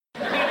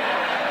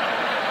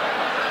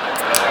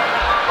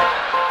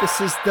This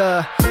is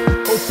the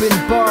open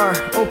bar,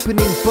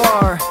 opening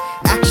bar.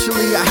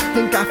 Actually, I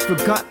think I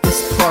forgot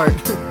this part.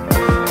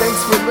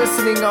 Thanks for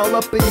listening all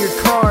up in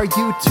your car.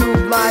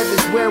 YouTube Live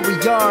is where we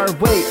are.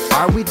 Wait,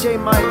 are we J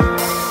Mike?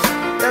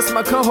 That's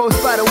my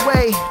co-host, by the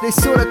way. They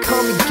sorta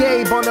call me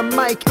Gabe on the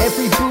mic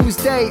every booze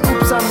day.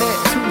 Oops, I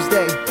meant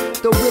Tuesday.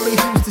 Though really,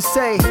 who's to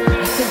say?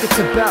 I think it's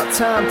about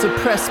time to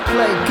press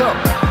play. Go.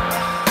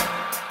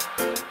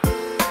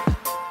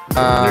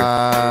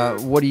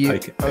 What do you?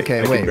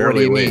 Okay, wait. What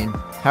do you mean?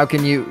 How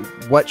can you?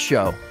 What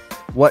show?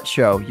 What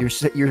show?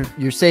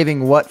 You're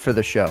saving what for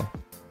the show?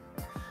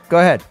 Go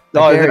ahead.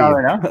 Oh, is it on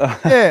right now?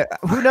 Yeah.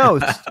 Who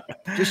knows?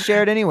 Just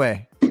share it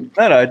anyway.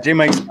 No, J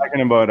Mike's talking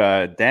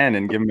about Dan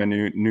and give him a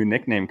new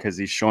nickname because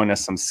he's showing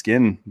us some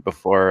skin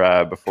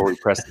before we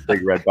press the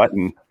big red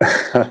button.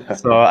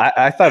 So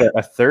I thought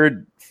a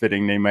third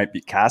fitting name might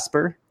be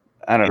Casper.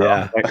 I don't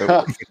know.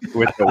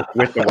 With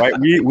the white,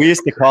 we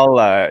used to call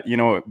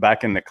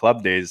back in the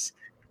club days,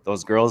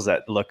 those girls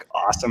that look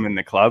awesome in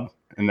the club,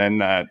 and then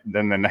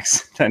the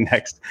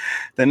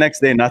next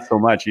day not so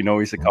much. We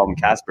used to call them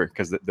Casper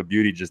because the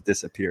beauty just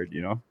disappeared.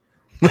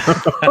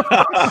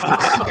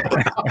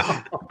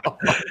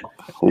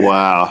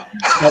 Wow.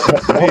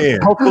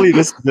 Hopefully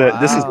this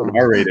is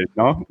R-rated,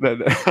 no?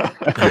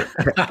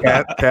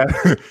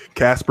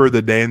 Casper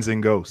the dancing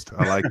ghost.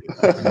 I like it.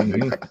 I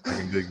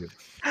can dig it.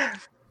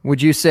 Would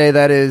you say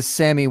that is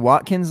Sammy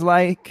Watkins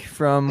like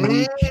from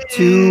week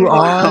 2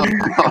 on?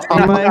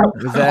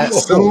 Is that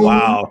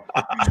wow?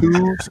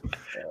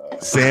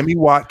 Sammy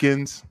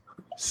Watkins,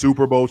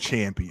 Super Bowl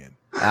champion.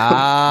 You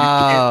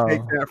can't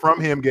take that from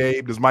him,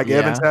 Gabe. Does Mike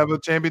Evans have a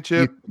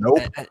championship?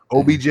 Nope.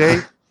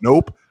 OBJ?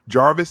 Nope.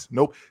 Jarvis?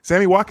 Nope.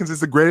 Sammy Watkins is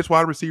the greatest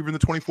wide receiver in the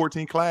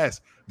 2014 class.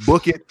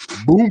 Book it.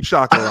 Boom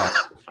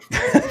shakalaka.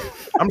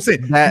 I'm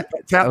saying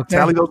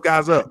tally those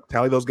guys up.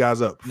 Tally those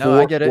guys up.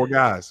 I get it. 4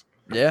 guys.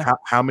 Yeah.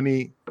 How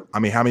many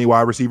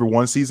wide receiver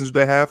 1 seasons do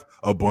they have?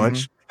 A bunch.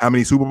 Mm-hmm. How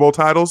many Super Bowl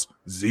titles?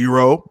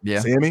 0. Yeah.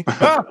 Sammy?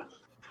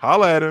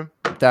 Holla at him.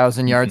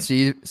 1,000-yard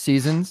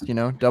seasons,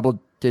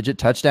 double-digit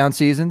touchdown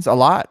seasons. A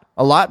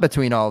lot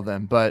between all of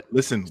them. But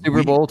listen,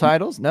 Super Bowl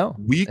titles? No.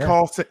 We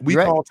call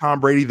Tom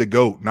Brady the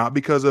GOAT, not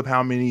because of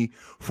how many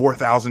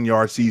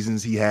 4,000-yard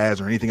seasons he has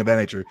or anything of that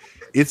nature.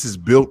 It's is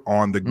built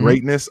on the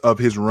greatness of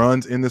his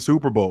runs in the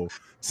Super Bowl.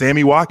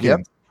 Sammy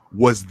Watkins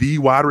was the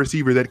wide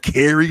receiver that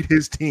carried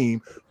his team,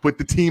 put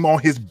the team on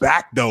his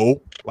back, though,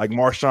 like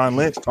Marshawn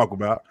Lynch talk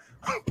about.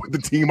 Put the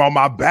team on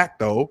my back,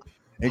 though,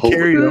 and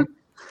carried them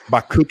by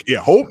cooking.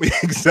 Yeah, hold me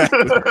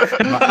exactly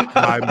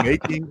by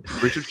making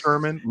Richard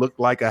Sherman look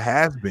like a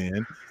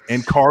has-been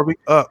and carving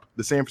up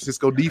the San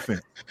Francisco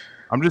defense.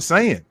 I'm just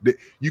saying that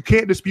you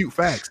can't dispute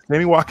facts.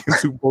 Sammy Watkins,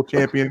 Super Bowl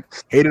champion,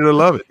 hate it or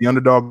love it. The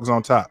underdog is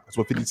on top. That's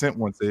what 50 Cent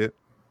once said.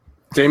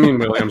 Damian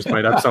Williams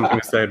might have something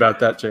to say about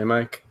that, J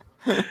Mike.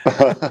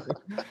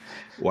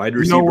 Wide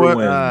receiver wins.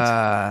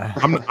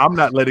 I'm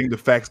not letting the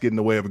facts get in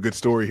the way of a good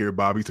story here,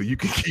 Bobby, so you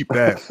can keep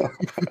that.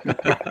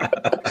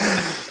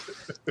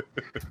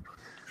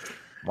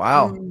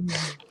 Wow.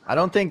 I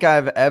don't think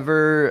I've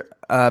ever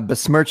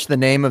besmirched the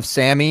name of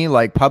Sammy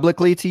like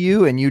publicly to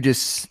you, and you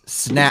just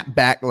snap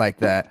back like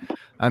that.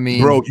 I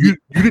mean, bro, you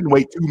didn't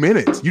wait 2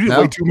 minutes. You didn't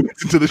wait 2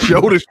 minutes into the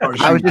show to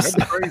start. I was just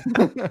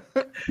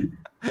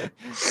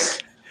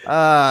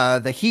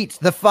the heat,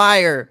 the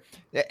fire.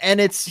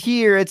 And it's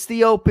here. It's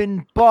the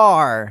open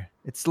bar.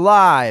 It's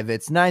live.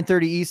 It's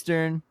 9:30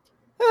 Eastern,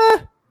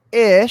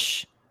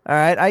 ish. All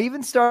right. I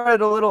even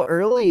started a little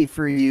early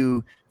for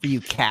you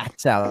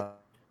cats out.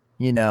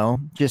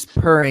 Just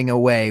purring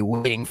away,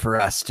 waiting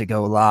for us to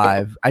go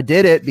live. I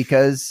did it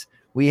because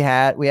we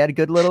had a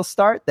good little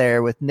start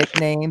there with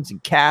nicknames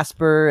and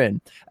Casper. And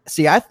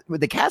see,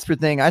 with the Casper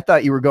thing, I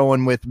thought you were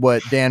going with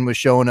what Dan was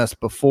showing us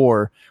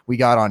before we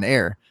got on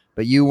air.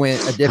 But you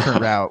went a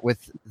different route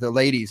with the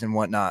ladies and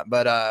whatnot.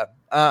 But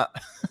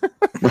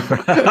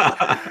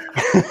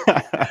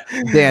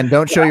Dan,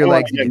 don't show your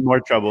legs. Get in more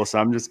trouble, so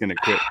I'm just gonna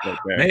quit right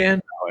there. Man,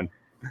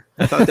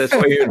 I thought that's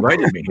why you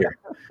invited me here.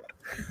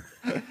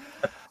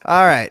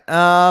 All right.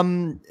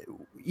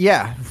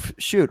 Yeah.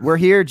 Shoot, we're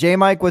here. J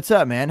Mike, what's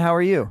up, man? How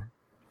are you,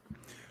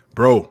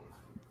 bro?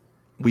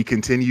 We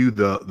continue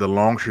the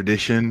long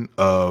tradition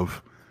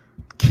of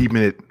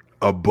keeping it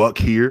a buck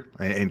here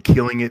and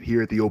killing it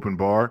here at the open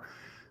bar.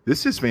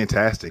 This is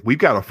fantastic. We've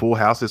got a full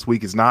house this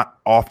week. It's not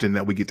often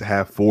that we get to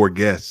have 4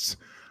 guests,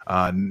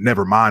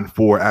 never mind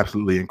 4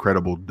 absolutely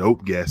incredible,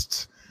 dope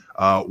guests.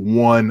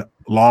 1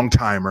 long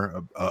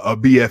timer, a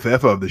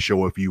BFF of the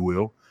show, if you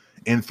will,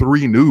 and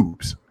 3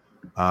 noobs.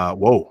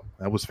 Whoa,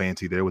 that was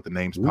fancy there with the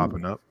names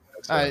popping up.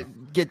 All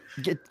right, get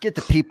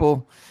the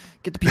people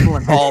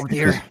involved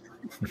here.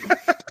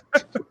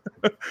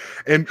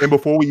 And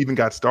before we even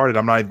got started,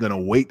 I'm not even going to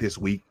wait this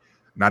week.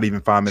 Not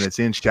even 5 minutes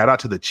in. Shout out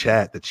to the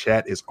chat. The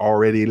chat is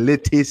already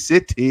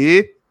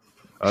lit-city. Good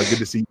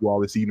to see you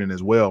all this evening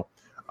as well.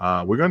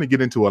 We're going to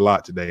get into a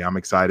lot today. I'm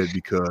excited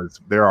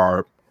because there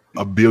are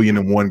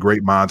 1,000,000,001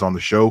 great minds on the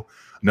show,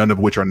 none of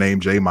which are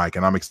named J Mike,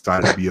 and I'm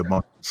excited to be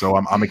among them. So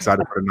I'm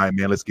excited for tonight,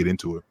 man. Let's get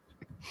into it.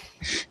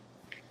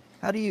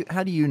 How do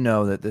you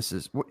know that this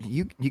is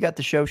you got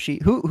the show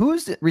sheet? Who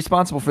is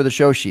responsible for the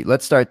show sheet?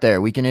 Let's start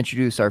there. We can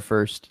introduce our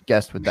first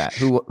guest with that.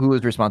 Who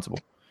is responsible?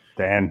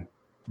 Dan.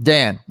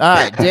 Dan. All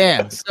right,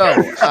 Dan.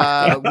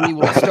 So we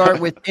will start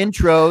with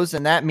intros,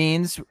 and that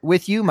means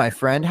with you, my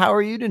friend. How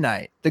are you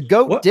tonight? The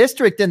GOAT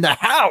District in the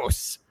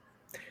house.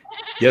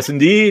 Yes,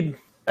 indeed.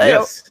 Hey,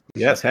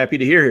 Yes. Happy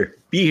to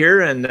be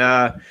here, and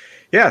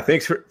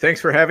thanks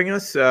for having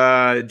us.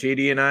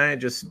 JD and I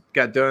just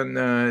got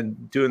done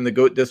doing the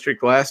GOAT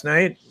District last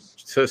night,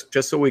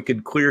 just so we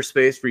could clear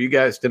space for you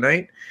guys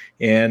tonight,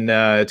 and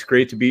it's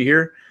great to be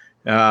here.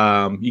 You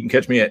can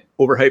catch me at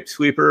Overhyped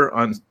Sleeper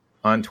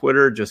on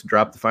Twitter. Just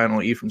drop the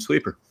final E from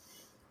Sleeper.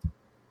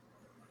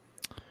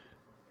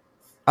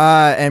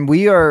 And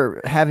we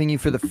are having you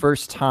for the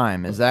first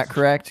time. Is that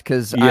correct?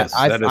 Because yes,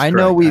 I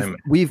know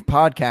we've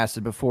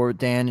podcasted before,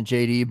 Dan and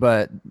JD,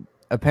 but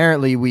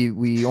apparently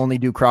we only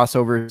do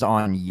crossovers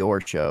on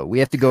your show. We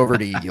have to go over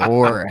to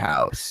your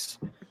house.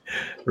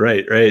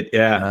 Right.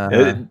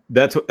 Yeah.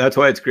 That's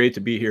why it's great to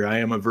be here. I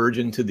am a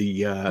virgin to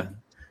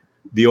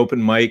the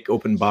open mic,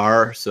 open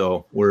bar,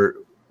 so we're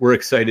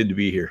excited to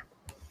be here.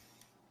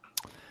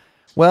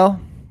 Well,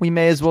 we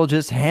may as well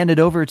just hand it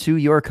over to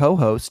your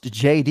co-host,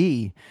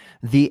 JD,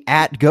 the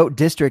 @GOAT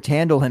District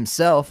handle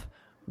himself.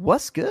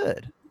 What's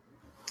good?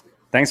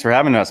 Thanks for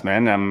having us,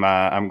 man.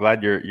 I'm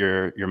glad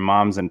your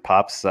moms and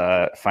pops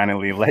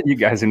finally let you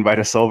guys invite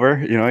us over.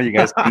 You know, you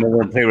guys come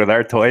over and play with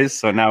our toys,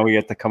 so now we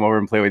get to come over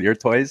and play with your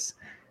toys.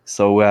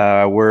 So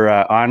we're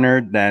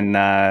honored, and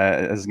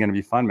this is going to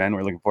be fun, man.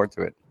 We're looking forward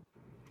to it.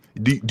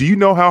 Do you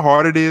know how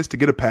hard it is to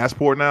get a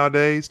passport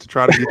nowadays to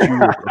try to get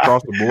you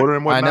across the border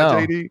and whatnot,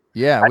 JD?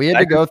 Yeah, we had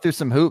to go through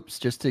some hoops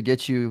just to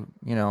get you,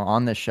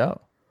 on this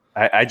show.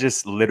 I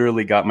just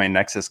literally got my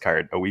Nexus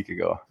card a week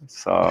ago,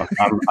 so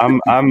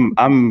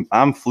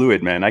I'm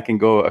fluid, man. I can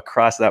go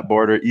across that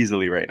border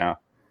easily right now.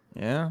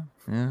 Yeah.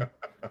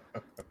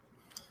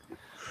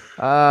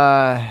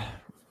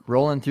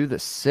 Rolling through the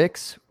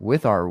 6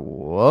 with our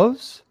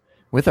woes,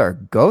 with our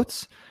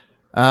goats.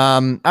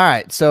 All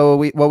right, so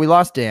we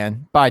lost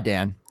Dan. Bye,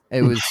 Dan.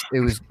 It was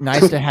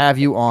nice to have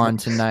you on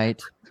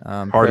tonight.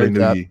 Hardly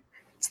knew you.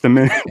 It's the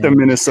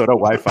Minnesota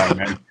Wi-Fi,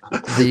 man.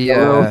 The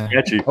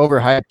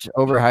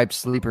overhyped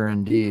sleeper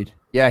indeed.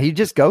 Yeah, he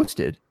just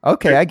ghosted.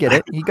 Okay, I get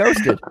it. He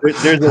ghosted.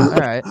 All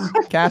right,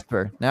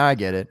 Casper. Now I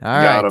get it. All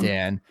right,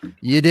 Dan,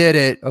 you did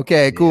it.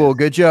 Okay, cool.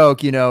 Good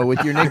joke.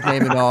 With your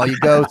nickname and all, you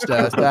ghost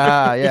us.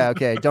 Yeah.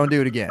 Okay, don't do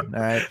it again.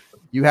 All right.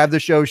 You have the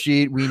show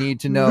sheet. We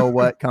need to know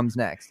what comes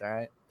next. All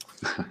right.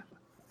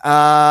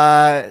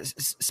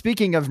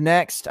 Speaking of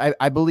next,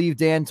 I believe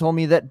Dan told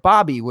me that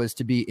Bobby was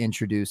to be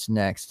introduced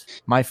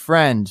next. My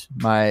friend,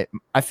 I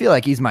feel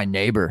like he's my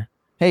neighbor.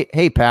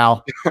 Hey,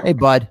 pal. Hey,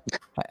 bud.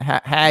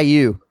 How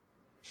you?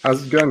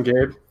 How's it going,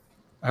 Gabe?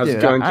 How's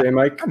it going, J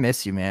Mike? I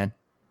miss you, man.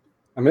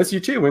 I miss you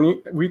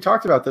too. We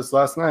talked about this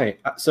last night.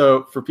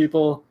 So for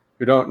people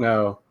who don't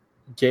know,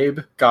 Gabe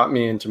got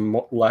me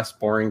into less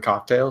boring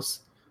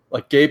cocktails.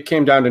 Like Gabe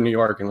came down to New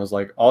York and was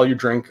like, all you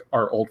drink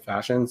are old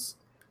fashions.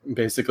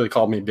 Basically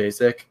called me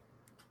basic.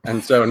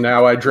 And so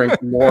now I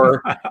drink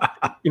more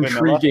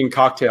intriguing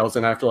cocktails,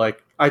 and I have to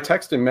I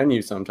text him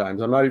menus sometimes.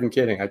 I'm not even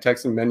kidding. I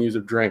text him menus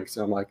of drinks,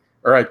 and I'm like,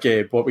 all right,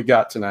 Gabe, what we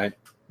got tonight?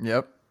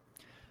 Yep.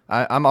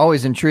 I'm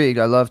always intrigued.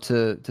 I love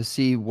to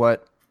see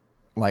what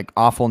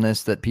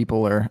awfulness that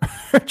people are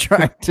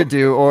trying to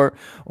do or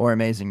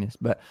amazingness.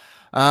 But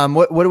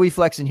what are we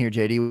flexing here,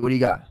 JD? What do you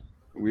got?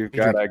 We've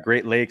got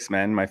Great Lakes,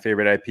 man. My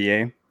favorite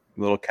IPA. A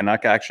little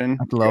Canuck action.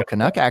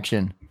 Canuck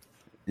action.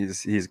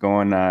 He's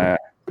going.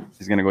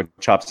 He's gonna go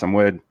chop some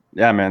wood.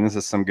 Yeah, man, this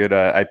is some good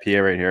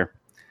IPA right here.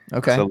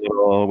 Okay. It's a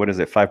little. What is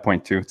it?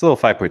 5.2. It's a little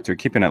 5.2.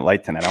 Keeping it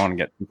light tonight. I don't want to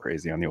get too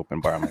crazy on the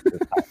open bar.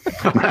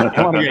 I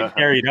don't want to get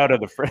carried out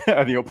of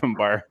the open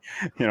bar.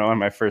 On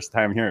my first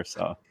time here.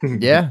 So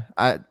yeah,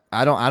 I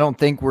don't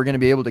think we're gonna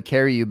be able to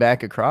carry you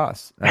back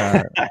across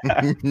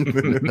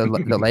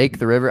the lake,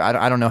 the river.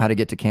 I don't know how to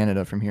get to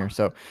Canada from here.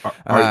 So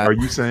are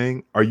you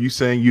saying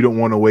you don't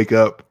want to wake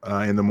up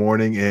in the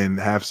morning and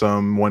have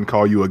someone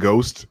call you a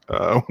ghost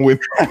when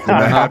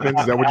that happens?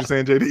 Is that what you're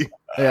saying, JD?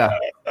 Yeah.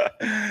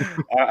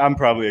 I'm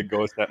probably a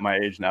ghost at my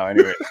age now.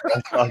 Anyway,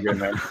 that's all good,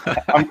 man.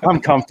 I'm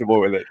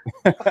comfortable with it.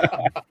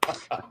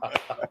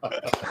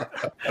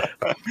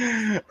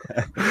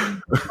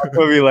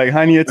 I'll be like,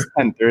 honey, it's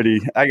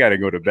 10:30. I gotta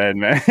go to bed,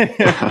 man.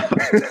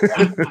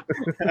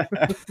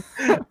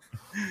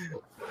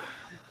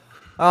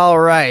 All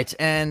right,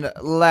 and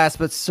last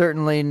but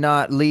certainly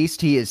not least,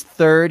 he is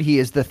third. He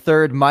is the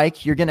third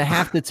mic. You're gonna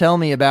have to tell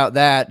me about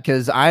that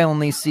because I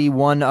only see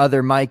one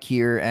other mic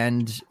here,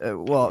 and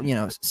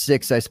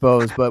 6, I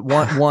suppose, but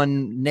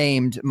one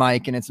named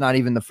Mike, and it's not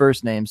even the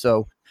first name.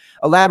 So,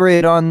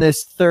 elaborate on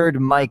this third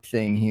mic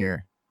thing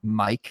here,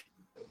 Mike.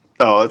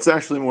 Oh, it's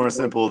actually more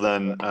simple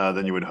than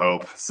you would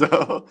hope.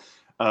 So,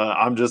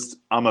 I'm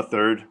a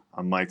third.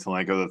 I'm Mike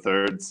Talenko the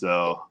third.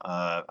 So,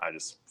 I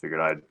just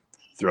figured I'd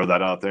throw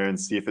that out there and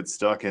see if it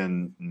stuck,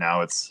 and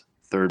now it's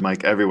third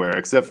mic everywhere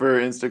except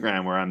for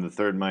Instagram, where I'm the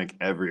third mic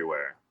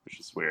everywhere, which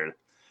is weird.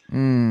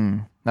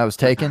 That was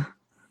taken?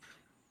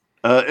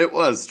 It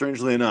was,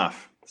 strangely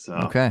enough. So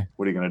okay.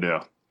 What are you gonna do?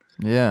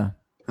 Yeah.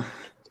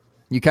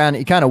 You kind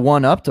of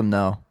one-upped them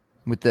though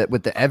with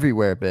the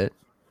everywhere bit.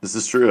 This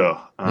is true.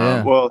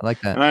 Yeah, well, I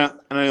like that.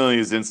 And I only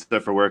use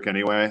Insta for work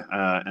anyway.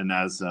 And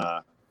as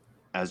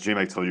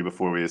J-Mike told you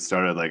before we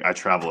started, like I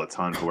travel a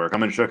ton for work.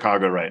 I'm in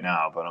Chicago right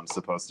now, but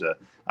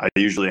I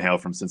usually hail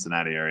from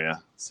Cincinnati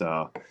area.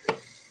 So.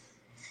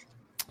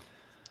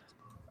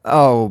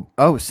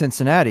 Oh,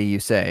 Cincinnati, you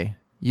say?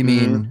 You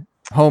mean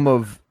home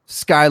of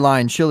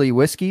Skyline Chili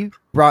Whiskey,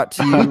 brought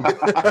to you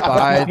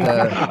by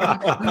the.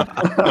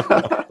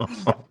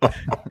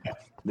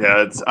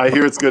 Yeah, I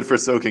hear it's good for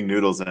soaking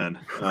noodles in.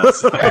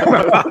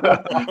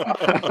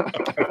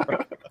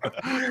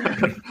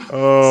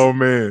 Oh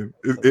man,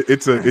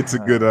 it's a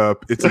good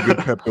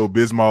Pepto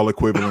Bismol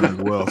equivalent as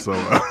well. So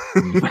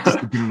just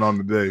depending on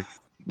the day.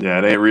 Yeah,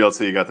 it ain't real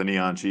till you got the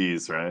neon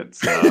cheese, right?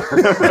 So.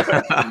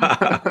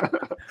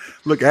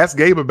 Look, ask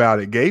Gabe about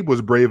it. Gabe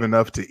was brave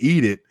enough to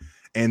eat it,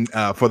 and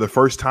for the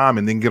first time,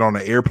 and then get on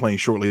an airplane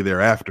shortly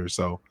thereafter.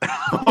 So,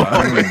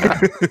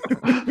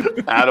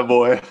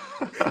 attaboy.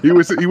 he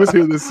was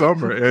here this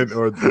summer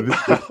or this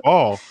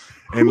fall,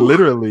 and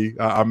literally,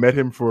 I met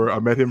him for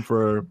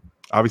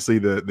obviously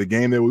the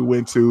game that we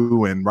went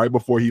to, and right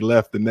before he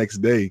left the next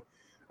day,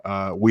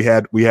 we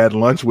had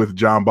lunch with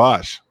John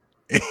Bosch.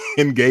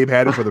 And Gabe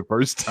had it for the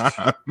first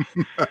time,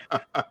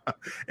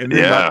 and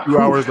then about 2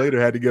 hours later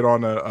had to get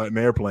on an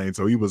airplane.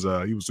 So he was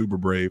super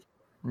brave.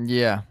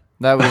 Yeah,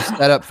 that was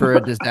set up for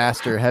a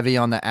disaster. Heavy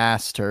on the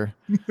aster.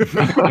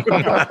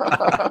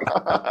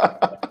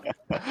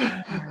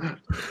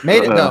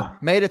 Made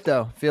it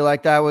though. Feel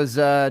like that was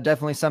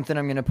definitely something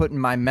I'm going to put in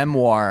my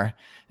memoir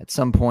at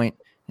some point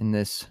in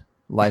this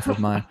life of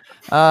mine.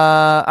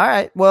 All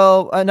right.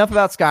 Well, enough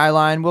about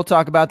Skyline. We'll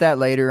talk about that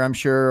later, I'm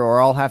sure, or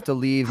I'll have to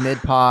leave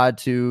mid-pod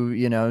to,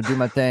 do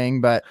my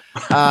thing. But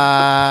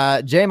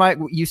J Mike,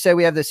 you say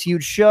we have this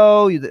huge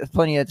show,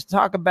 plenty to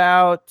talk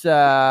about.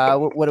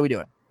 What are we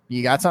doing?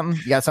 You got something?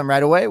 You got something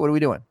right away? What are we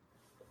doing?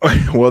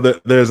 Well,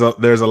 there's a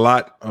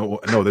lot.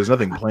 No, there's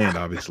nothing planned,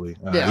 obviously.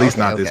 At least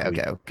not this week.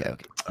 Okay.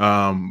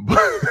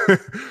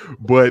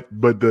 But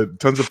the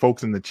tons of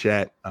folks in the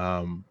chat.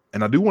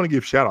 And I do want to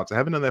give shout outs. I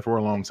haven't done that for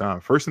a long time.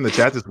 First in the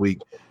chat this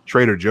week,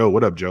 Trader Joe.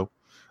 What up, Joe?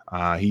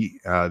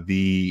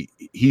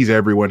 He's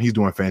everyone. He's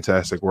doing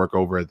fantastic work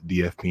over at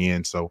the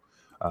DFPN. So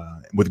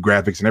with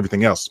graphics and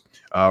everything else.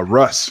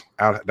 Russ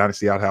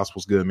Dynasty Outhouse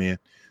was good, man.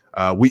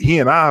 He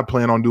and I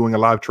plan on doing a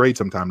live trade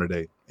sometime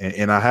today.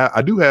 And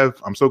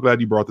I'm so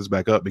glad you brought this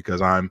back up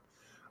because I've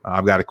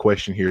got a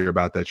question here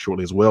about that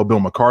shortly as well. Bill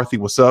McCarthy,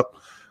 what's up?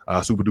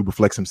 Super Duper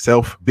Flex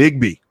himself, Big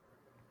B.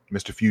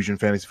 Mr. Fusion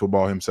Fantasy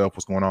Football himself.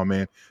 What's going on,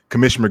 man?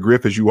 Commissioner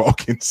McGriff, as you all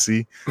can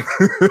see.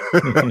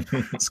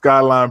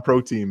 Skyline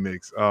Protein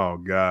Mix. Oh,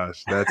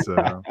 gosh. That's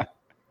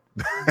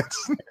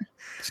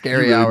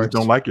scary you really hours.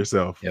 Don't like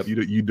yourself. Yep.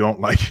 You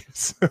don't like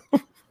yourself.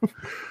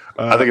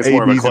 I think it's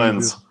more of a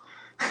cleanse.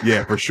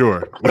 Yeah, for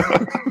sure.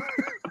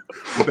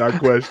 Without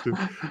question.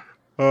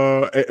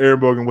 Aaron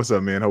Bogan, what's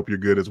up, man? Hope you're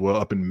good as well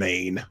up in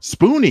Maine.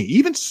 Spoonie.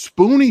 Even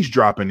Spoonie's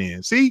dropping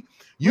in. See?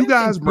 You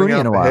guys bring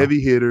out the heavy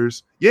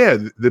hitters. Yeah,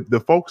 the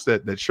folks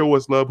that show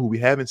us love who we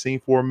haven't seen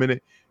for a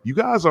minute. You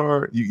guys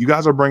are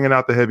bringing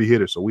out the heavy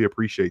hitters, so we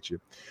appreciate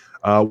you.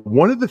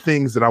 One of the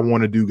things that I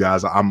want to do,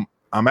 guys, I'm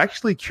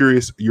actually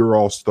curious your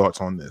all's thoughts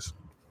on this.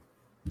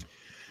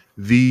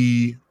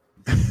 The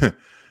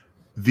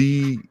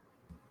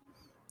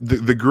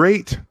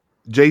great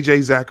JJ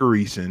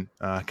Zacharyson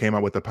came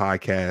out with a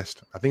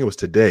podcast. I think it was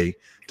today,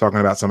 talking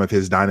about some of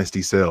his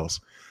dynasty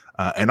sells.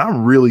 And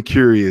I'm really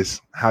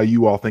curious how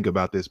you all think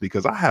about this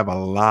because I have a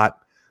lot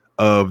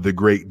of the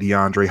great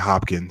DeAndre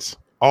Hopkins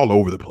all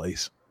over the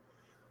place.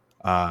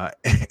 And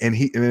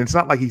it's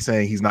not like he's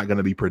saying he's not going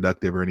to be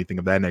productive or anything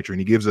of that nature. And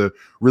he gives a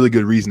really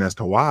good reason as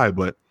to why.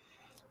 But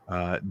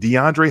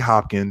DeAndre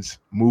Hopkins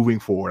moving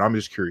forward, I'm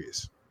just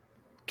curious.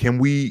 Can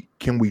we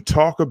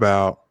talk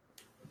about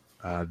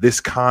this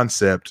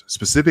concept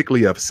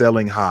specifically of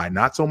selling high,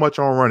 not so much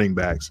on running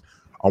backs.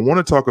 I want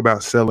to talk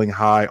about selling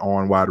high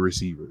on wide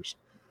receivers.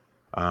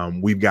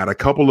 We've got a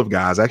couple of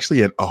guys,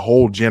 actually a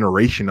whole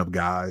generation of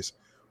guys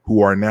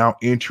who are now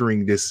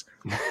entering this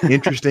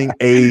interesting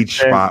age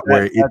spot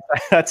where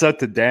that's up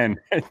to Dan.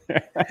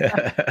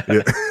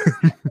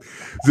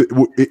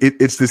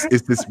 It's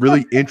this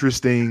really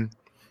interesting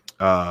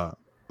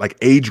like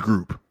age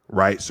group,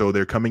 right? So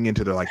they're coming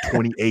into their like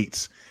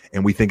 28s,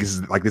 and we think this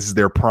is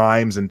their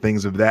primes and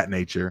things of that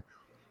nature.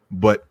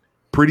 But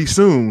pretty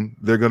soon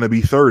they're going to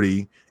be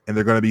 30 and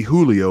they're going to be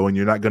Julio, and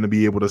you're not going to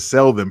be able to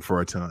sell them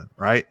for a ton,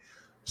 right?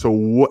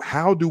 So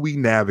how do we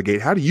navigate?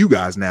 How do you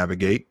guys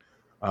navigate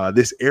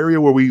this area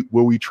where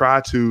we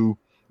try to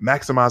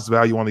maximize the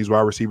value on these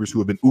wide receivers who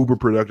have been uber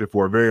productive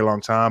for a very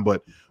long time,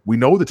 but we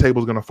know the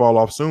table is going to fall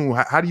off soon?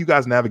 How do you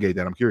guys navigate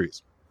that? I'm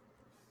curious.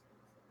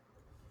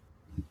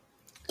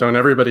 Don't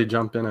everybody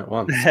jump in at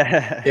once.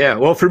 Yeah.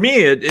 Well, for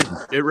me,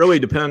 it really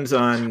depends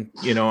on,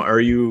 are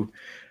you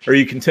are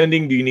you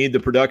contending? Do you need the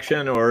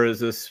production, or is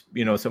this,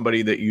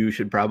 somebody that you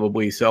should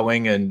probably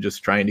selling and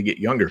just trying to get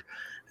younger?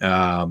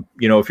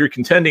 If you're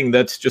contending,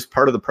 that's just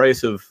part of the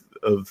price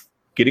of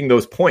getting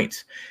those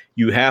points.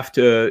 You have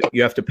to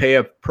pay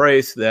a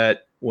price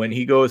that when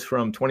he goes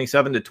from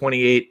 27 to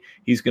 28,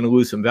 he's going to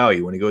lose some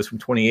value. When he goes from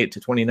 28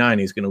 to 29,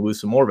 he's going to lose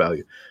some more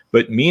value.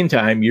 But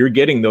meantime, you're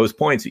getting those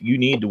points that you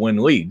need to win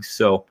leagues.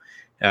 So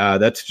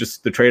that's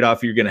just the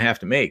trade-off you're going to have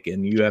to make.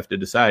 And you have to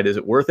decide, is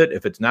it worth it?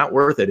 If it's not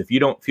worth it, if you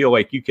don't feel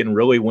like you can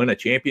really win a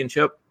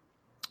championship,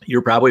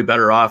 you're probably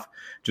better off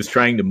just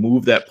trying to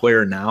move that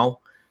player now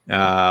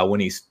when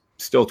he's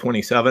still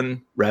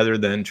 27 rather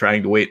than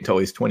trying to wait until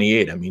he's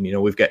 28. I mean,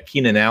 we've got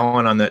Keenan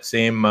Allen on that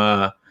same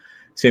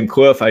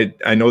cliff.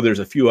 I know there's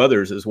a few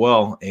others as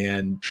well.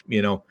 And,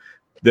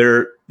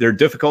 they're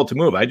difficult to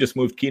move. I just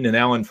moved Keenan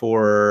Allen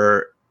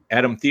for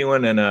Adam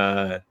Thielen and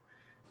a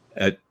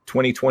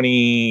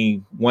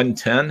 2020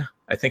 110,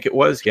 I think it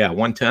was. Yeah,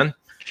 110.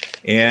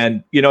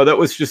 And, that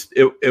was just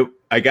it.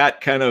 I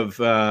got kind of,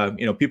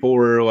 people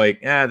were like,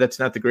 that's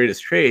not the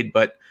greatest trade.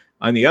 But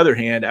on the other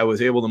hand, I was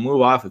able to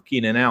move off of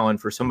Keenan Allen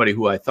for somebody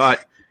who I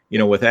thought,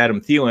 with Adam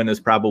Thielen is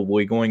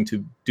probably going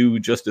to do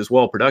just as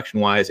well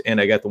production-wise,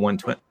 and I got the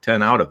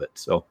 110 out of it.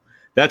 So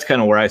that's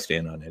kind of where I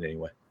stand on it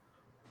anyway.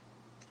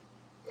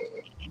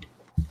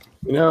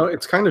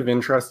 It's kind of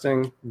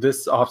interesting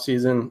this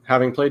offseason,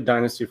 having played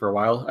Dynasty for a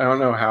while. I don't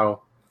know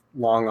how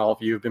long all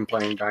of you have been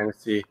playing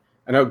Dynasty.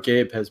 I know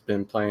Gabe has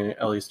been playing it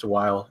at least a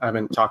while. I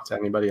haven't talked to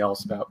anybody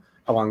else about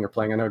how long they're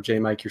playing. I know,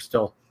 J-Mike, you're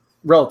still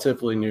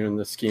relatively new in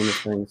the scheme of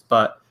things,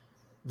 but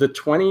the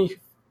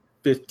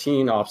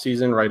 2015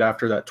 offseason, right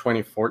after that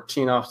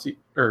 2014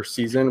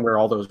 season where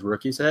all those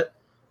rookies hit,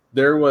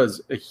 there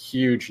was a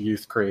huge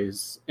youth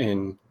craze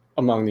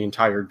among the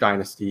entire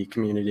Dynasty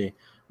community,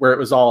 where it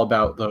was all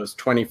about those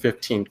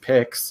 2015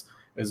 picks.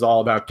 It was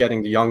all about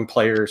getting the young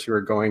players who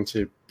are going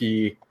to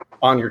be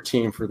on your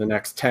team for the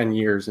next 10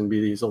 years and be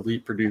these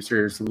elite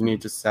producers, and you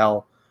need to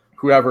sell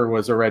whoever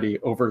was already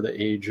over the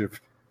age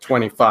of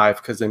 25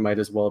 because they might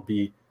as well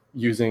be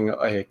using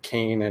a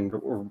Kane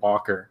or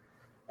Walker.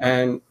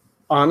 And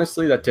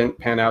honestly, that didn't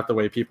pan out the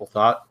way people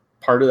thought.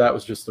 Part of that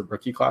was just the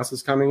rookie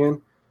classes coming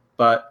in.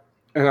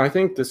 And I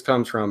think this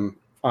comes from,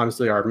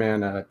 honestly, our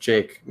man,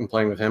 Jake, and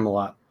playing with him a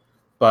lot.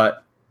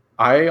 But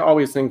I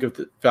always think of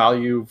the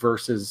value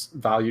versus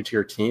value to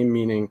your team,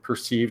 meaning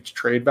perceived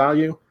trade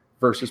value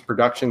versus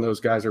production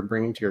those guys are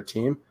bringing to your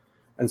team.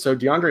 And so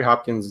DeAndre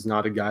Hopkins is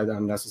not a guy that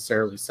I'm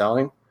necessarily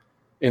selling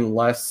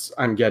unless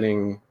I'm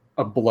getting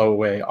a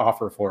blow-away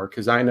offer for,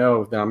 because I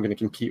know that I'm going to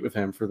compete with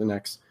him for the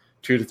next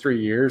 2 to 3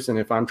 years. And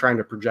if I'm trying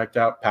to project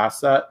out past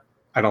that,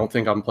 I don't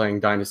think I'm playing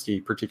Dynasty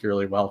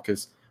particularly well,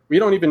 because we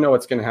don't even know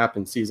what's going to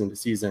happen season to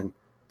season.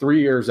 3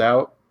 years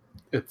out,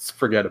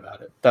 forget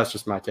about it. That's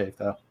just my take,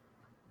 though.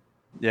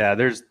 Yeah,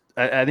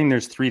 I think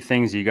there's 3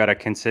 things you got to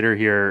consider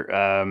here.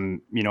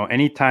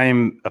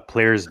 Anytime a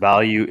player's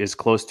value is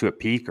close to a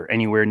peak or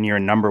anywhere near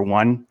number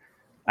 1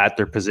 at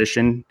their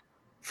position,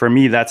 for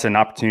me, that's an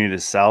opportunity to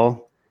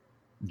sell.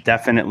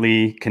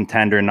 Definitely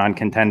contender,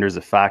 non-contender is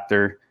a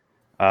factor.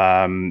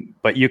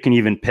 But you can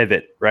even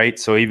pivot, right?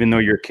 So even though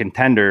you're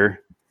contender,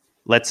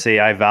 let's say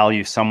I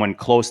value someone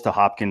close to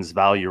Hopkins'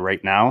 value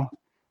right now,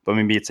 but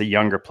maybe it's a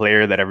younger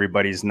player that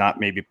everybody's not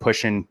maybe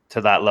pushing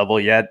to that level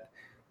yet,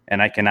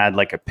 and I can add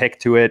like a pick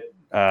to it,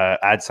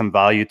 add some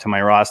value to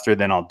my roster,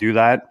 then I'll do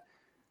that.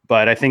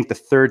 But I think the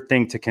third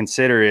thing to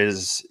consider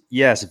is,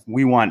 yes,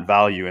 we want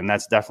value, and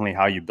that's definitely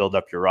how you build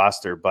up your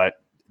roster. But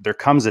there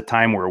comes a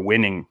time where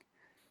winning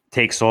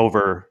takes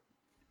over,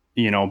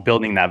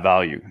 building that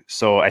value.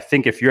 So I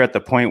think if you're at the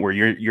point where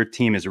your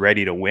team is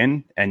ready to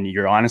win and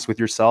you're honest with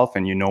yourself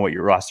and you know what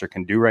your roster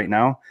can do right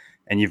now,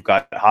 and you've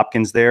got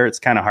Hopkins there, it's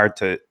kind of hard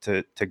to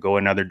go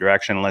another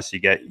direction unless you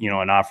get,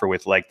 an offer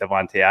with like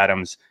Devontae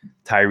Adams,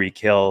 Tyreek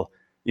Hill,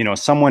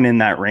 someone in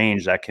that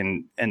range that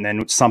can, and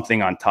then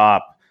something on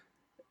top.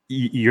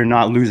 You're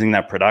not losing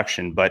that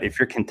production. But if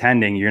you're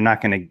contending, you're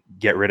not going to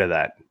get rid of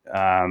that.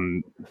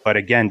 But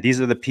again, these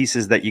are the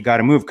pieces that you got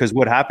to move, because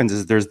what happens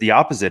is there's the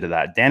opposite of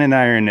that. Dan and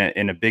I are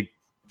in a big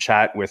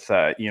chat with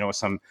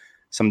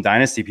some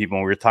dynasty people,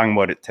 and we were talking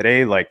about it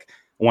today. Like,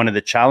 one of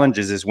the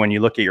challenges is when you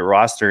look at your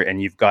roster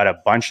and you've got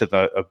a bunch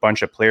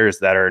of players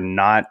that are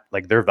not,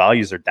 like, their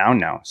values are down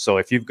now. So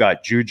if you've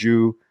got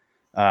Juju,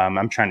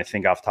 I'm trying to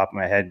think off the top of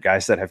my head,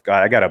 guys that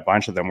I got a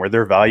bunch of them where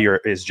their value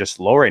is just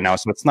low right now.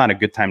 So it's not a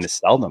good time to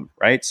sell them,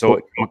 right? So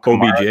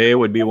OBJ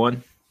would be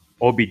one.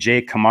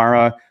 OBJ,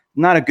 Kamara,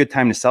 not a good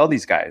time to sell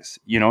these guys,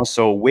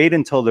 so wait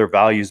until their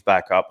values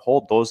back up,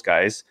 hold those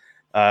guys.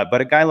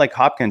 But a guy like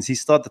Hopkins, he's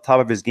still at the top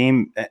of his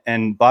game,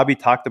 and Bobby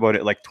talked about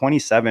it, like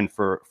 27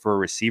 for a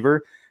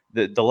receiver.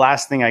 The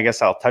last thing I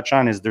guess I'll touch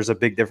on is there's a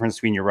big difference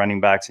between your running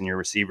backs and your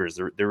receivers.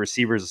 The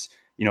receivers,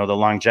 the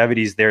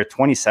longevity is there.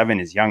 27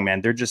 is young,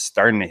 man. They're just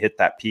starting to hit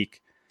that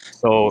peak.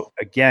 So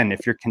again,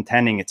 if you're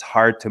contending, it's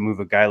hard to move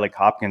a guy like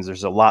Hopkins.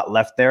 There's a lot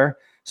left there.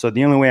 So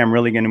the only way I'm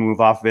really going to move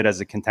off of it as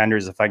a contender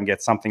is if I can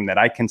get something that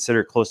I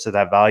consider close to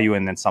that value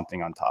and then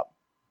something on top.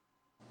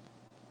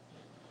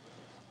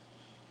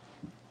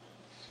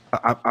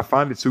 I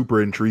find it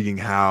super intriguing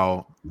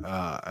how,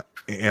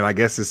 and I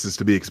guess this is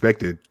to be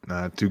expected,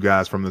 two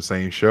guys from the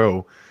same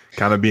show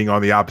kind of being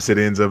on the opposite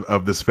ends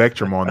of the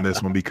spectrum on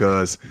this one,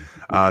 because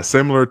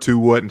similar to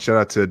what, and shout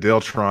out to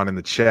Deltron in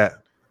the chat,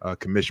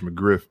 Commissioner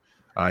McGriff,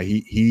 I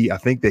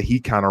think that he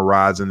kind of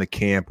rides in the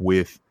camp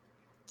with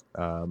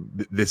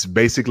this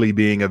basically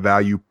being a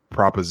value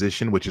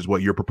proposition, which is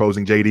what you're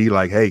proposing, JD.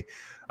 Like, hey,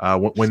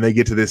 when they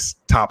get to this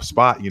top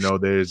spot,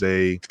 there's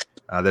a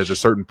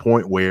certain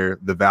point where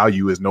the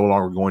value is no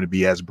longer going to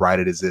be as bright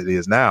as it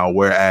is now.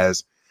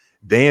 Whereas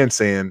Dan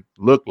saying,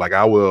 look, like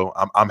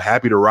I'm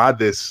happy to ride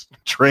this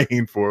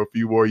train for a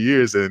few more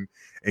years and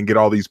get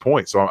all these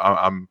points. So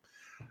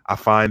I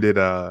find it,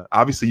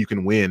 obviously you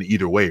can win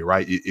either way,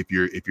 right? If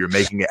you're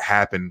making it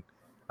happen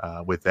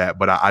with that.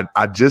 But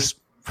I just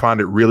find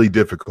it really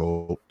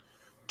difficult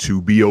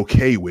to be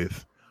okay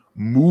with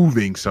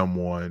moving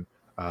someone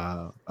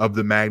of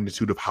the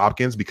magnitude of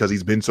Hopkins, because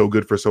he's been so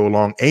good for so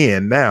long,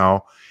 and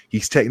now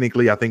he's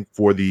technically, I think,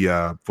 for the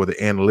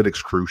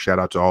analytics crew, shout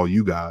out to all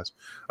you guys,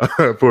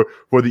 for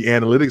the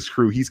analytics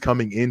crew, he's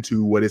coming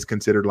into what is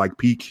considered like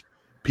peak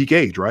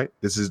age, right?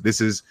 This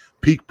is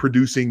peak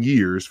producing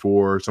years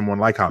for someone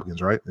like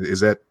Hopkins, right?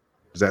 Is that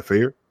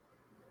fair?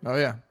 Oh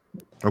yeah.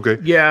 Okay.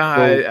 Yeah,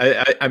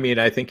 So, I mean,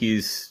 I think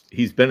he's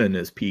been in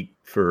his peak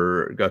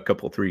for a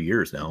couple 3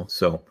 years now.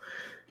 So,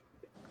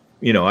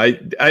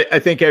 I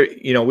think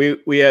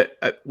we had,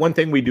 one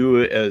thing we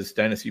do as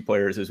dynasty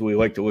players is we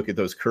like to look at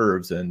those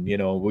curves, and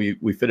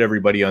we fit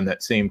everybody on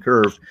that same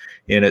curve,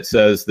 and it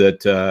says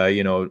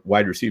that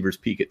wide receivers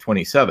peak at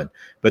 27,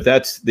 but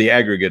that's the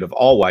aggregate of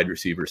all wide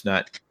receivers,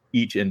 not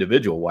each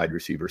individual wide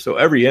receiver. So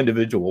every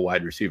individual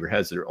wide receiver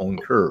has their own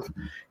curve,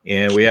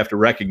 and we have to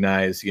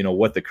recognize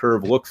what the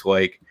curve looks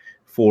like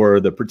for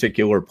the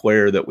particular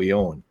player that we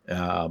own,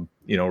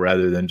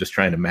 rather than just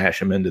trying to mash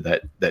them into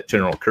that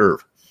general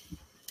curve.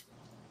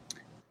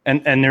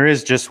 And there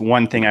is just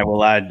one thing I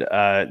will add.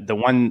 The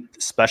one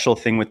special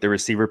thing with the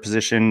receiver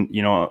position,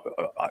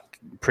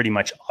 pretty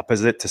much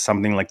opposite to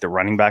something like the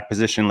running back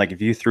position. Like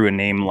if you threw a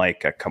name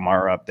like a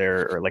Kamara up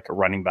there, or like a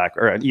running back,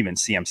 or even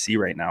CMC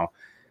right now,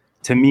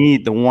 to me,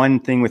 the one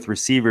thing with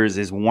receivers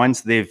is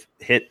once they've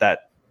hit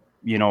that,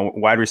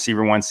 wide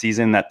receiver one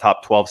season, that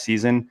top 12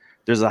 season,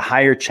 there's a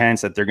higher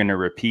chance that they're going to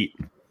repeat,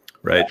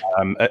 right?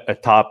 A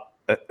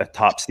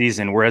top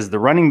season, whereas the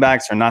running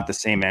backs are not the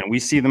same, man. We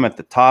see them at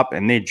the top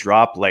and they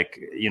drop like,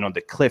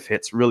 the cliff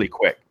hits really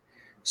quick.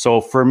 So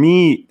for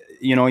me,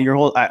 your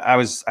whole,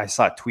 I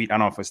saw a tweet, I don't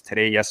know if it was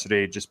today,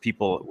 yesterday, just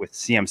people with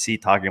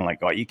CMC talking like,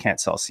 oh, you can't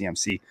sell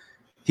CMC.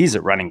 He's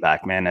a running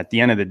back, man. At the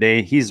end of the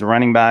day, he's a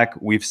running back.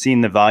 We've seen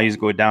the values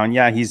go down.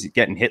 Yeah, he's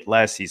getting hit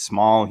less. He's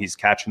small. He's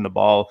catching the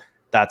ball.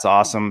 That's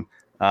awesome.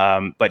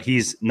 But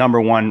he's number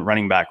one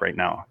running back right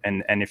now.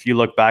 And if you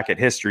look back at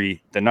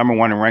history, the number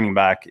one running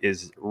back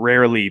is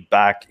rarely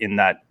back in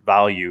that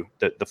value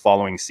the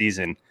following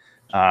season.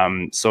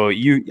 So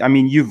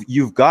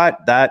you've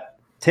got that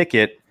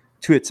ticket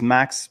to its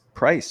max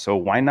price. So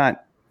why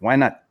not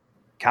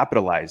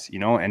capitalize,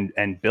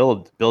 and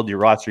build your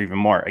roster even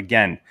more?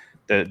 Again,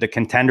 the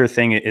contender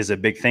thing is a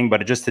big thing,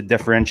 but just to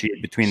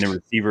differentiate between the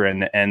receiver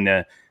and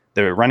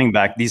the running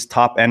back, these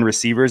top end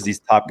receivers, these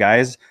top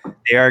guys,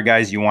 they are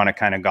guys you want to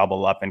kind of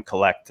gobble up and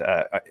collect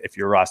if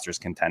your roster is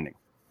contending.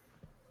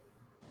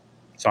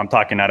 So I'm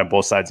talking out of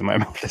both sides of my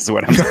mouth. This is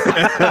what I'm saying.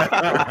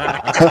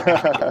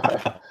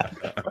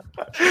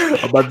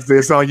 I'm about to say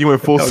it sounds like you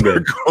went full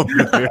circle.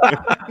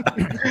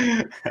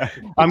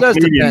 I'm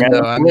Canadian, man.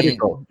 I'm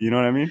political. You know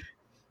what I mean?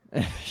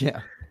 Yeah.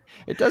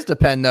 It does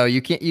depend, though.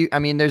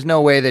 There's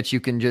no way that you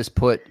can just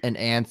put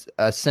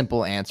a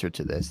simple answer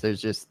to this.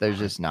 There's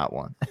just not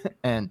one.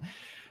 And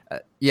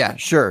yeah,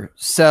 sure,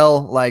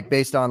 sell like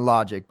based on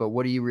logic, but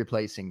what are you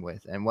replacing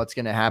with, and what's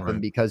going to happen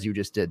because you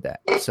just did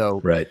that? So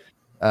right,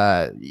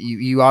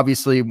 you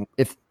obviously,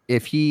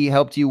 if he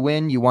helped you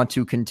win, you want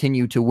to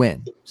continue to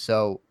win.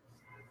 So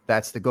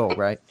that's the goal,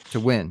 right? To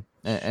win.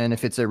 And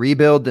if it's a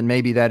rebuild, then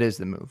maybe that is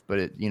the move. But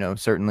it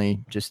certainly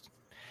just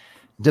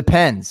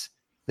depends.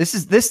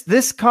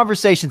 This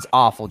conversation's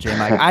awful, Jay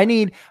Mike. I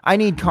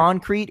need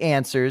concrete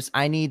answers.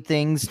 I need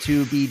things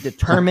to be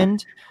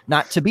determined,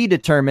 not to be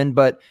determined,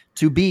 but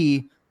to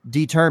be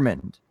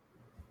determined.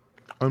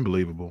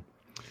 Unbelievable.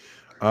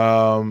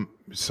 So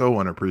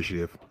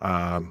unappreciative.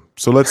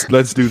 So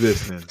let's do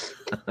this then.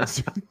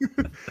 Let's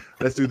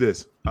do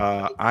this.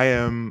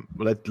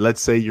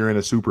 Let's say you're in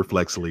a super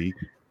flex league.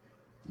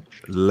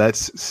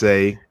 Let's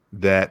say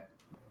that,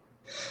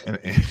 and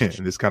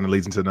this kind of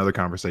leads into another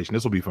conversation.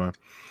 This will be fun.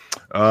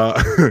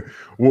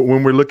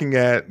 When we're looking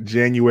at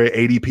January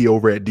ADP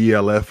over at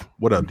DLF,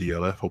 what up,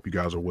 DLF? Hope you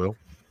guys are well.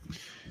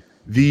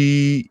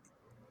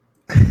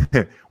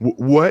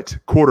 What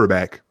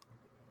quarterback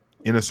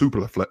in a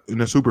super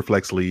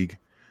flex league?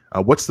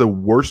 What's the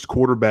worst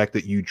quarterback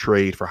that you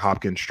trade for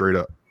Hopkins straight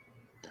up?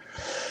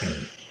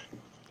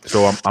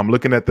 So I'm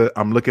looking at the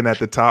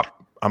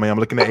top. I'm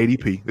looking at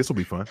ADP. This will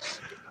be fun.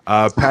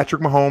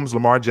 Patrick Mahomes,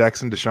 Lamar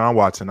Jackson, Deshaun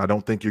Watson. I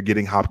don't think you're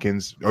getting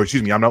Hopkins, or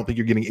excuse me, I don't think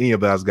you're getting any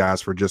of those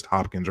guys for just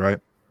Hopkins, right?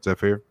 Is that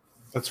fair?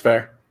 That's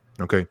fair.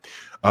 Okay.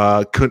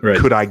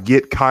 Could I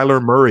get Kyler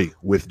Murray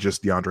with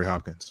just DeAndre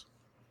Hopkins?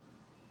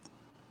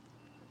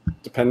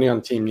 Depending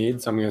on team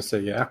needs, I'm going to say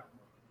yeah.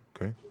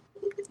 Okay.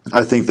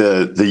 I think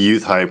the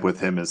youth hype with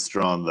him is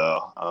strong,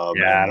 though.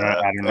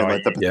 I don't know.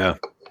 Like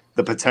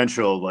the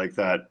potential like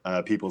that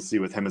people see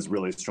with him is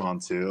really strong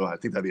too. I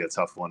think that'd be a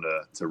tough one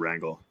to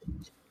wrangle.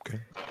 Okay.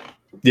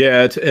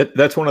 Yeah,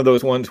 that's one of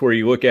those ones where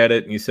you look at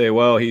it and you say,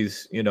 well,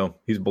 he's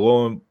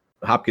below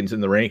Hopkins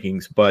in the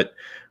rankings, but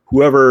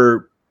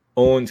whoever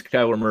owns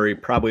Kyler Murray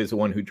probably is the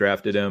one who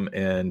drafted him,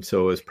 and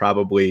so is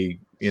probably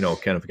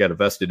kind of got a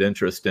vested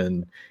interest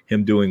in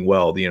him doing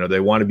well. They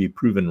want to be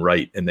proven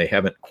right, and they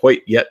haven't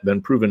quite yet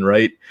been proven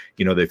right.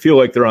 They feel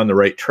like they're on the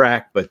right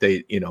track, but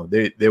they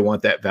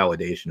want that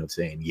validation of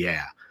saying,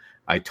 yeah,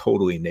 I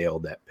totally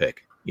nailed that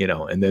pick,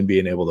 and then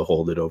being able to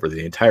hold it over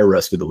the entire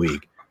rest of the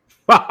league.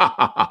 The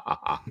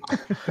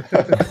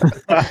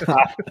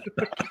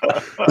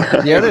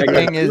other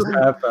thing is,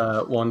 I have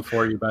one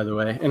for you, by the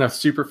way. In a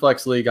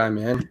Superflex league I'm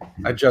in,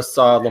 I just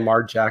saw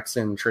Lamar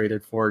Jackson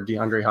traded for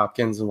DeAndre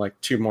Hopkins and like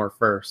 2 more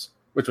firsts,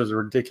 which was a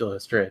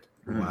ridiculous trade.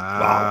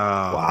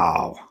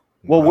 Wow.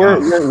 Well, where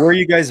are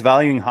you guys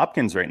valuing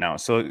Hopkins right now?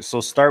 So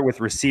start with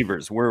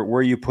receivers. Where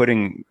are you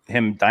putting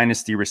him?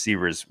 Dynasty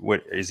receivers.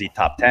 What is he?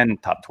 Top 10,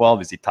 top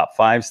 12? Is he top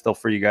 5 still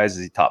for you guys?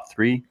 Is he top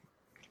 3?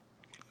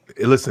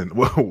 Listen,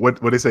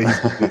 what they say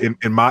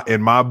in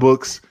my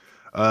books,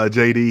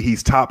 JD,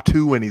 he's top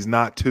 2 and he's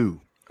not 2.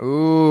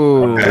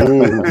 Ooh.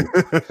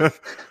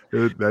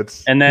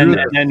 That's and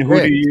then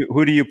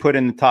who do you put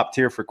in the top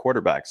tier for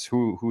quarterbacks?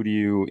 Who do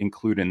you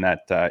include in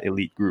that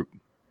elite group?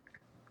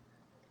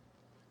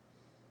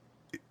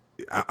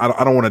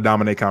 I don't want to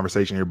dominate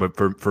conversation here, but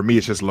for me,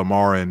 it's just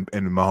Lamar and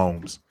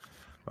Mahomes.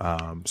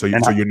 So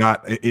you're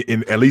not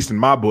in at least in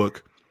my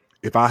book.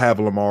 If I have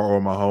Lamar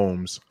or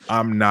Mahomes,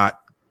 I'm not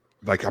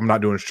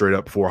doing straight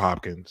up for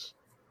Hopkins.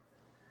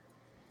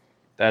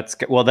 That's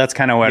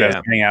kind of what I was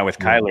getting at with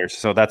Kyler.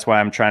 So that's why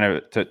I'm trying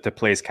to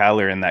place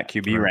Kyler in that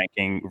QB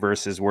ranking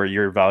versus where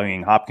you're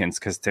valuing Hopkins.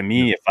 Because to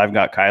me, if I've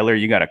got Kyler,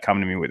 you got to come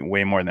to me with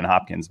way more than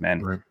Hopkins,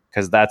 man.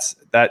 Because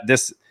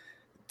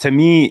to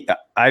me,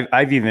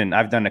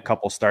 I've done a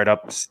couple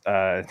startups.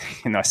 I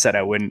said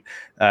I wouldn't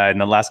in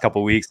the last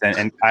couple of weeks,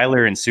 and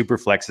Kyler in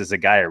Superflex is a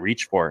guy I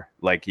reach for.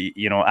 Like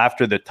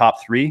after the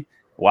top 3,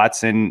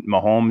 Watson,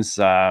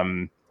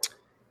 Mahomes,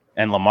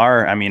 and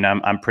Lamar, I mean,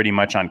 I'm pretty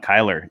much on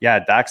Kyler. Yeah,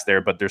 Dak's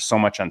there, but there's so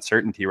much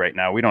uncertainty right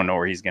now. We don't know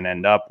where he's going to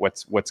end up.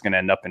 What's going to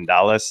end up in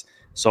Dallas?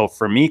 So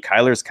for me,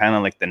 Kyler's kind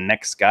of like the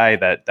next guy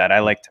that I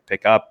like to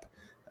pick up.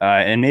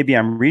 And maybe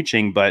I'm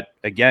reaching, but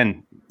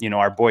again,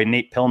 our boy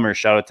Nate Pilmer,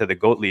 shout out to the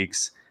GOAT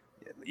Leagues.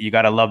 You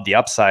got to love the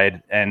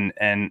upside. And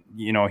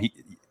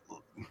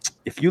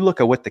if you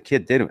look at what the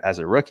kid did as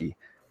a rookie,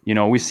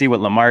 we see what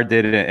Lamar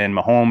did and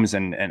Mahomes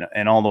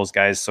and all those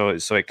guys. So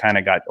it kind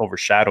of got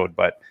overshadowed,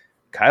 but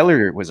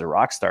Kyler was a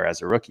rock star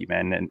as a rookie,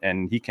 man.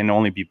 And he can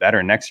only be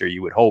better next year,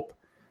 you would hope,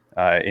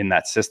 in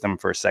that system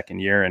for a second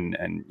year.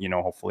 And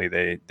hopefully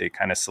they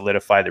kind of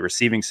solidify the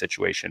receiving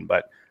situation.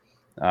 But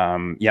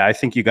I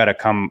think you got to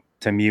come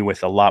to me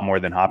with a lot more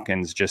than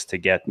Hopkins just to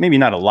get, maybe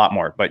not a lot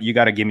more, but you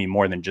got to give me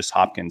more than just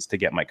Hopkins to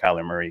get my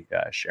Kyler Murray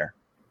share.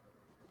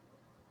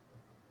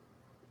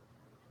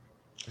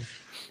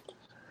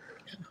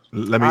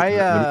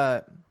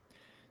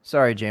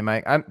 Sorry, J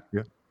Mike.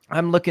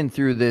 I'm looking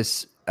through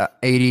this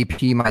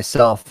ADP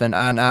myself, and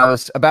I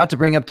was about to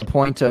bring up the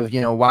point of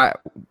why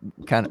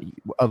kind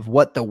of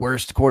what the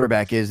worst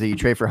quarterback is that you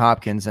trade for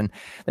Hopkins, and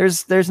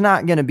there's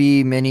not going to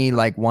be many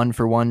like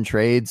 1-for-1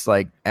 trades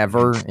like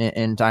ever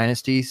in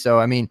Dynasty. So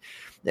I mean,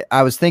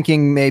 I was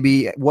thinking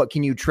maybe what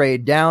can you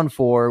trade down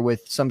for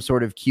with some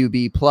sort of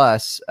QB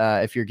plus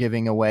if you're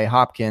giving away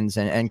Hopkins,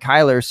 and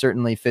Kyler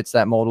certainly fits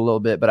that mold a little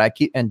bit, but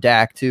and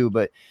Dak too,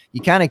 but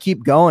you kind of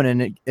keep going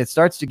and it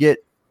starts to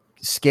get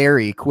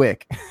scary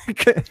quick.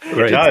 Considering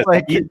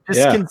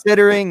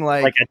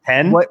like a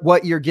 10,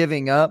 what you're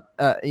giving up,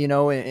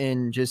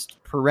 in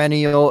just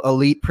perennial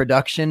elite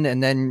production,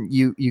 and then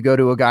you go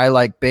to a guy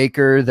like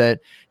Baker that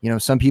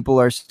some people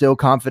are still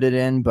confident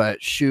in,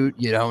 but shoot,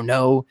 you don't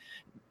know.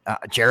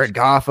 Jared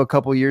Goff a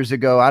couple years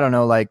ago, I don't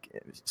know,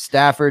 like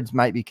Stafford's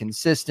might be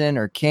consistent,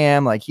 or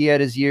Cam, like he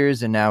had his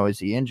years, and now is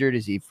he injured?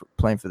 Is he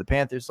playing for the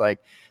Panthers? Like,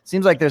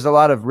 seems like there's a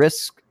lot of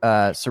risk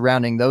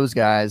surrounding those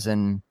guys,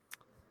 and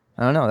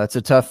I don't know.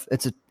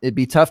 It'd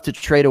be tough to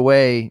trade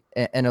away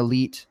an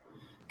elite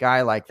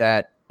guy like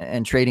that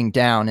and trading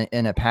down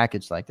in a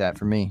package like that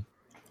for me.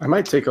 I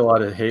might take a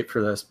lot of hate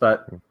for this,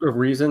 but the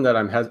reason that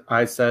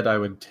I said I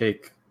would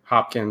take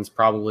Hopkins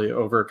probably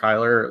over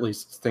Kyler, or at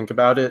least think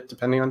about it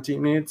depending on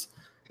team needs,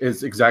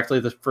 is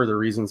exactly for the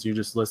reasons you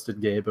just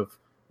listed, Gabe.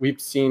 We've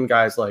seen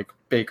guys like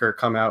Baker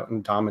come out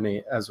and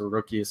dominate as a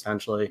rookie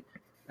essentially,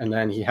 and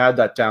then he had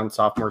that down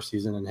sophomore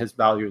season and his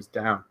value is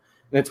down.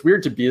 And it's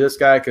weird to be this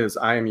guy because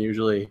I am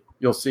usually,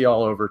 you'll see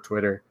all over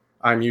Twitter,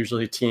 I'm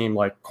usually team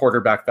like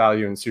quarterback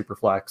value in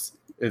Superflex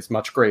is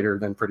much greater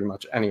than pretty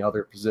much any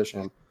other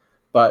position.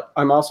 But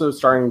I'm also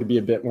starting to be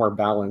a bit more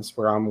balanced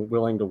where I'm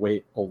willing to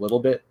wait a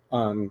little bit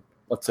on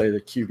let's say,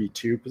 the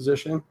QB2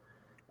 position.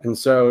 And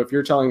so if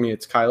you're telling me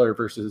it's Kyler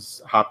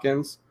versus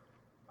Hopkins,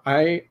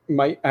 I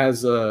might,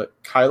 as a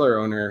Kyler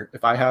owner,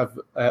 if I have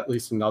at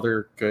least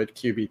another good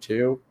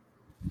QB2,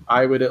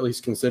 I would at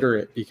least consider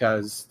it,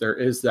 because there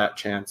is that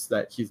chance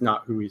that he's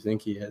not who we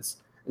think he is,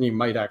 and he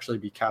might actually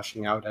be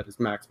cashing out at his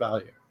max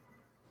value.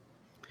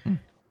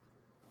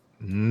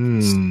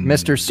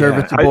 Mr.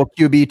 Serviceable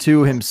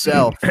QB2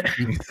 himself.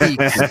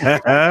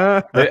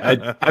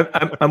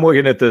 I'm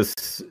looking at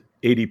this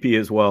ADP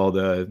as well,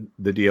 the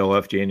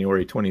DLF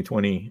January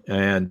 2020,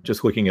 and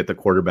just looking at the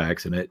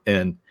quarterbacks in it,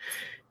 and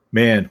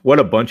man, what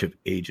a bunch of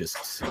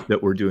ageists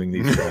that we're doing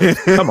these days.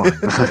 Come on,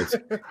 guys.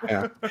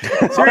 Yeah.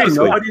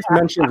 Seriously. Nobody's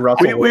mentioned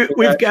Russell.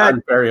 We've got.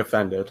 I'm very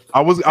offended.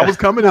 I was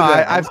coming to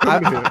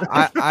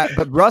that.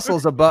 But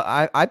Russell's above.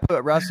 I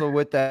put Russell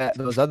with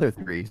those other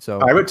three. So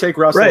I would take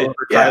Russell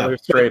over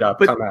Kyler straight up.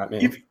 But come at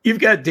me. You've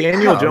got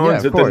Daniel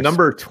Jones at the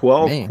number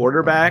 12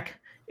 quarterback,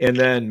 and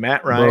then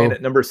Matt Ryan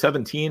at number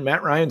 17.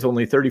 Matt Ryan's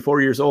only 34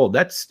 years old.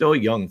 That's still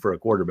young for a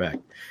quarterback.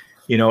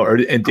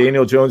 And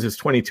Daniel Jones is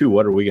 22.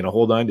 What are we going to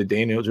hold on to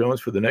Daniel Jones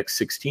for the next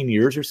 16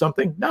 years or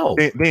something? No.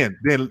 Dan,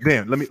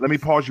 let me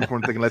pause you for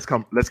a second. Let's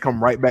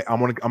come right back. I'm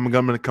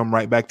gonna come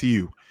right back to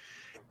you.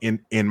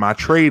 In my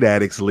Trade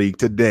Addicts League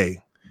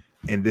today,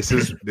 and this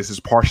is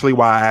partially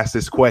why I asked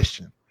this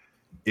question.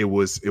 It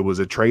was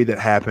a trade that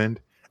happened,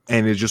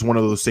 and it's just one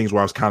of those things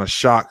where I was kind of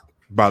shocked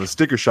by the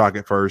sticker shock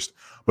at first,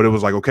 but it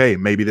was like, okay,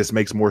 maybe this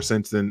makes more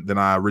sense than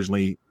I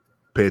originally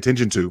paid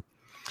attention to.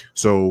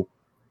 So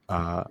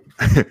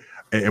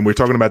and we're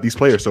talking about these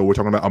players. So we're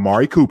talking about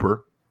Amari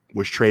Cooper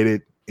was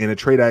traded in a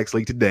Trade Addicts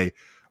League today.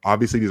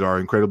 Obviously, these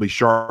are incredibly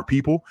sharp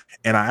people,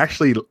 and I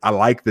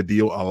like the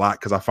deal a lot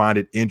because I find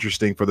it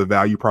interesting for the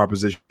value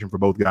proposition for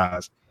both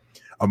guys.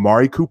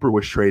 Amari Cooper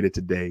was traded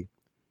today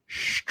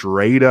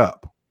straight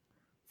up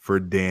for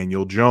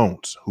Daniel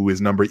Jones, who is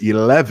number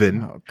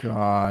 11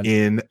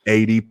 in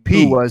ADP.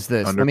 Who was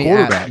this? Under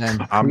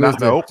quarterback. I'm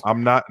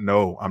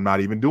not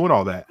even doing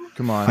all that.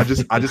 Come on. I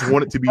just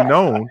want it to be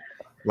known,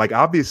 like,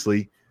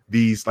 obviously,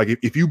 these, like,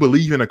 if you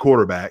believe in a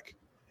quarterback,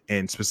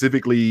 and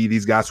specifically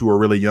these guys who are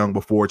really young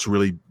before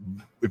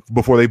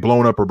they've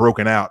blown up or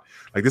broken out,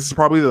 like, this is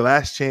probably the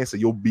last chance that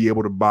you'll be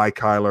able to buy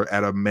Kyler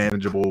at a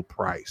manageable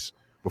price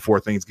before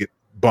things get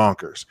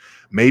bonkers.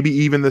 Maybe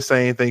even the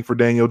same thing for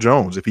Daniel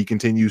Jones if he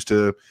continues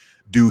to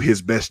do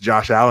his best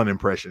Josh Allen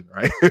impression,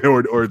 right?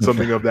 or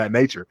something of that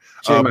nature.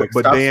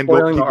 But Dan,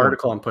 spoiling the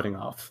article I'm putting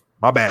off.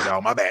 My bad,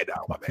 dog.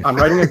 I'm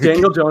writing a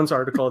Daniel Jones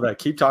article that I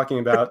keep talking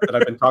about, that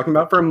I've been talking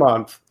about for a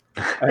month,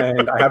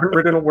 and I haven't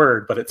written a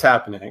word, but it's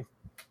happening.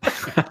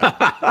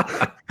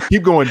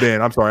 Keep going,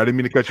 Dan. I'm sorry. I didn't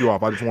mean to cut you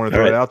off. I just wanted to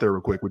throw it out there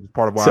real quick, which is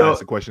part of why I asked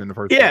the question in the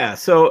first place. Yeah.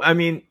 So, I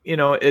mean,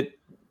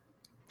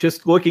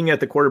 just looking at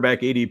the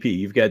quarterback ADP,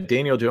 you've got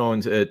Daniel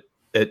Jones at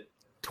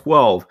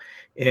 12,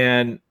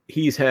 and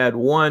he's had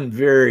one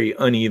very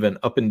uneven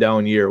up and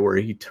down year where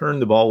he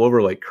turned the ball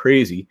over like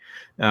crazy.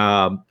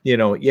 The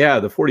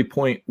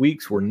 40-point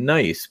weeks were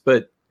nice,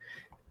 but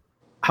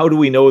how do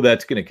we know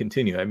that's going to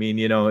continue? I mean,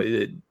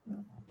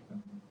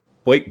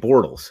 Blake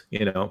Bortles,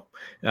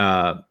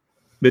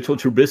 Mitchell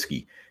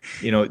Trubisky,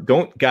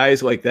 don't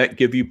guys like that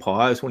give you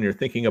pause when you're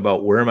thinking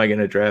about where am I going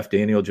to draft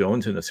Daniel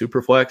Jones in a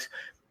super flex?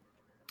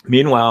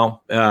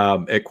 Meanwhile,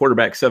 at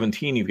quarterback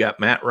 17, you've got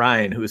Matt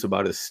Ryan, who's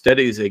about as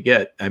steady as they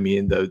get. I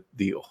mean, the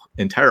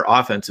entire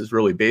offense is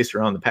really based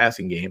around the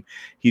passing game.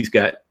 He's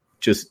got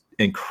just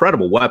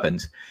incredible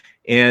weapons,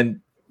 and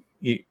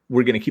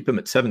we're going to keep him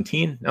at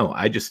 17. No,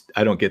 I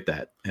don't get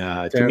that.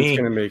 Dan's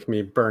going to make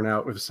me burn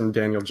out with some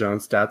Daniel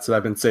Jones stats that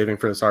I've been saving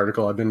for this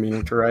article I've been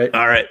meaning to write.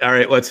 All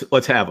right.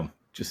 Let's have them.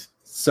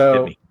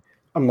 So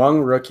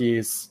among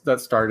rookies that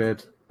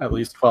started at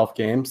least 12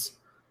 games,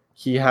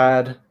 he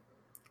had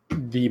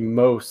the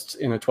most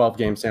in a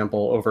 12-game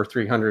sample over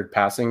 300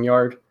 passing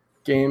yard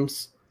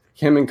games.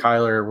 Him and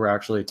Kyler were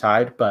actually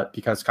tied, but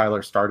because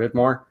Kyler started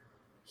more,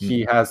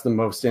 he has the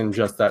most in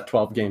just that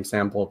 12-game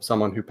sample of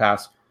someone who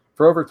passed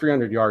for over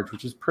 300 yards,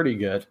 which is pretty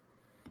good.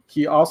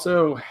 He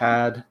also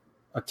had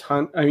a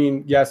ton. I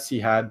mean, yes, he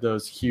had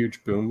those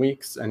huge boom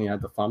weeks and he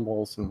had the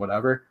fumbles and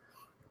whatever,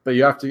 but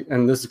you have to,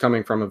 and this is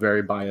coming from a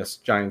very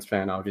biased Giants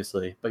fan,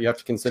 obviously, but you have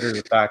to consider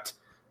the fact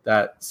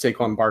that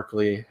Saquon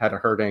Barkley had a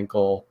hurt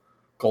ankle.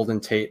 Golden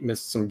Tate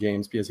missed some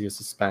games because he was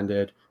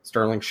suspended.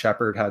 Sterling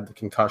Shepard had the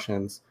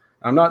concussions.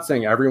 I'm not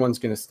saying everyone's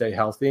going to stay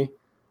healthy,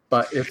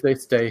 but if they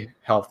stay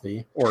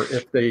healthy, or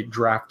if they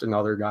draft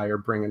another guy or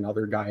bring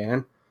another guy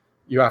in,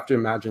 you have to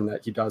imagine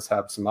that he does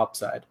have some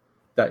upside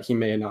that he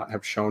may not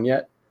have shown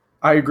yet.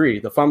 I agree.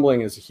 The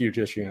fumbling is a huge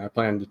issue, and I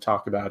plan to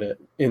talk about it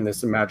in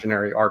this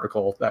imaginary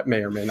article that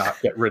may or may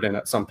not get written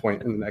at some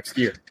point in the next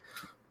year.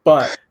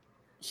 But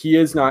he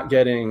is not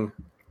getting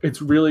 –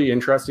 it's really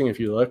interesting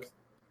if you look.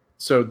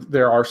 So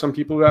there are some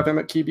people who have him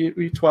at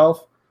QB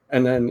 12,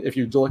 and then if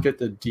you look at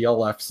the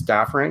DLF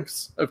staff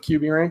ranks of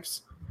QB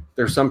ranks,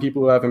 there's some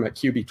people who have him at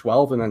QB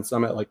 12 and then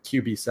some at like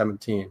QB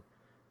 17.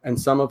 And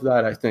some of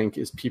that, I think,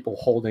 is people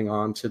holding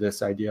on to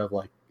this idea of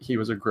like he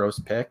was a gross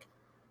pick.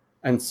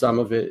 And some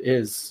of it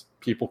is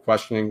people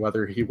questioning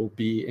whether he will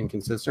be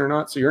inconsistent or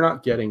not. So you're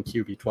not getting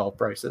QB12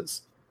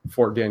 prices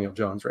for Daniel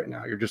Jones right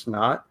now. You're just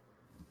not.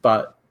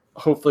 But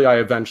hopefully I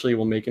eventually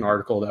will make an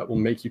article that will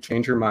make you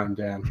change your mind,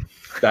 Dan,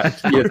 that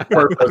he is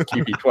worth those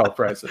QB12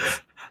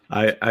 prices.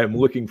 I'm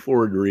looking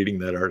forward to reading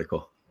that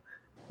article.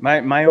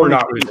 My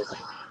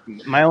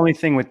only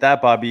thing with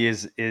that, Bobby,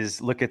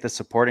 is look at the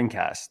supporting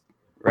cast,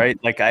 right?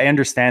 Like, I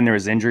understand there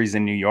was injuries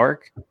in New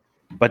York,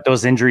 but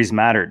those injuries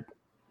mattered.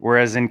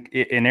 Whereas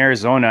in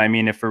Arizona, I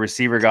mean, if a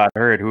receiver got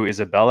hurt, who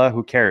Isabella,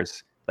 who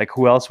cares? Like,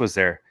 who else was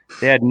there?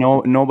 They had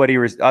nobody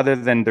other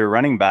than their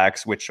running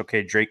backs, which,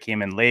 okay, Drake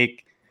came in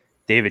late.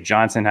 David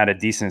Johnson had a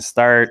decent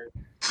start.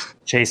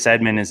 Chase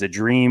Edmond is a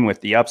dream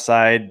with the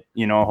upside,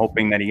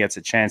 hoping that he gets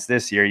a chance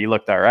this year. He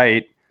looked all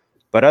right.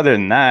 But other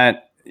than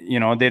that,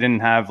 they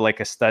didn't have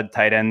like a stud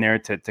tight end there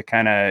to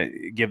kind of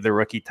give the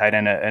rookie tight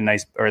end a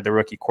nice, or the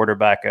rookie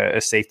quarterback a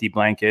safety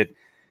blanket.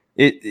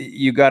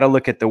 You got to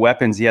look at the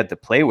weapons he had to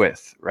play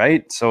with,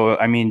 right? So,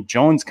 I mean,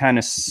 Jones kind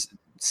of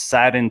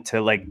sat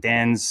into like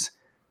Dan's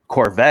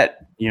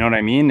Corvette, you know what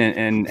I mean?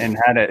 And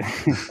had a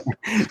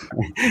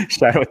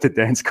shout out to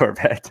Dan's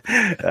Corvette.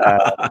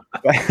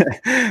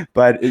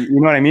 But you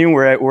know what I mean?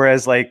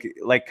 Whereas like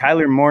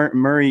Kyler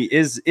Murray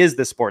is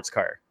the sports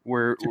car.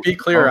 To be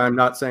clear, I'm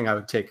not saying I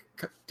would take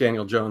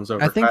Daniel Jones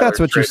over. I think Kyler that's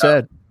what you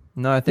said.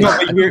 No, I think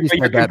you're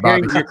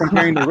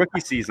comparing the rookie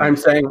season. I'm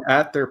saying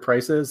at their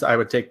prices, I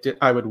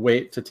would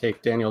wait to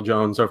take Daniel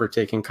Jones over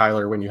taking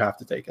Kyler when you have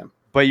to take him.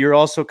 But you're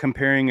also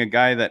comparing a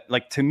guy that,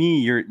 like, to me,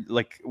 you're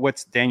like,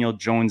 what's Daniel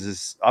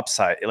Jones's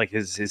upside, like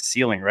his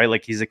ceiling, right?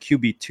 Like, he's a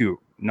QB2,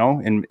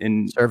 no?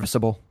 In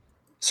serviceable,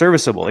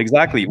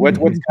 exactly. What's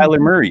Kyler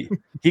Murray?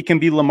 He can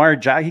be Lamar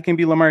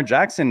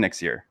Jackson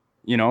next year.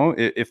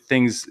 If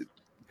things.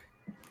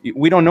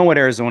 We don't know what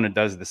Arizona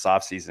does this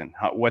offseason,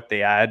 what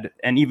they add.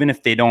 And even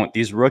if they don't,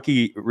 these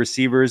rookie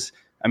receivers,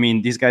 I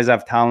mean, these guys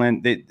have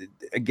talent.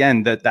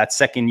 That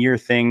second year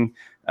thing,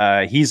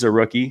 he's a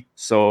rookie.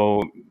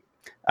 So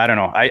I don't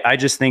know. I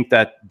just think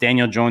that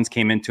Daniel Jones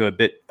came into a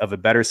bit of a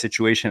better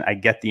situation. I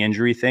get the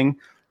injury thing.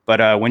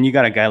 But when you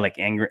got a guy like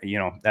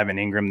Evan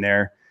Ingram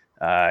there,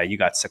 you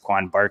got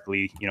Saquon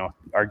Barkley,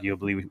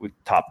 arguably with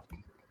top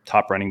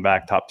running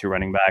back, top two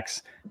running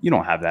backs. You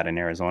don't have that in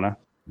Arizona.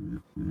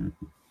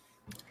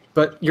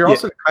 But you're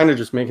also kind of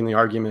just making the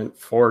argument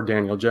for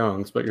Daniel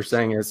Jones. What you're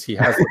saying is he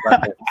has the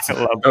weapons.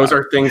 Those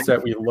are things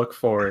that we look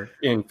for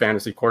in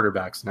fantasy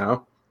quarterbacks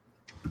now.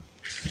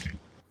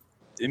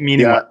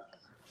 Meaning what?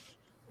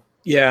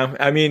 Yeah,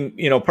 I mean,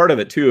 part of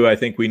it too, I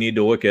think we need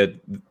to look at,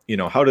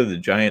 how do the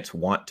Giants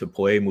want to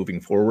play moving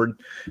forward?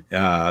 They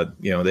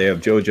have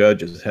Joe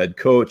Judge as head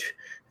coach.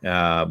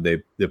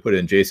 They put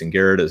in Jason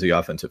Garrett as the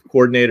offensive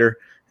coordinator.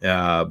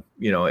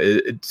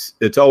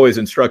 It's always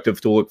instructive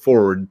to look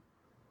forward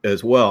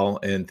as well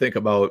and think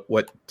about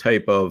what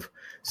type of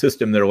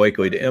system they're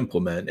likely to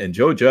implement. And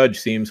Joe Judge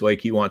seems like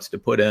he wants to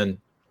put in,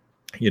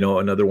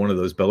 another one of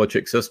those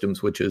Belichick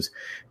systems, which is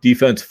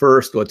defense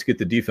first. Let's get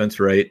the defense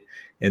right,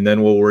 and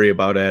then we'll worry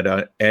about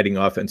adding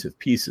offensive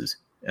pieces.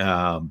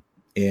 While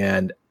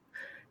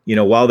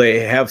they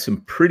have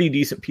some pretty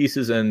decent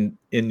pieces in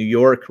New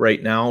York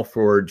right now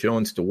for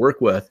Jones to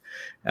work with,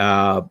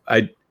 I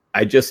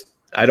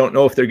don't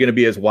know if they're going to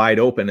be as wide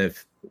open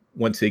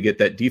once they get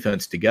that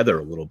defense together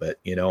a little bit,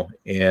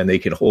 and they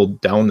can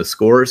hold down the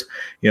scores.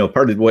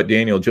 Part of what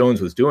Daniel Jones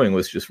was doing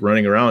was just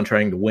running around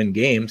trying to win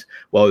games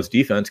while his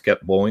defense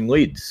kept blowing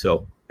leads.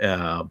 So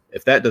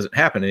if that doesn't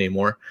happen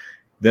anymore,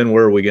 then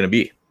where are we going to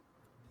be?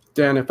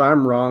 Dan, if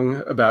I'm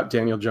wrong about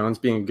Daniel Jones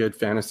being a good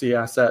fantasy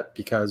asset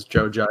because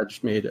Joe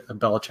Judge made a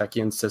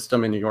Belichickian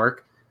system in New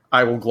York,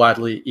 I will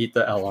gladly eat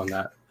the L on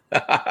that.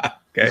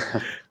 Okay.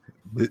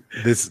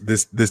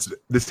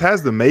 This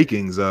has the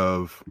makings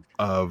of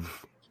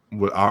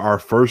our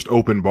first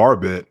open bar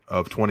bit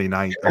of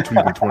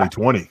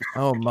 2020.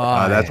 Oh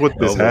my! That's what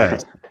this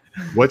has.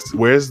 What's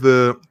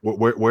the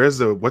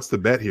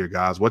bet here,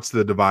 guys? What's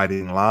the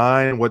dividing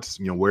line? What's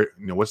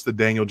the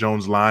Daniel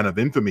Jones line of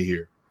infamy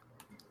here?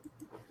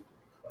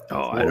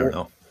 Oh, I don't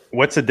know.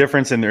 What's the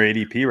difference in their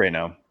ADP right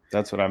now?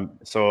 That's what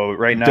so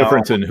right now.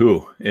 Difference in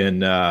who?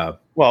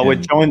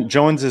 With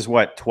Jones is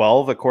what,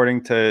 12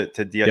 according to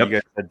you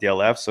guys at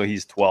DLF, so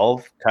he's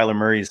 12. Kyler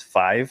Murray is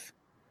 5.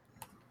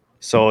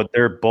 So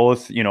they're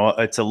both,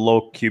 it's a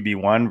low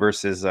QB1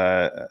 versus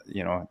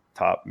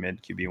top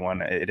mid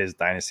QB1. It is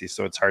dynasty,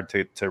 so it's hard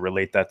to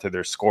relate that to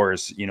their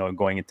scores,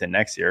 going into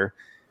next year.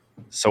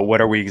 So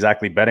what are we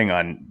exactly betting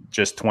on?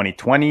 Just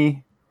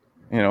 2020?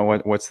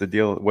 What's the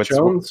deal?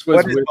 Jones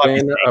was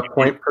within a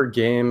point per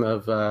game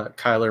of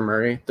Kyler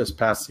Murray this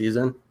past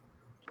season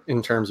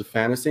in terms of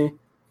fantasy.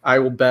 I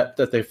will bet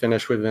that they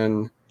finish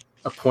within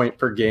a point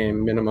per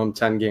game, minimum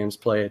 10 games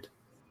played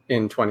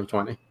in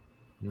 2020.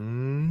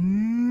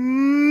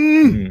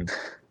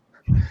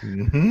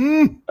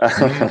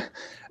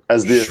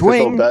 As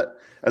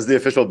the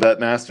official bet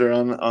master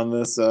on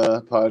this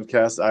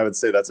podcast, I would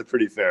say that's a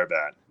pretty fair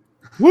bet.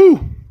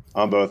 Woo!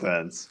 On both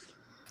ends.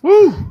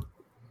 Woo!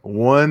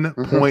 1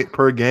 point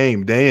per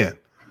game. Dan,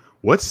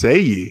 what say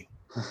ye?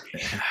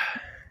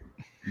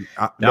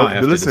 Now I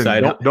have to listen,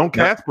 decide don't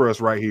Casper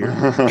us right here.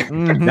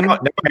 Mhm. Now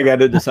I got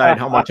to decide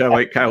how much I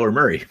like Kyler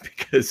Murray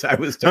because I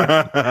was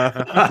talking.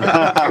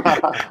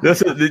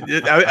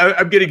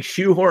 I'm getting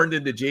shoehorned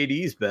into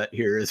JD's bet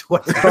here. Is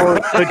what?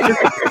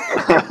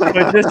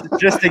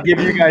 Just to give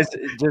you guys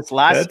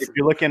if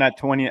you're looking at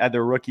 20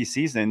 other rookie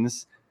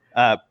seasons,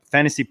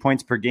 fantasy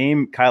points per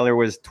game, Kyler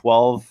was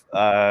 12,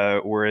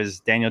 whereas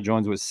Daniel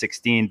Jones was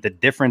 16. The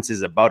difference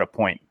is about a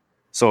point.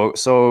 So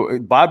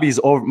Bobby's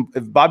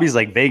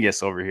like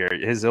Vegas over here.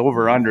 His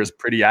over under is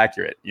pretty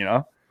accurate, you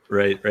know?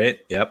 Right.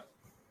 Yep.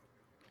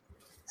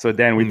 So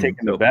Dan, we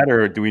taking the bet,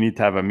 or do we need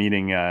to have a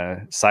meeting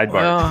sidebar?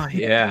 Well,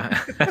 yeah.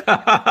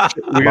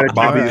 We got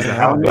Bobby is the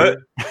house.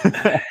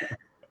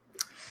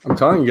 I'm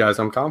telling you guys,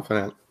 I'm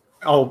confident.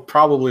 I'll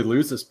probably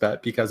lose this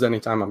bet because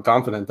anytime I'm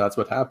confident, that's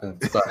what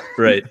happens. But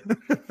Right.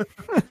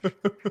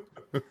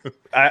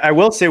 I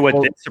will say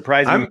what did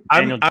surprise me.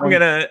 I'm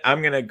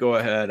gonna go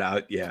ahead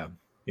out. Yeah.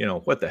 You know,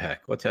 what the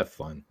heck? Let's have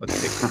fun. Let's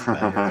take this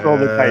bet. Roll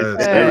the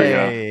dice.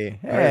 Hey,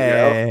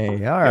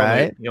 all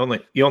right. You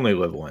only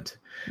live once.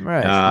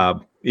 Right.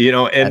 You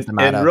know, and That's the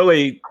motto.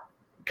 really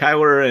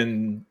Kyler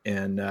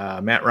and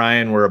Matt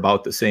Ryan were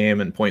about the same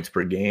in points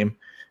per game.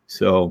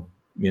 So,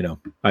 you know,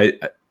 I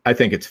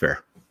think it's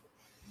fair.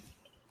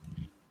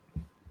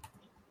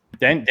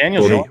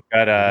 Daniel Jones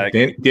got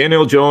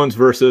Daniel Jones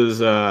versus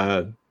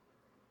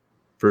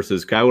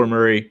Kyler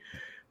Murray,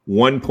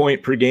 1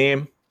 point per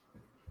game.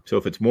 So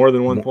if it's more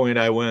than 1 point,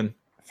 I win.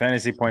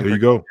 fantasy points. There you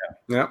go.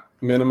 yeah,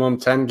 minimum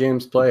 10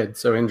 games played.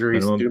 So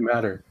injuries do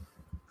matter.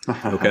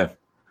 Okay.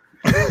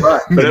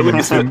 But But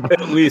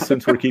at least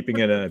since we're keeping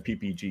it on a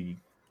PPG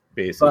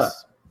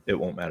basis, it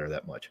won't matter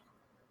that much.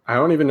 I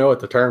don't even know what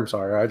the terms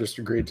are. I just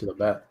agreed to the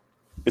bet.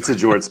 It's a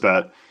Jorts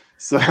bet.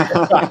 So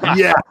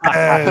Yeah.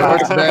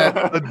 Jorts bet.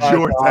 A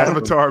Jorts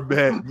Avatar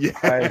bet. Yeah.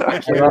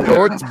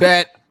 Jorts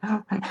bet.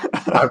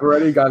 I've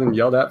already gotten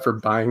yelled at for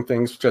buying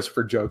things just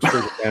for jokes for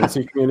the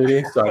fantasy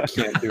community, so I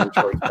can't do a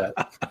choice bet.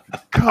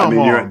 Come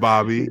you're- on,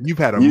 Bobby. You've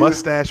had a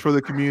mustache for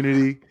the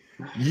community.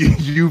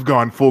 You've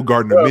gone full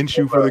Gardner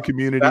Minshew for the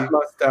community. That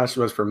mustache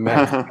was for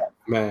man,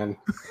 and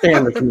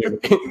the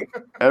community.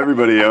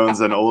 everybody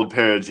owns an old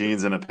pair of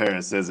jeans and a pair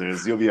of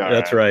scissors. You'll be all right.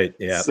 That's right.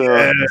 Yeah. So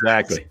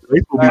Exactly.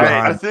 Rafe will be I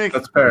behind. think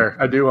That's fair.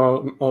 I do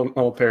own an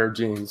old pair of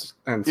jeans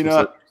and some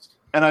scissors.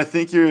 And I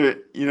think your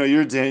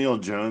Daniel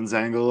Jones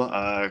angle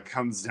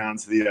comes down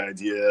to the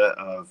idea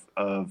of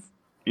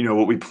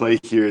what we play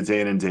here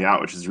day in and day out,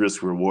 which is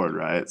risk reward,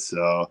 right?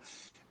 So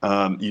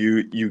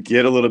you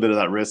get a little bit of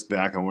that risk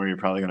back on where you're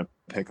probably going to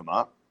pick them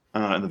up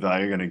and the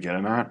value you're going to get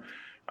them at.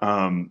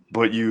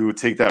 But you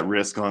take that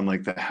risk on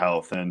like the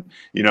health, and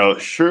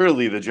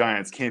surely the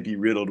Giants can't be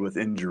riddled with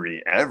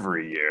injury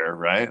every year,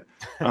 right?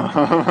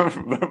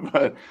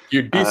 But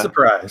You'd be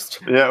surprised.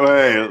 yeah,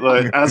 wait,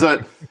 like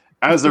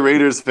as a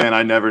Raiders fan,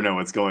 I never know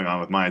what's going on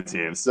with my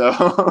team. So,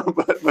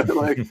 but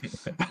like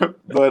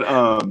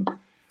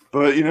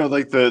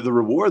the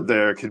reward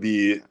there could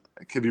be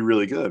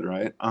really good,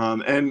 right?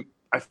 And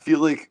I feel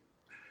like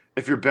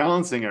if you're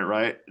balancing it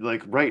right,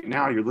 like right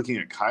now you're looking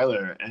at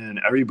Kyler and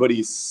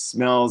everybody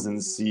smells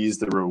and sees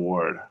the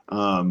reward,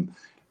 and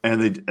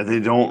they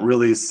don't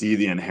really see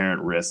the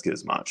inherent risk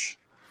as much.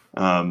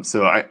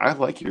 So I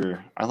like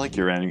your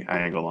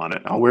angle on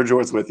it. I'll wear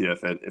jorts with you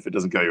if it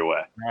doesn't go your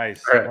way.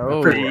 Nice. All right.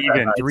 Oh, Pretty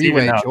even.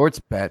 three-way Even up. Jorts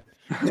bet.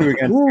 2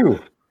 against 2.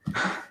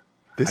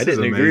 This I is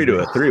didn't agree to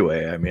amazing. a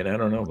three-way. I mean, I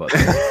don't know about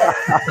that.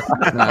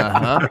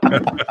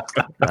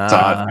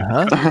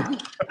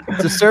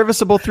 It's a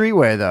serviceable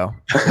three-way, though.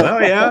 Oh,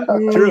 yeah.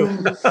 True.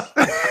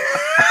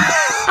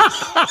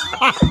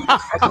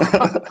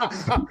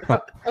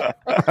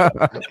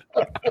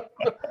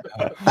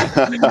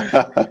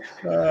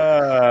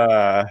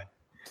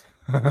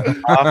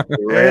 Off the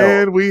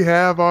rail. And we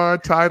have our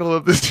title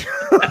of this.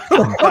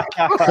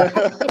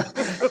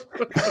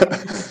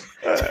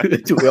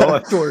 Do we all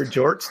have to wear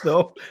jorts,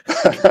 though?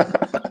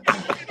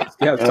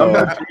 Yeah,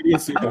 sometimes JD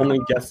is the only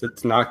guest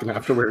that's not going to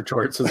have to wear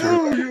shorts. As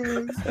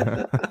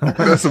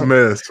That's a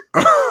mess.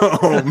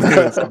 Oh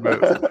man, it's a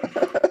mess.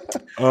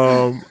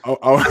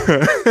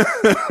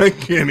 I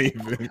can't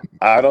even.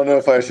 I don't know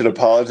if I should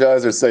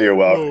apologize or say you're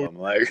welcome.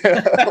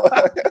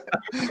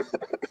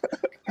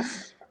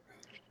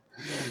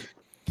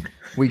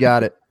 We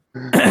got it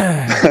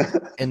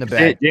in the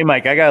Hey, bag.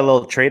 Mike, I got a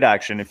little trade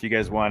action if you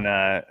guys want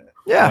want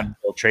a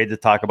little trade to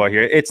talk about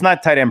here. It's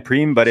not tight end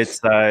preem, but it's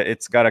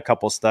got a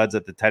couple studs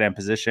at the tight end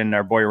position.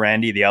 Our boy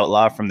Randy, the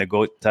outlaw from the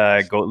goat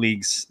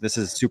leagues. This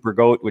is Super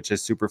Goat, which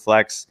is Super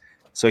Flex.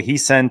 So he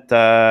sent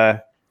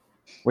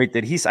wait,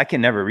 I can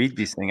never read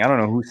these things. I don't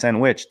know who sent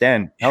which.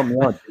 Dan, help me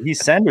out. Did he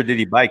send or did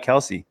he buy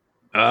Kelsey?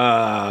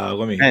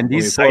 Let me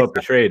these pull sites- up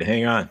the trade.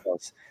 Hang on.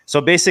 So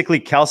basically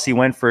Kelsey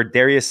went for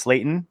Darius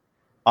Slayton,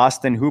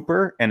 Austin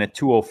Hooper, and a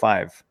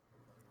 205.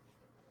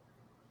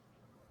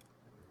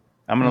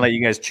 I'm going to let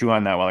you guys chew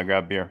on that while I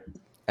grab beer.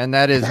 And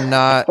that is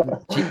not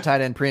cheap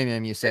tight end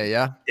premium, you say,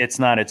 yeah? It's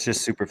not. It's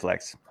just super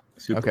flex.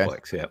 Okay.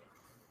 Superflex, yeah.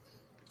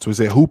 So we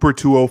say Hooper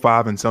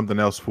 205 and something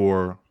else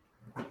for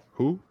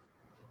who?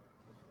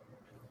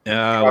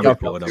 Let me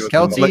pull it up.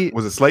 Kelsey,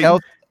 Was it Slayton?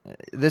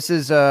 This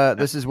is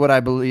what I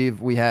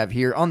believe we have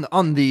here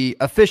on the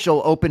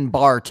official open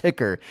bar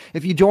ticker.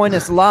 If you join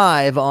us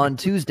live on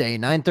Tuesday,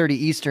 9:30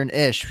 Eastern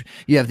ish,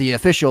 you have the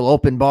official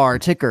open bar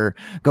ticker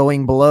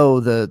going below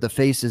the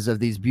faces of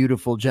these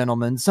beautiful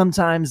gentlemen,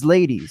 sometimes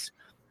ladies.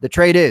 The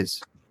trade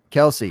is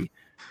Kelsey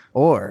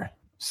or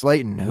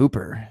Slayton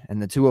Hooper in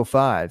the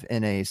 205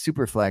 in a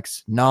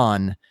Superflex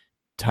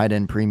non-tight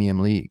end premium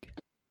league.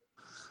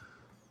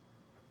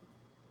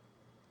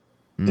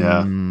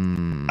 Yeah.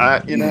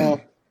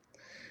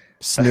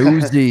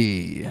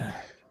 Snoozy.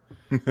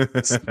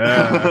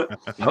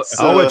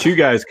 I'll let you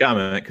guys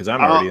comment because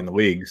I'm already in the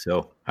league.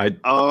 So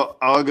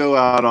I'll go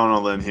out on a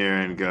limb here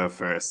and go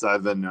first.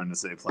 I've been known to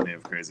say plenty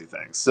of crazy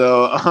things.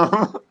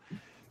 So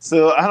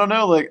so I don't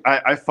know. Like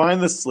I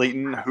find the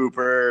Slayton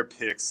Hooper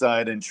pick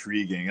side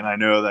intriguing, and I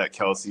know that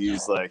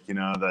Kelsey's like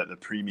the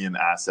premium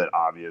asset,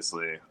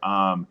 obviously.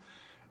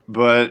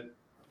 But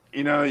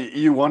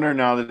you wonder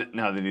now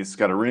that he's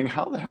got a ring,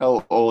 how the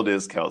hell old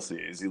is Kelsey?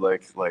 Is he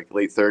like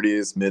late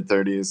 30s, mid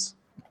 30s?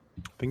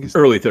 I think he's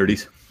early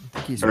 30s.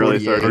 He's Early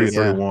 48,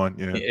 31.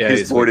 Yeah. Yeah, He's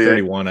he's 48.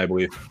 31, I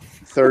believe.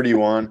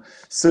 31.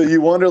 So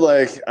you wonder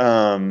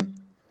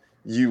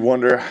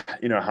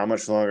how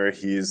much longer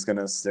he's going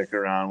to stick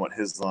around, what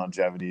his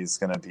longevity is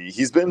going to be.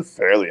 He's been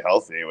fairly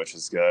healthy, which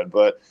is good.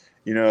 But,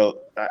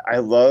 I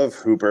love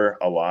Hooper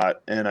a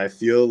lot. And I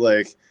feel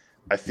like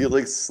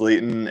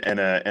Slayton and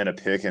a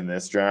pick in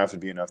this draft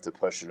would be enough to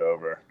push it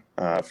over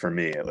for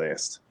me, at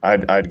least.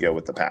 I'd go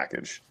with the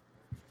package.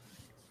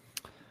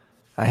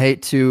 I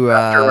hate to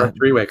After a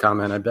three-way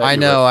comment, I bet. I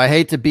know. I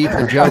hate to beat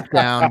the joke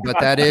down, but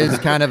that is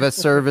kind of a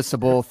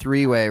serviceable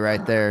three-way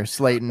right there.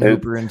 Slayton,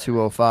 Hooper, and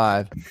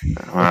 205.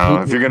 Wow,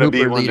 Hooper, if you're going to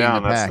beat one leading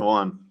down, the that's pack. the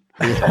one.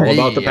 All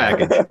about the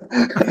package.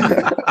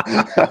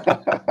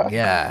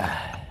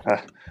 Yeah.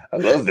 I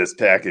love this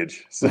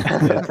package. So.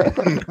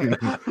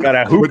 Got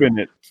a hoop in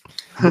it.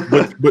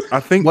 But I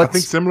think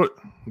similar.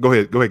 Go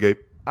ahead, Gabe.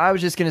 I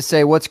was just going to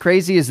say what's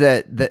crazy is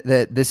that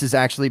this is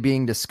actually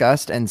being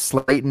discussed and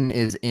Slayton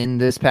is in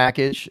this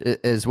package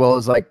as well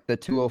as like the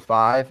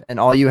 205, and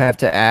all you have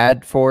to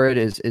add for it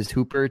is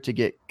Hooper to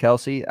get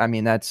Kelsey. I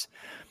mean, that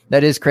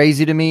is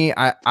crazy to me.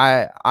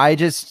 I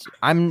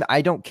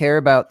don't care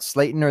about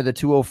Slayton or the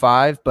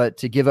 205, but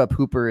to give up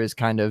Hooper is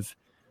kind of,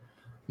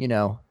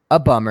 a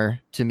bummer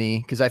to me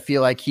because I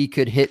feel like he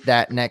could hit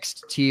that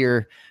next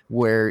tier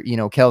where,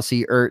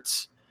 Kelsey,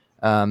 Ertz,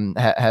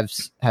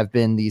 have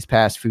been these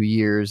past few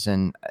years,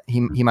 and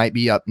he might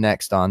be up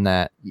next on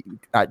that.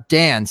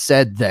 Dan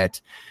said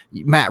that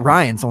Matt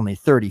Ryan's only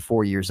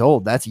 34 years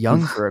old. That's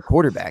young for a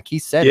quarterback. He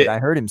said it. I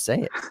heard him say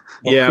it.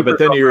 Yeah, but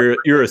then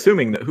you're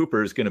assuming that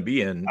Hooper is going to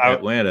be in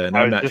Atlanta, and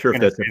I'm not sure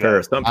if that's a fair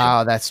assumption.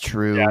 Oh, that's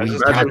true. Yeah, He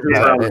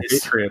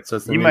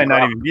might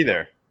not even be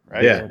there.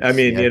 Right? Yeah, I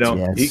mean,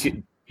 Yes.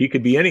 he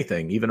could be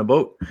anything, even a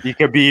boat. He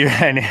could be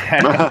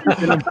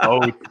a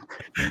boat.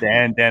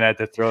 Dan had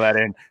to throw that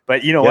in.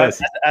 But what?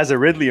 As a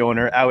Ridley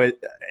owner, I would,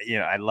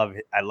 I love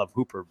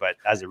Hooper, but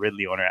as a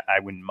Ridley owner, I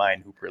wouldn't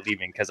mind Hooper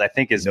leaving because I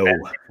think his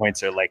fantasy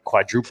points are like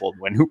quadrupled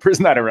when Hooper's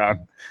not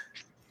around.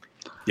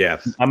 Yeah,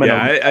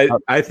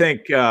 I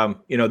think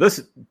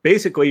this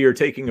basically you're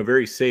taking a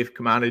very safe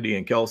commodity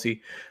in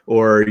Kelsey,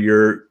 or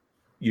you're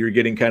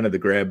getting kind of the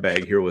grab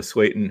bag here with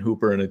Slayton,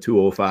 Hooper, and a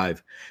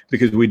 205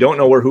 because we don't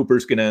know where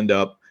Hooper's going to end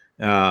up.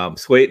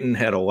 Slayton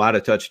had a lot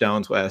of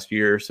touchdowns last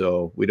year,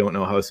 so we don't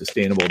know how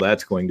sustainable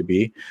that's going to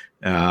be.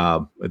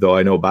 Though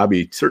I know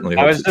Bobby certainly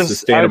hopes it's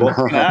sustainable.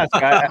 Well,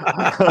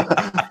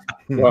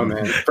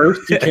 man,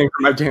 first you came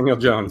for my Daniel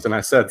Jones, and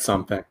I said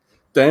something.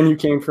 Then you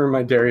came for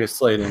my Darius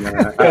Slayton.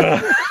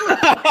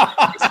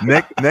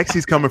 Next,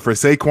 he's coming for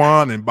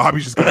Saquon, and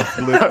Bobby's just going to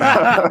flip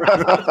out.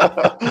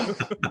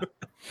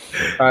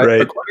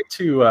 Right. According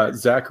to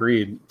Zach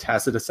Reed,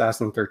 Tacit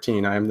Assassin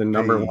 13, I am the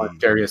number one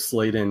Darius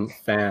Slayton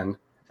fan.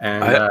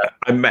 And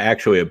I'm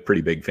actually a pretty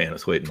big fan of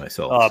Slayton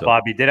myself. Oh, so.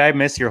 Bobby, did I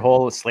miss your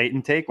whole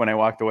Slayton take when I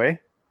walked away?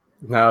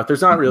 No,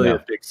 there's not really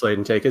a big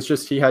Slayton take. It's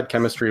just he had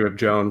chemistry with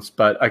Jones,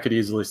 but I could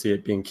easily see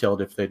it being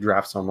killed if they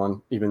draft someone,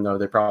 even though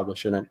they probably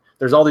shouldn't.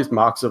 There's all these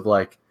mocks of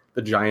like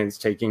the Giants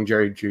taking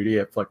Jerry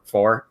Jeudy at like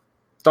 4.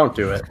 Don't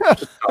do it.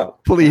 Just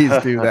don't. Please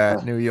do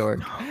that, New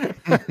York.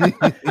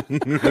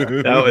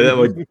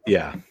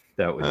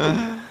 that would.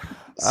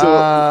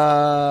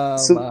 So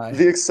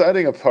the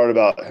exciting part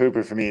about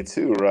Hooper for me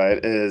too, right,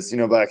 is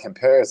by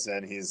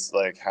comparison, he's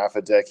like half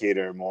a decade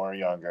or more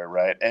younger,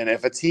 right? And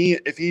if he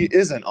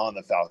isn't on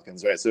the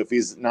Falcons, right, so if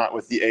he's not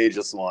with the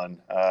ageless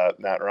one,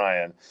 Matt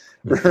Ryan,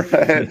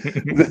 right,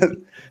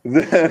 then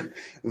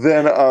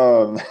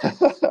the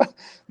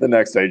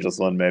next ageless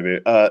one maybe.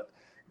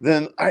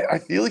 Then I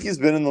feel like he's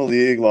been in the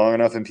league long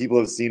enough and people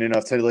have seen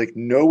enough to like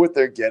know what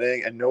they're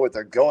getting and know what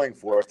they're going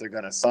for if they're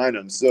going to sign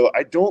him. So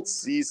I don't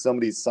see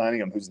somebody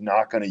signing him who's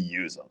not going to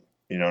use him.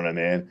 You know what I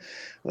mean?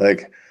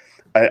 Like,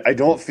 I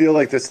don't feel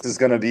like this is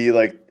going to be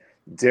like,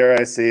 dare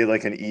I say,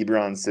 like an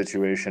Ebron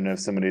situation if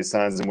somebody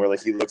signs him where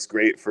like he looks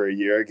great for a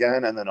year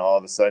again and then all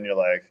of a sudden you're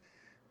like,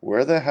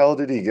 where the hell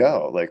did he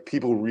go? Like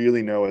people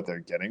really know what they're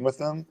getting with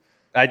him.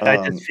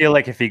 I just feel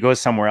like if he goes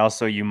somewhere else,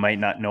 so you might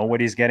not know what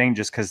he's getting,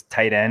 just because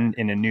tight end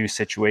in a new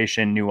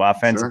situation, new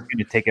offense, Sure. it's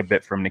going to take a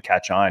bit for him to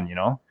catch on.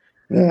 Yeah.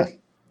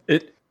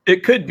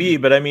 It could be,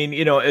 but I mean,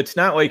 it's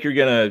not like you're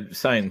going to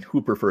sign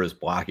Hooper for his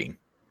blocking,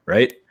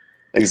 right?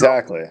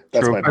 Exactly.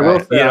 That's True. my I will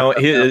point.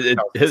 say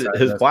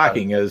His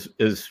blocking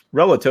is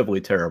relatively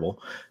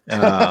terrible.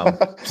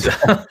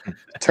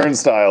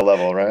 Turnstile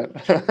level, right?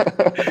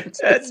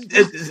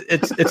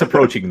 It's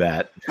approaching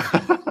that.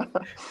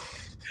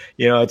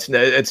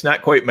 It's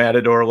not quite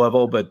Matador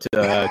level, but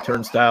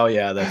Turnstile,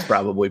 yeah, that's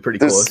probably pretty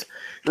close.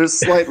 There's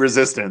slight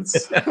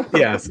resistance.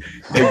 Yeah,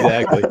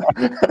 exactly.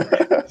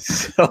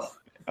 So,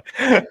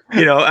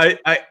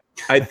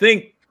 I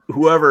think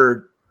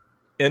whoever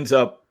ends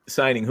up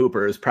signing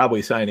Hooper is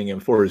probably signing him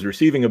for his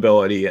receiving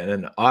ability,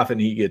 and often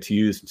he gets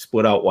used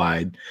split out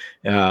wide.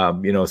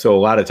 So a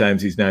lot of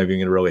times he's not even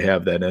going to really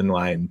have that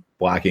inline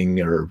blocking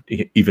or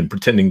even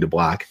pretending to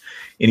block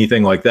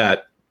anything like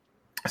that.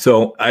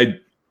 So I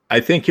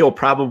think he'll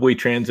probably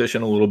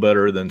transition a little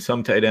better than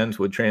some tight ends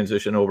would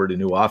transition over to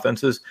new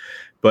offenses.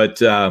 But,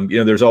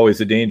 there's always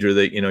the danger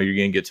that, you're going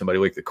to get somebody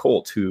like the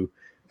Colts who,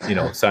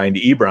 signed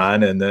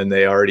Ebron, and then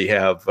they already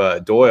have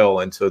Doyle.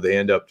 And so they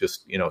end up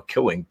just,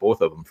 killing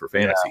both of them for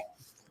fantasy. Yeah.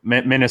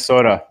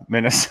 Minnesota.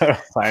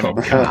 Oh,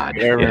 God.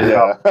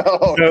 Yeah.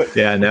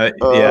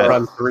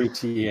 Run 3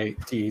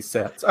 T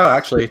sets. Oh,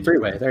 actually,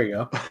 3-way. There you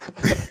go.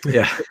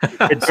 Yeah.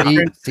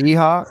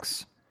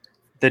 Seahawks.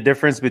 The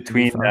difference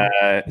between,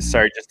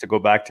 just to go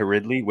back to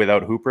Ridley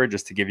without Hooper,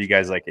 just to give you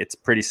guys, it's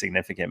pretty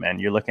significant, man.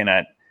 You're looking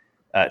at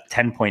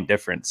 10-point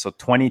difference. So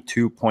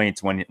 22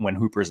 points when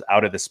Hooper's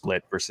out of the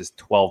split versus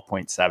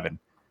 12.7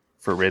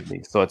 for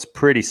Ridley. So it's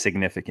pretty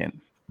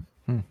significant.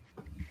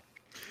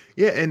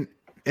 Yeah,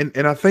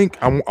 and I think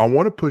I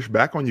want to push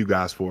back on you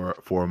guys for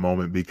a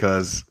moment,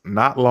 because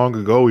not long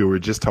ago we were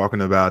just talking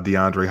about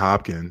DeAndre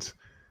Hopkins,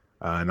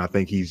 and I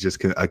think he's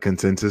just a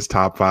consensus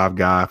top 5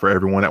 guy for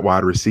everyone at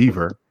wide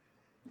receiver.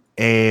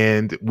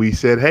 And we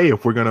said, hey,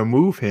 if we're going to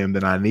move him,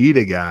 then I need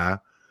a guy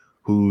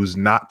who's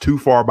not too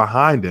far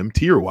behind him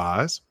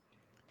tier-wise,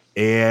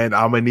 and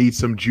I'm going to need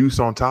some juice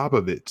on top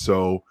of it.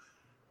 So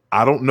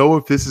I don't know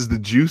if this is the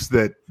juice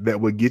that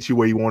would get you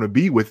where you want to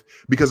be with,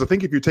 because I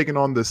think if you're taking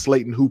on the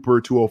Slayton Hooper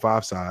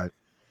 205 side,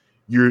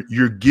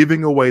 you're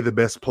giving away the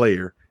best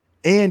player,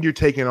 and you're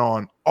taking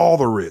on all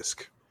the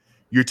risk.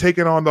 You're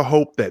taking on the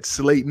hope that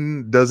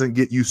Slayton doesn't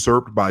get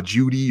usurped by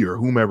Judy or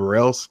whomever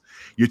else.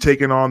 You're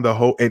taking on the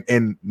hope,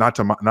 and not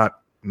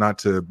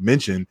to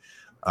mention,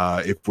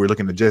 if we're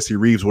looking at Jesse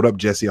Reeves, what up,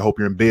 Jesse? I hope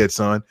you're in bed,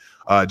 son.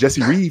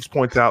 Jesse Reeves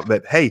points out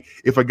that, hey,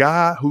 if a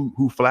guy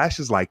who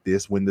flashes like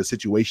this when the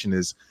situation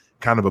is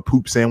kind of a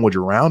poop sandwich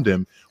around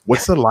him,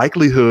 what's the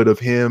likelihood of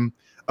him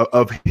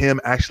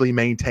actually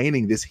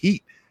maintaining this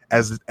heat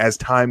as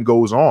time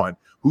goes on?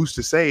 Who's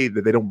to say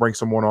that they don't bring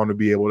someone on to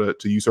be able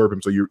to usurp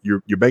him? So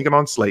you're banking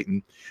on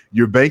Slayton,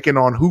 you're banking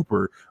on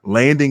Hooper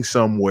landing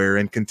somewhere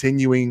and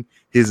continuing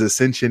his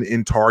ascension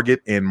in target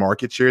and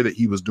market share that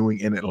he was doing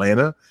in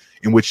Atlanta,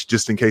 in which,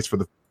 just in case for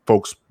the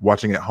folks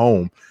watching at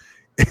home,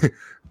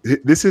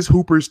 this is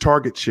Hooper's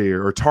target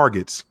share or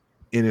targets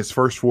in his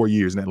first 4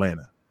 years in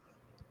Atlanta: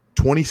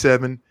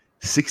 27,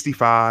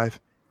 65,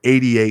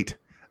 88,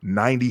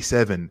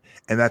 97.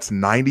 And that's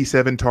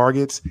 97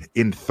 targets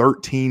in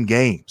 13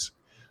 games.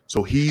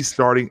 So he's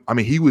starting. I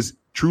mean, he was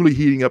truly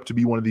heating up to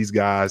be one of these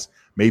guys,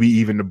 maybe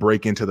even to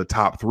break into the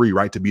top 3,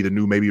 right? To be the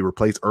new, maybe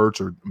replace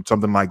Ertz or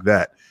something like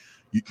that.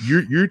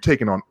 You're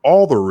taking on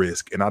all the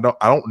risk, and I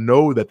don't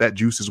know that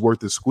juice is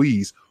worth the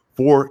squeeze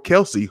for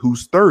Kelsey,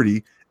 who's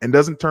 30 and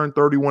doesn't turn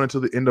 31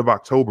 until the end of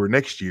October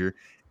next year,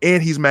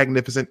 and he's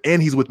magnificent,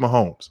 and he's with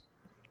Mahomes.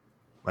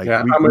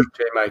 I'm with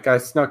J Mike. I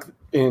snuck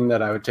in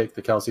that I would take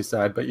the Kelsey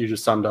side, but you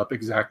just summed up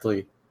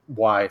exactly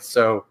why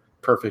so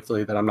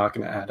perfectly that I'm not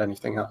going to add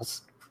anything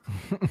else.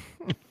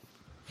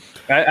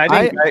 I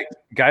think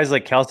guys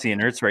like Kelsey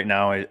and Ertz right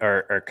now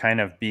are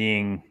kind of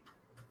being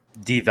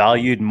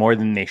devalued more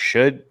than they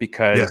should,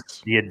 because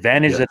the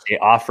advantage that they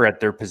offer at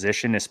their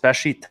position,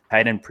 especially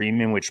tight end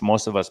premium, which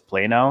most of us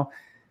play now,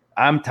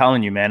 I'm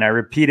telling you, man, I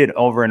repeat it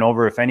over and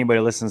over. If anybody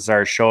listens to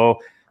our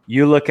show,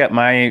 you look at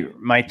my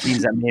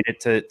teams that made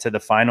it to the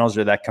finals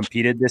or that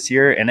competed this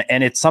year,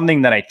 and it's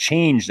something that I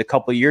changed a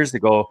couple of years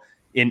ago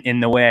in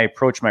the way I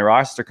approach my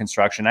roster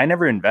construction. I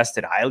never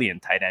invested highly in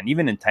tight end,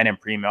 even in tight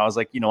end premium. I was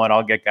like, you know what,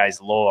 I'll get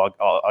guys low.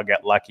 I'll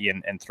get lucky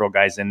and throw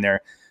guys in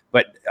there.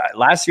 But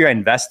last year I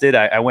invested.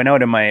 I went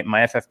out in my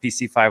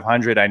FFPC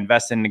 500. I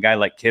invested in a guy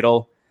like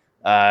Kittle.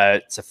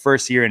 It's a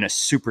first year in a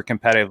super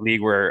competitive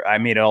league where I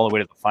made it all the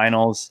way to the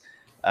finals.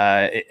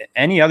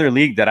 Any other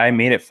league that I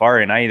made it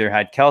far in, I either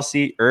had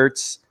Kelsey,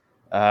 Ertz,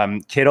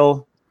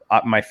 Kittle,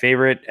 my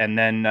favorite, and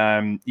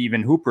then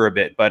even Hooper a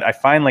bit. But I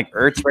find like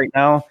Ertz right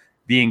now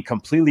being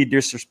completely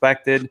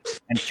disrespected,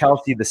 and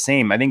Kelsey the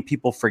same. I think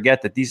people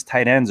forget that these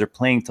tight ends are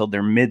playing till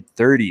their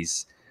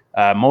mid-30s.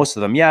 Most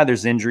of them,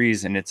 there's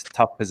injuries and it's a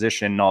tough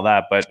position and all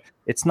that, but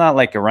it's not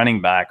like a running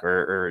back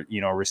or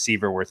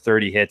receiver where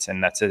 30 hits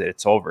and that's it,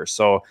 it's over.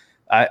 So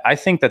I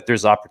think that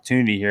there's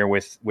opportunity here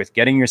with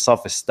getting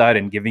yourself a stud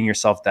and giving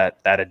yourself that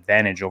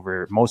advantage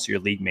over most of your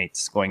league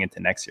mates going into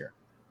next year.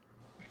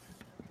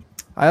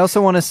 I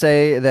also want to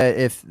say that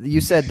if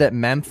you said that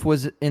Memph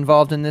was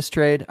involved in this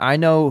trade, I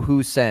know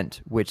who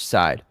sent which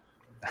side.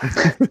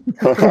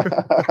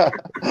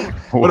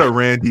 What up,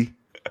 Randy?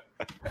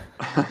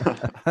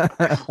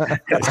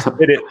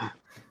 Hit it.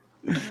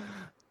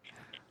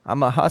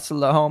 I'm a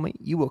hustler, homie.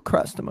 You a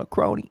customer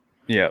crony.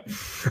 Yeah.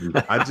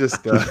 I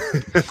just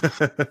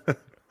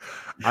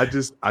I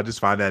just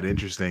find that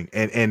interesting.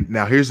 And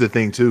now here's the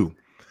thing too.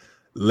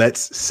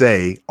 Let's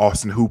say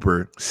Austin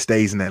Hooper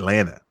stays in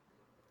Atlanta.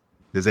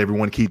 Does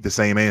everyone keep the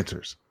same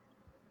answers?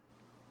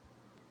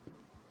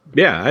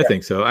 Yeah, I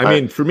think so. I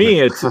mean, for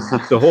me, it's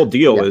the whole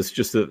deal is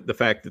just the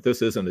fact that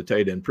this isn't a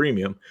tight end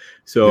premium.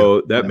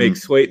 So that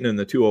makes Slayton in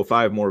the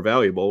 205 more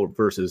valuable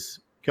versus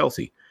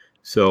Kelce.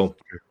 So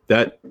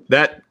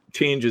that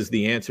changes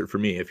the answer for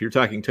me. If you're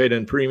talking tight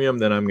end premium,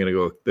 then I'm going to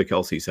go the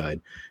Kelce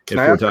side. Can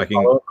I ask a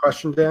follow-up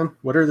question, Dan?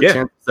 What are the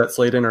chances that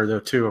Slayton or the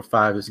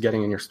 205 is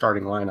getting in your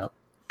starting lineup?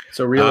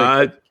 So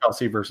really,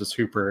 Kelce versus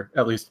Hooper,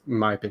 at least in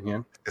my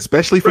opinion.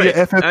 Especially for your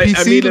FFPC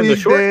I mean, in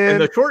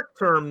the short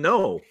term,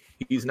 no,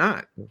 he's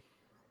not.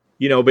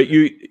 But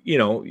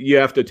you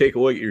have to take a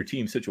look at your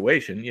team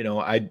situation.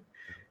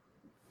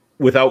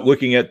 Without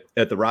looking at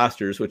the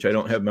rosters, which I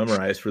don't have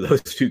memorized for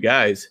those two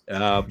guys,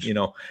 I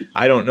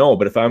don't know.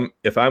 But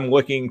if I'm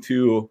looking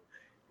to,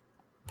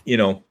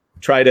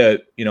 try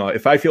to,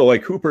 if I feel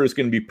like Hooper is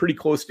going to be pretty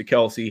close to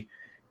Kelce,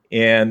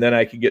 and then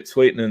I could get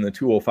Slayton in the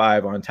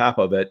 205 on top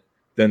of it,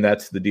 then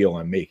that's the deal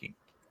I'm making.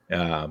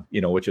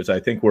 Which is I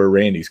think where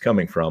Randy's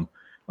coming from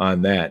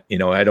on that.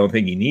 I don't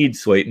think he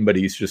needs Slayton, but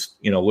he's just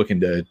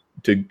looking to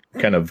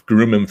kind of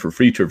groom him for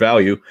future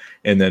value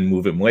and then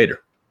move him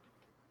later.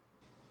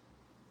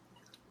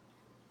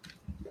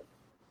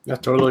 Yeah,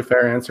 totally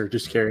fair answer.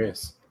 Just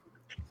curious.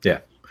 Yeah.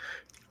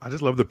 I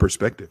just love the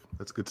perspective.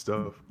 That's good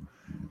stuff.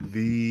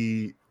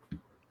 And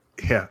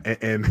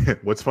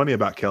what's funny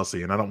about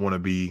Kelce, and I don't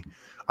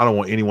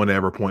want anyone to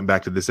ever point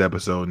back to this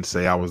episode and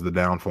say I was the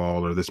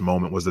downfall or this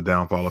moment was the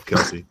downfall of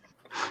Kelce.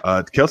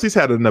 Kelce's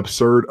had an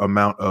absurd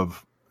amount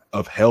of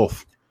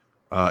health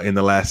in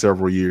the last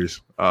several years.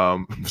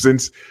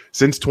 Since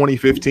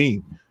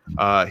 2015,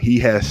 he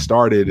has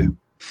started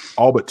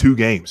all but 2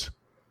 games.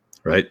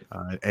 Right.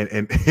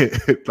 And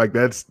like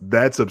that's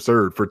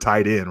absurd for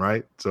tight end,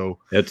 right? So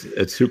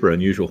it's super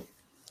unusual.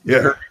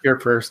 Yeah. Here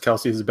first,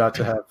 Kelce's about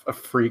to have a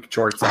freak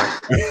short side.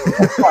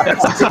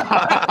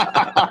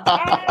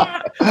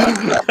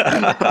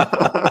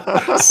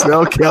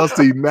 Sell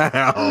Kelce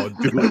now,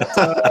 dude.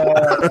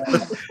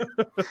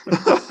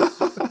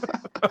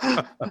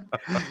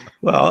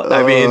 Well,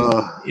 I mean,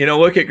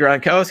 look at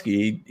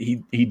Gronkowski.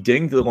 He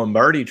dinged the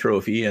Lombardi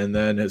Trophy, and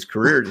then his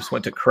career just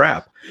went to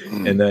crap.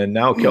 And then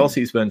now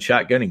Kelce's been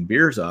shotgunning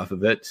beers off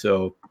of it.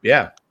 So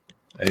yeah,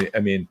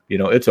 I mean,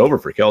 it's over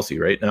for Kelce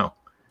right now.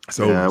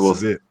 So this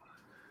is it.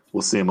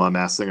 We'll see him on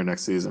Masked Singer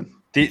next season.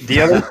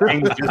 The other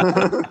thing,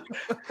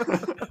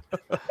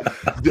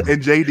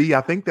 and JD,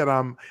 I think that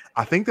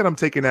I'm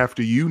taking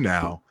after you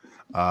now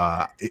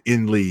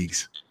in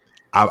leagues.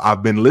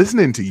 I've been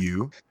listening to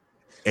you,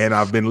 and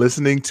I've been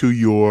listening to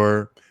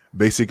your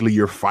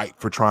fight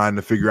for trying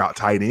to figure out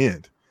tight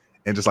end,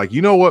 and just like,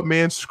 you know what,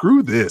 man,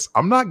 screw this.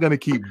 I'm not gonna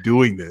keep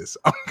doing this.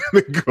 I'm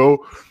gonna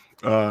go.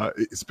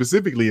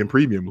 Specifically in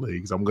premium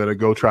leagues, I'm gonna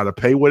go try to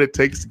pay what it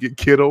takes to get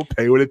Kittle,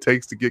 pay what it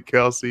takes to get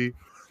Kelce,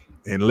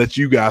 and let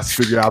you guys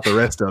figure out the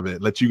rest of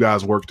it. Let you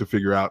guys work to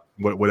figure out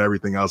what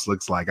everything else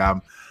looks like.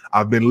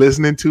 I've been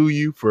listening to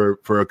you for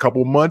a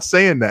couple months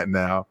saying that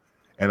now,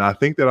 and I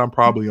think that I'm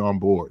probably on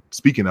board.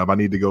 Speaking of, I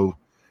need to go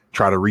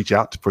try to reach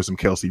out for some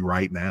Kelce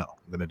right now.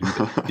 I'm gonna do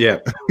that. Yeah.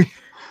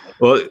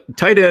 Well,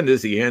 tight end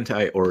is the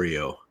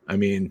anti-Oreo. I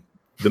mean,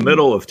 the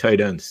middle of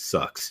tight end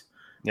sucks.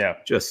 Yeah,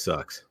 just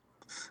sucks.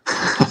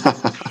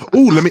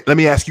 Ooh, let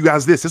me ask you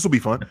guys this. This will be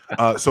fun.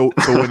 So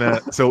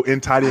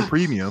in tight end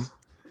premium,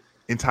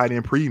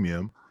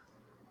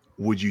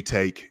 would you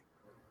take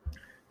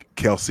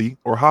Kelce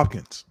or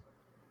Hopkins?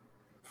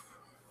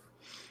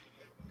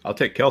 I'll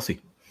take Kelce.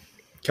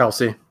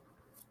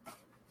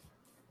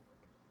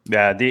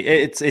 Yeah,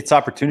 it's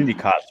opportunity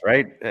cost,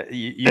 right?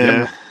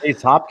 You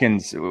replace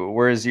Hopkins,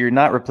 whereas you're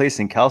not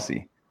replacing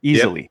Kelce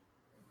easily. Yep.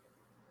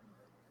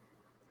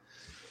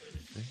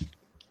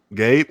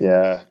 Gabe?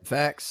 Yeah.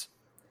 Facts.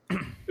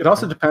 It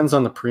also depends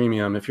on the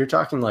premium. If you're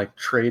talking like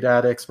trade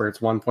addicts where it's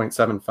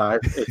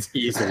 1.75, it's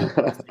easy.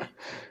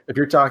 If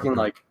you're talking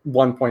like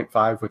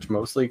 1.5, which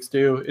most leagues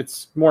do,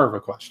 it's more of a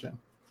question.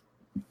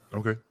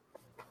 Okay.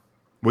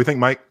 What do you think,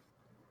 Mike?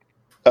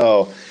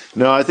 Oh,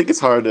 no, I think it's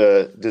hard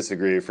to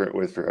disagree for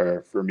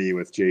me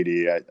with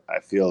JD. I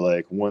feel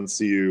like once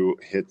you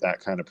hit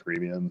that kind of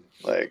premium,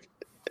 like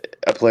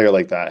a player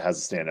like that has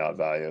a standout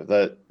value.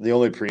 That the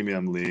only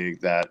premium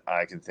league that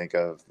I can think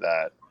of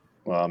that,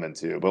 well, I'm in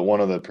two, but one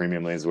of the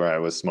premium leagues where I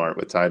was smart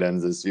with tight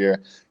ends this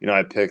year,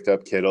 I picked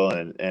up Kittle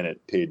and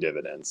it paid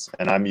dividends.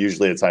 And I'm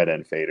usually a tight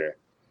end fader.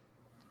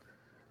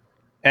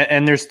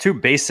 And there's two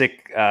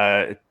basic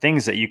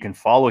things that you can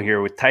follow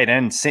here with tight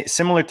end,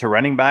 similar to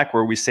running back,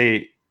 where we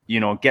say,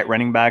 get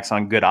running backs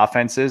on good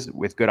offenses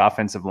with good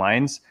offensive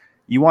lines.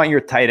 You want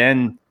your tight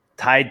end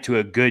tied to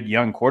a good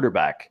young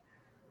quarterback.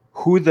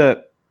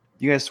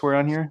 You guys swear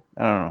on here?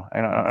 I don't know.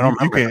 I don't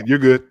remember. You can't. You're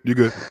good. You're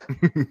good.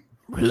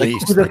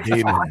 Release the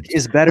demon.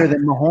 Is better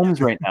than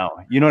Mahomes right now.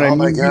 You know what I mean?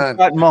 my God. You've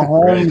got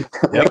Mahomes.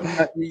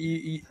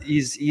 Right.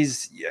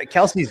 He's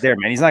Kelsey's there,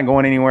 man. He's not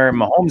going anywhere.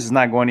 Mahomes is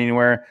not going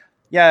anywhere.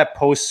 Yeah,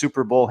 post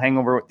Super Bowl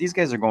hangover. These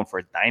guys are going for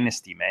a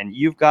dynasty, man.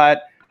 You've got,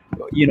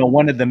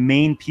 one of the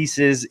main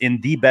pieces in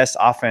the best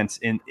offense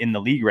in the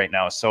league right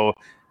now. So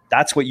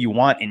that's what you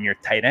want in your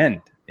tight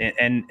end.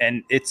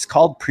 And it's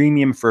called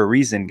premium for a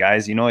reason,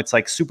 guys. It's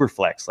like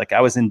Superflex. Like,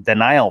 I was in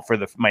denial for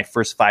my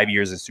first 5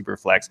 years in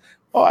Superflex.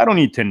 Oh, I don't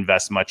need to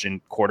invest much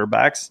in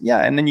quarterbacks.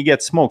 Yeah, and then you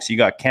get smokes. You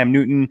got Cam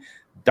Newton,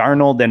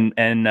 Darnold,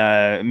 and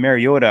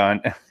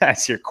Mariota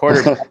as your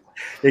quarterback.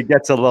 It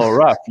gets a little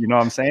rough. You know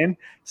what I'm saying?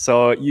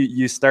 So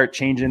you start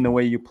changing the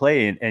way you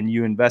play, and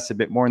you invest a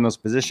bit more in those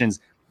positions.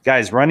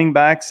 Guys, running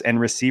backs and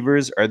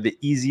receivers are the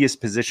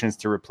easiest positions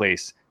to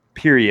replace,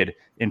 period,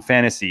 in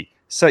fantasy.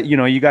 So,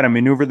 you got to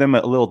maneuver them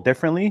a little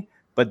differently,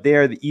 but they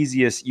are the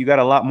easiest. You got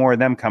a lot more of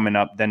them coming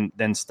up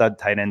than stud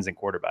tight ends and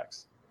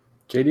quarterbacks.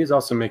 JD is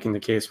also making the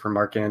case for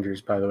Mark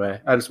Andrews, by the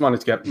way. I just wanted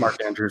to get Mark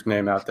Andrews'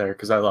 name out there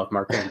because I love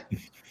Mark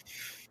Andrews.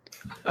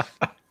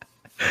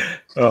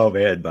 Oh,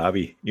 man,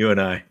 Bobby, you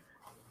and I.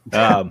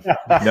 No.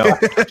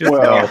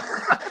 Well,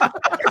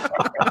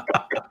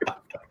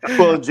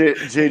 well,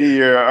 JD,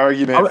 your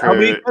argument how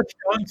many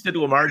touchdowns did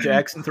Lamar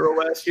Jackson throw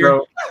last year?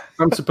 So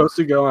I'm supposed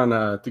to go on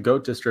the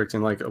GOAT District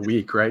in like a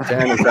week, right,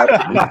 Dan? Is that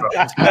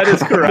That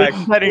is correct.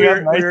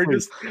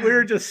 We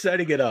were just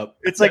setting it up.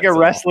 It's like a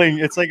wrestling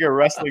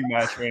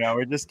match right now.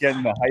 We're just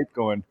getting the hype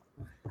going.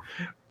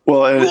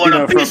 Well, and, you want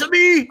a piece of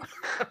me?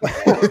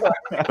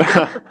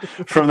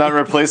 From that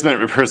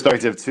replacement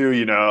perspective too,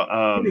 who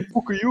the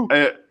fuck are you?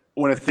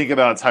 When I think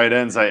about tight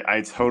ends,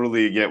 I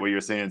totally get what you're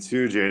saying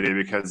too, JD,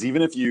 because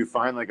even if you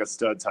find like a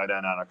stud tight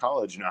end out of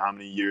college, how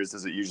many years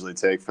does it usually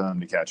take for them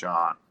to catch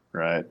on,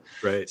 right?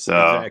 Right. So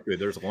exactly.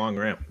 There's a long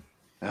ramp.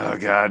 Oh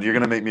God, you're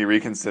gonna make me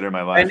reconsider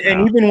my life.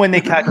 And even when they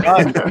catch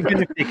on,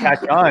 even if they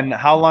catch on,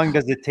 how long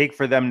does it take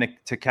for them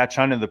to catch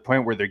on to the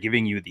point where they're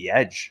giving you the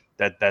edge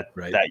that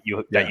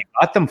you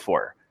got them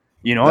for?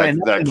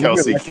 That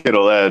Kelsey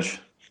Kittle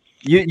edge.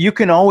 You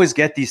can always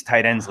get these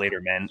tight ends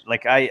later, man.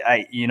 Like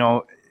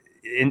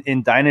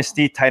in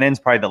Dynasty, tight end's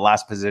probably the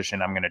last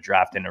position I'm going to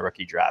draft in a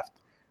rookie draft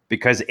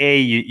because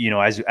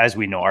as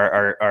we know,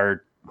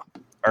 our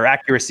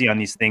accuracy on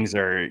these things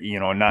are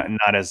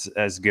not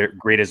as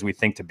great as we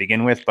think to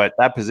begin with. But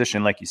that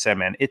position, like you said,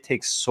 man, it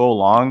takes so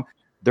long.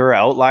 There are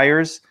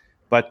outliers,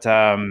 but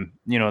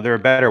there are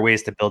better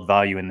ways to build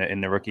value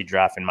in the rookie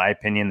draft, in my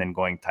opinion, than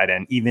going tight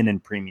end, even in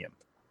premium.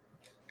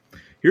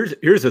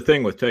 Here's the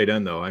thing with tight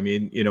end, though. I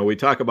mean, we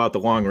talk about the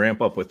long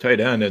ramp up with tight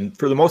end, and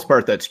for the most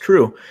part, that's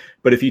true.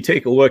 But if you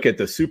take a look at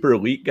the super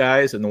elite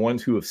guys and the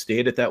ones who have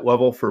stayed at that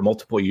level for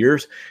multiple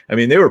years, I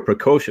mean, they were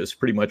precocious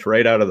pretty much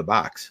right out of the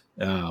box.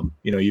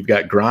 You've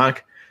got Gronk.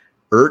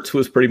 Ertz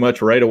was pretty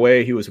much right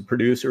away. He was a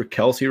producer.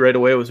 Kelsey right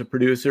away was a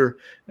producer.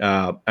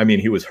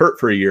 He was hurt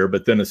for a year,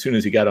 but then as soon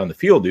as he got on the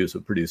field, he was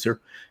a producer.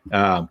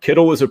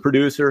 Kittle was a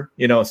producer.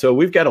 So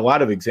we've got a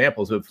lot of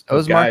examples of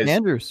guys. Mark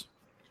Andrews.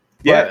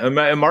 Yeah,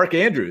 and Mark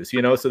Andrews,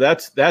 so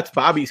that's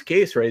Bobby's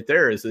case right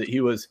there, is that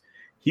he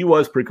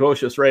was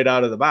precocious right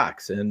out of the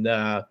box. And,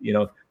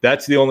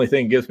 that's the only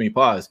thing that gives me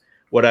pause.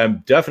 What I'm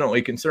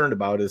definitely concerned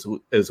about is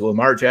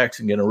Lamar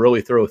Jackson going to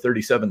really throw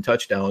 37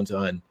 touchdowns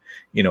on,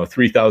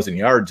 3,000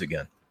 yards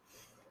again.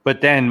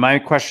 But then my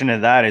question to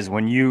that is,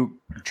 when you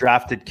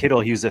drafted Kittle,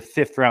 he was a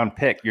 5th round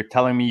pick. You're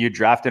telling me you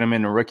drafted him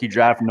in a rookie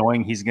draft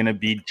knowing he's going to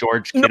be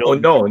George Kittle?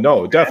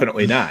 No,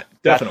 definitely not.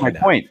 Definitely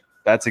That's my point.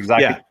 That's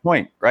exactly the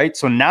point, right?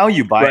 So now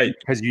you buy it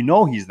because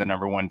he's the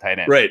number one tight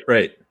end.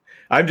 Right.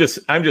 I'm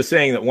just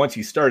saying that once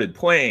he started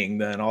playing,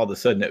 then all of a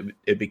sudden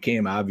it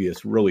became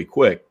obvious really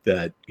quick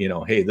that,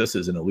 hey, this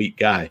is an elite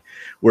guy.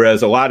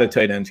 Whereas a lot of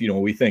tight ends,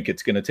 we think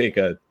it's going to take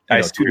 2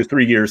 to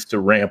 3 years to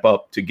ramp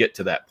up to get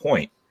to that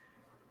point.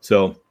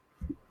 So,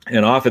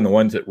 and often the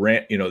ones that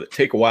that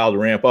take a while to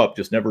ramp up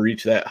just never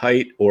reach that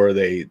height, or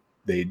they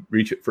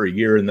reach it for a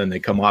year and then they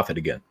come off it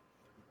again.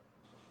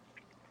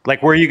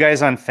 Like, where are you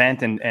guys on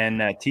Fent and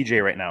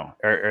TJ right now?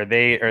 Are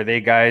they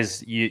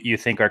guys you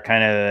think are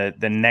kind of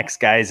the next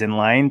guys in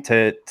line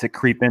to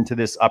creep into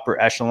this upper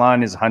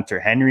echelon? Is Hunter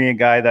Henry a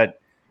guy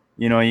that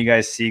you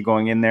guys see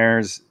going in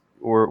there?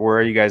 Or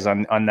are you guys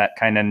on that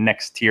kind of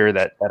next tier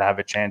that have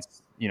a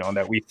chance,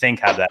 that we think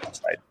have that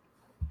upside?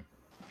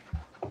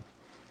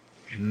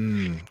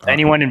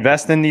 Anyone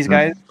invest in these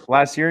guys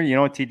last year?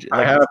 TJ.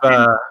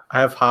 I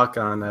have Hawk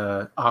on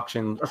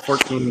auction, a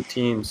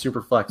 14-team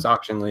Superflex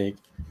auction league.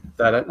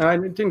 That I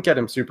didn't get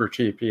him super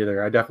cheap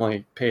either. I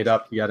definitely paid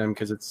up to get him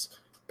because it's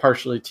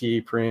partially T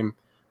Preem,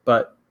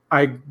 but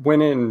I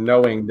went in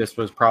knowing this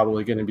was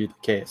probably going to be the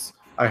case.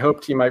 I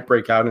hoped he might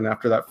break out, and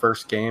after that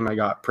first game, I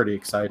got pretty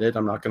excited.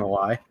 I'm not going to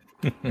lie.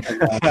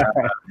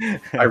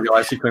 I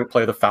realized he couldn't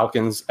play the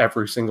Falcons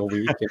every single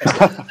week.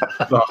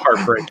 The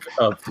heartbreak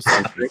of the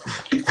century.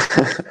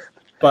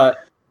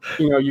 But,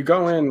 you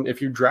go in,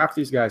 if you draft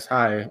these guys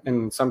high,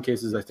 and in some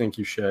cases I think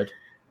you should,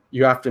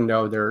 you have to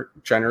know they're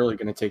generally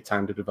going to take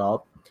time to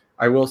develop.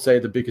 I will say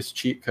the biggest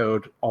cheat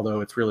code,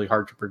 although it's really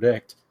hard to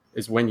predict,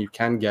 is when you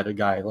can get a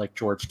guy like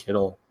George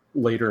Kittle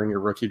later in your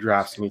rookie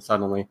drafts and he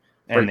suddenly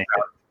breaks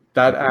out.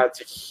 That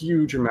adds a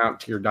huge amount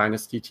to your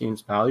dynasty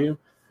team's value.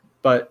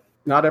 But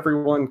not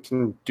everyone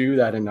can do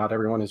that, and not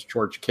everyone is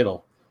George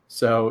Kittle.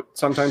 So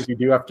sometimes you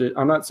do have to –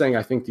 I'm not saying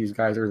I think these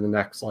guys are the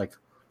next,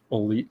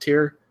 elite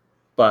tier,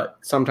 but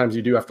sometimes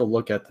you do have to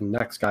look at the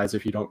next guys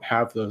if you don't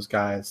have those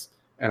guys.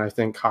 And I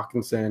think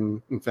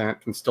Hawkinson and Fant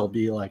can still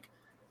be I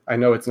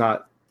know it's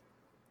not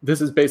 –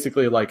 this is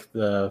basically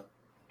the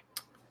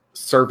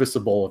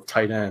serviceable of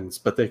tight ends,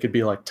 but they could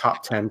be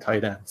top 10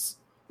 tight ends.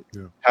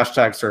 Yeah.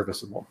 #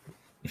 serviceable.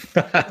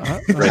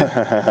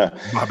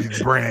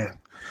 Bobby's brand.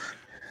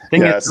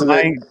 Thing is,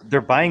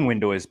 their buying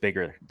window is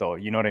bigger, though.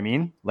 You know what I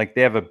mean?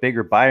 They have a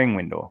bigger buying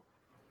window,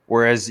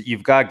 whereas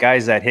you've got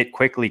guys that hit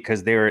quickly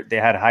because they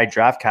had high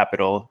draft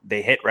capital.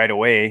 They hit right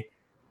away,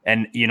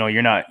 and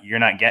you're not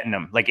getting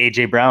them. Like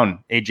AJ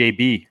Brown,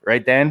 AJB,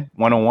 right? Dan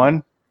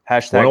 101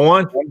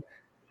 #101.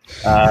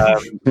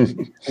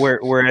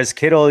 Whereas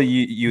Kittle,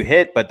 you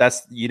hit, but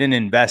you didn't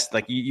invest.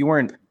 You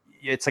weren't.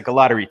 It's like a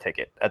lottery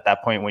ticket at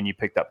that point when you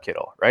picked up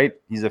Kittle, right?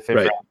 He's a 5th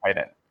round tight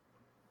end.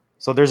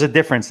 So there's a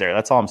difference there.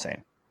 That's all I'm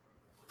saying.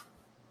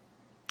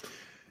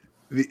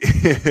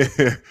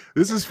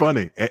 This is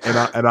funny,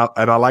 and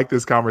I like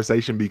this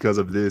conversation because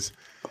of this.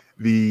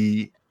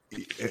 And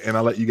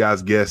I'll let you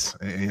guys guess,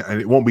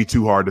 and it won't be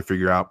too hard to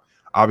figure out.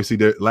 Obviously,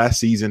 the last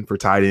season for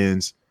tight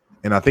ends,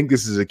 and I think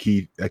this is a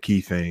key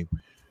thing.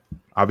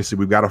 Obviously,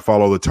 we've got to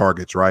follow the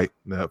targets, right?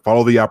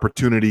 Follow the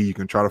opportunity. You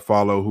can try to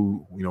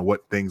follow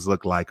what things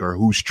look like or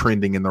who's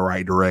trending in the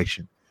right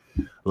direction.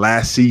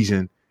 Last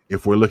season,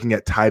 if we're looking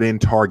at tight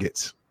end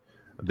targets,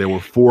 there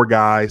were 4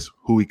 guys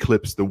who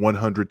eclipsed the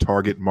 100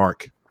 target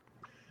mark.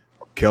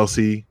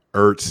 Kelsey,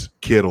 Ertz,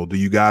 Kittle. Do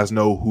you guys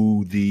know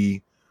who the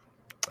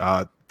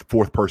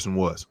 4th person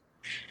was?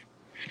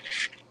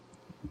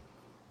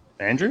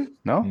 Andrew?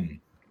 No?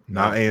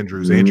 Not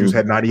Andrews. Andrews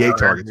had 98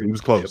 targets. He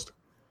was close.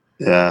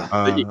 Yeah.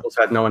 The Eagles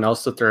had no one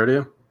else to throw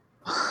to.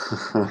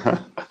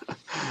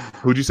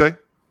 Who'd you say?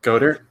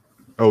 Goddard.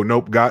 Oh,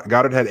 nope.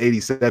 Goddard had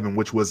 87,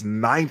 which was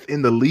 9th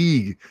in the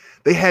league.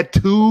 They had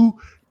 2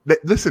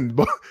 – listen,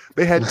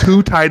 they had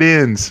 2 tight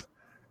ends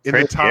in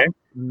the top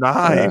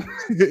 9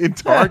 in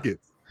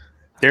targets.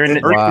 They're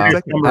in Wow.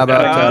 How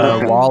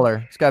about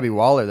Waller? It's got to be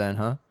Waller then,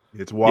 huh?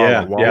 It's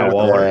Waller.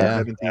 Waller.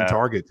 17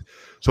 targets.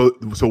 So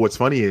what's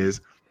funny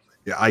is,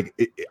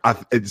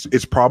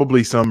 it's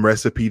probably some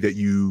recipe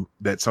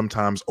that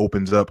sometimes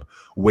opens up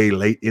way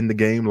late in the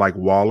game, like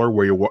Waller,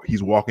 where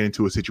he's walking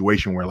into a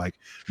situation where,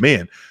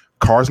 man,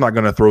 Carr's not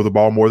going to throw the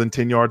ball more than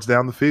 10 yards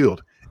down the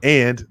field.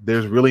 And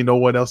there's really no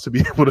one else to be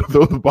able to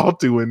throw the ball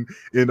to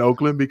in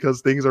Oakland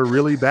because things are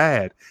really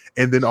bad.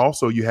 And then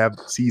also you have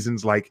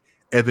seasons like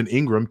Evan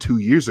Ingram 2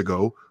 years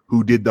ago,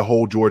 who did the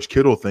whole George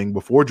Kittle thing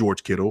before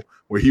George Kittle,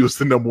 where he was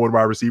the number 1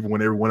 wide receiver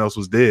when everyone else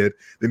was dead.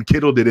 Then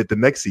Kittle did it the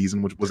next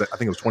season, which was, I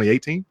think it was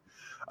 2018.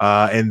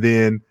 And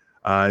then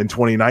in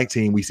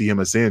 2019, we see him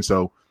ascend.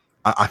 So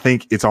I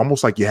think it's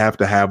almost like you have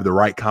to have the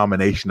right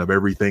combination of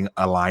everything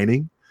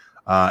aligning,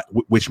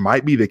 which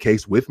might be the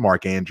case with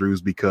Mark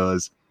Andrews,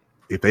 because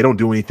if they don't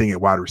do anything at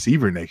wide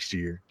receiver next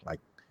year,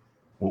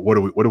 what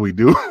do we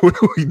do? What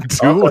do we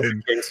do?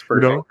 And,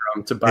 Ingram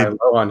to buy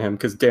low on him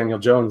because Daniel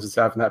Jones is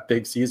having that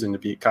big season to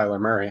beat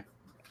Kyler Murray.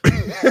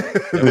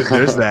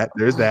 There's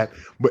that.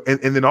 But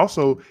and then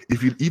also,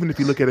 if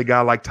you look at a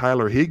guy like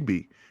Tyler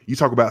Higbee, you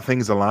talk about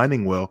things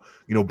aligning well.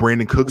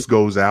 Brandon Cooks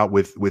goes out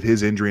with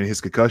his injury and his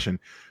concussion,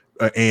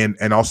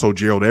 and also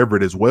Gerald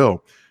Everett as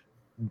well.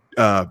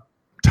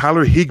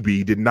 Tyler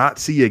Higbee did not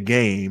see a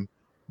game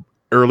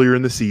earlier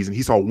in the season.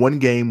 He saw 1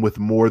 game with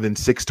more than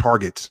 6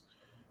 targets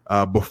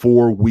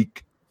before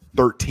week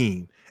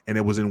 13. And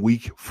it was in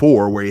week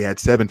 4 where he had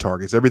 7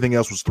 targets. Everything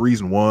else was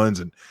 3s and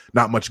 1s and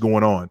not much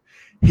going on.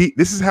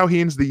 This is how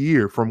he ends the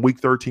year from week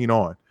 13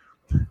 on.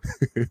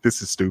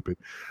 This is stupid.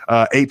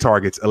 8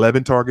 targets,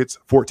 11 targets,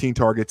 14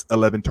 targets,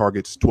 11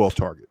 targets, 12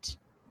 targets.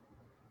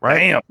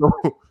 Right?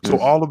 So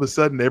all of a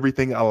sudden,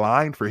 everything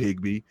aligned for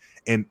Higbee.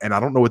 And I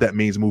don't know what that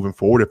means moving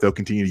forward, if they'll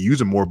continue to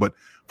use him more. But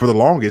for the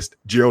longest,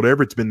 Gerald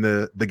Everett's been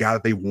the guy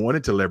that they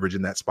wanted to leverage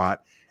in that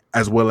spot,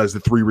 as well as the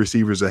 3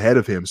 receivers ahead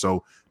of him.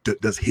 So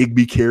does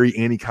Higbee carry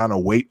any kind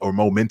of weight or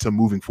momentum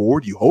moving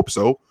forward? You hope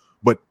so,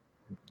 but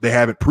they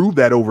haven't proved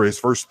that over his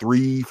first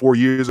 3-4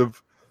 years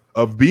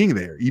of being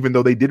there, even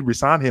though they did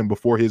resign him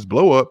before his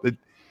blow up.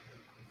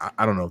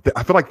 I don't know.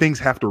 I feel like things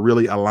have to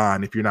really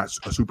align. If you're not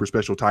a super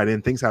special tight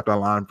end, things have to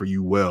align for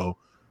you well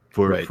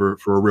for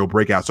a real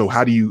breakout. So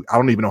I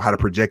don't even know how to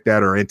project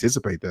that or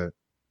anticipate that.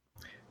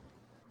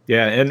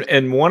 Yeah,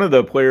 and one of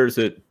the players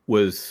that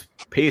was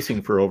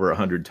pacing for over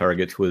 100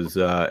 targets was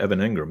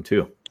Evan Ingram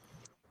too.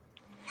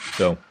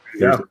 So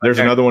there's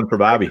another one for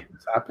Bobby.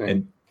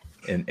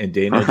 and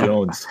Daniel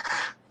Jones.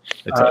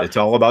 It's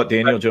all about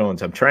Daniel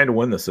Jones. I'm trying to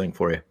win this thing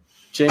for you.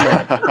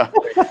 J-Mac,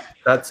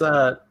 that's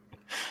I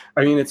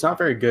mean, it's not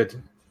very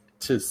good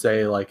to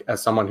say, like,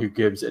 as someone who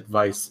gives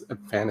advice of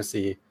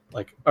fantasy,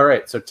 like, all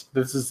right, so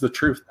this is the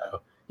truth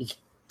though.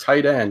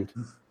 Tight end,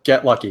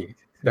 get lucky.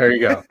 There you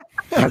go.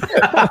 Look,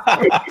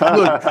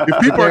 if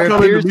people are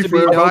coming to me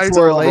for advice,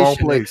 they're in the wrong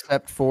place.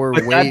 Except for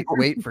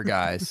wait for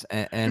guys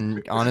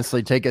and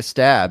honestly take a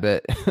stab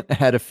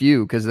at a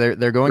few, because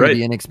they're going to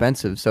be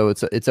inexpensive. So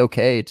it's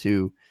okay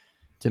to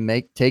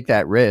take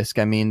that risk.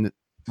 I mean,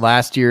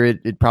 last year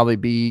it'd probably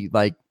be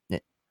like,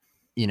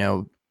 you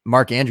know,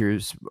 Mark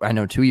Andrews, I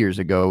know 2 years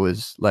ago,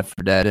 was left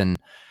for dead, and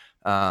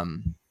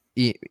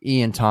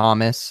Ian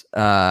Thomas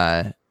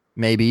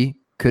maybe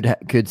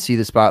could see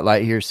the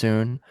spotlight here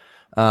soon.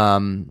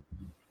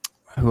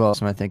 Who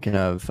else am I thinking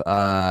of?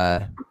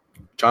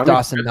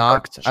 Dawson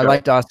Knox. I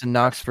like Dawson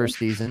Knox first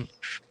season.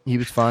 He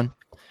was fun.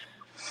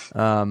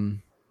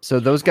 So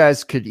those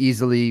guys could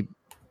easily,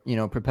 you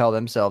know, propel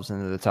themselves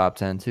into the top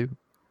 10 too.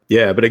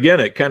 Yeah, but again,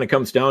 it kind of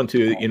comes down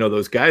to, you know,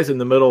 those guys in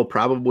the middle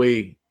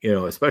probably, you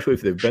know, especially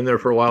if they've been there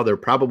for a while, they're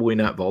probably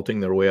not vaulting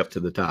their way up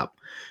to the top.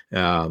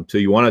 So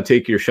you want to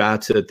take your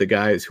shots at the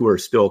guys who are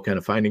still kind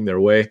of finding their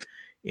way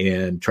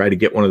and try to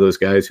get one of those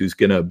guys who's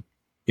going to,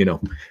 you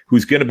know,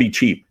 who's going to be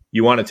cheap.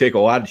 You want to take a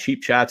lot of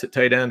cheap shots at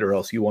tight end, or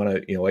else you want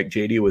to, you know, like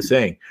JD was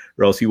saying,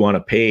 or else you want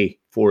to pay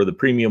for the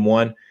premium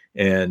one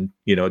and,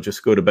 you know,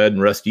 just go to bed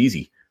and rest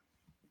easy.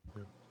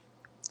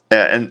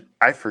 Yeah, and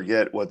I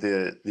forget what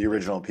the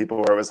original people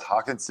were. It was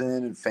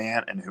Hawkinson and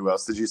Fant, and who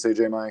else did you say,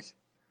 J. Mike?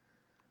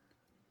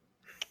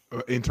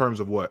 In terms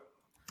of what?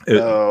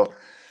 So,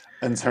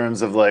 in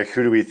terms of, like,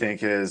 who do we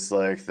think is,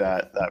 like,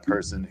 that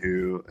person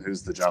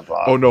who's the jump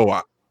off? Oh no,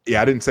 I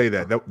didn't say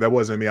that. That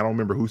wasn't me. I don't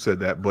remember who said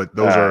that, but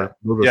those are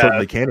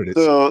certainly candidates.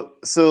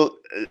 So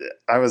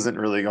I wasn't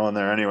really going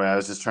there anyway. I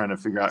was just trying to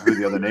figure out who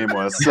the other name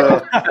was.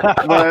 So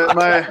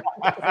my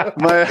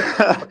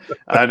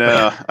I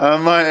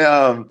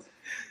know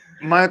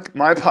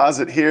my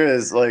posit here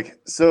is, like,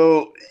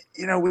 so,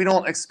 you know, we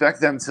don't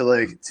expect them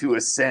to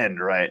ascend,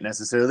 right?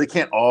 Necessarily, they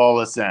can't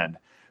all ascend.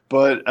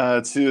 But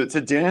to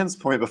Dan's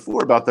point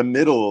before about the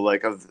middle,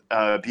 like, of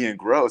being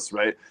gross,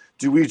 right?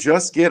 Do we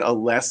just get a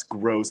less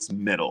gross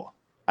middle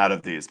out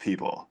of these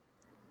people?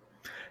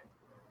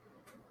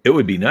 It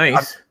would be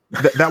nice.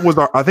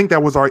 I think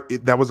that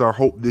was our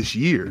hope this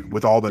year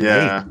with all the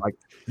names. Like,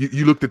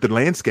 you looked at the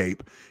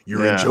landscape, your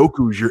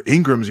Njoku's, your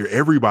Ingrams, your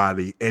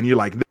everybody, and you're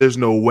like, there's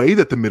no way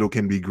that the middle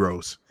can be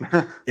gross.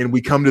 And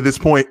we come to this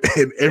point,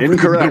 and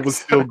everything was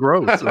still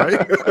gross,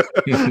 right?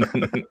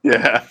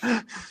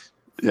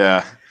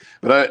 Yeah.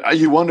 But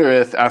you wonder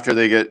if after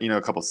they get, you know,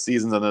 a couple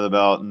seasons under the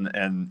belt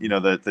and you know,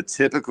 the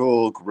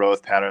typical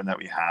growth pattern that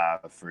we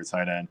have for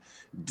tight end,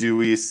 do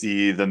we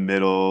see the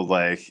middle,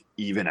 like,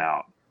 even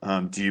out?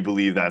 Do you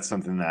believe that's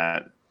something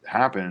that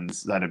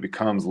happens, that it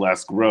becomes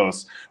less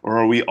gross, or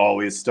are we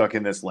always stuck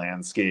in this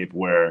landscape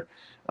where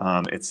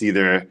it's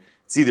either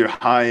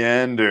high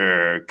end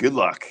or good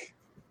luck?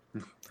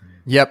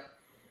 Yep.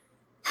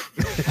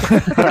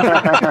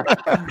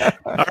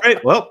 All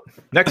right. Well,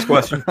 next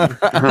question. I'm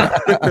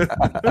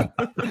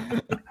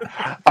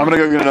gonna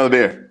go get another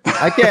beer.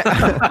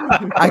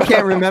 I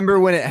can't remember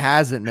when it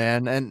hasn't,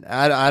 man, and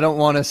I don't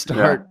want to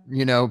start,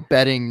 you know,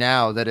 betting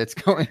now that it's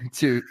going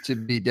to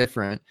be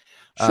different.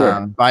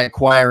 Sure. By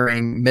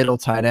acquiring middle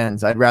tight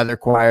ends, I'd rather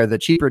acquire the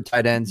cheaper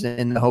tight ends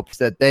in the hopes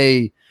that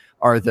they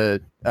are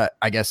the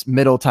I guess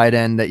middle tight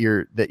end that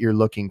you're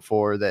looking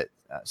for, that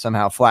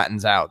somehow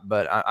flattens out.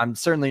 But I'm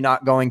certainly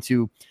not going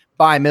to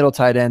buy middle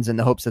tight ends in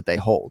the hopes that they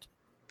hold,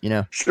 you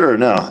know? Sure.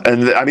 No.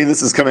 And I mean,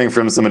 this is coming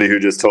from somebody who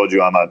just told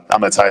you I'm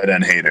a tight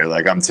end hater.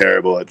 Like, I'm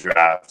terrible at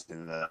draft,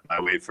 and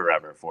I wait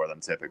forever for them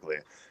typically.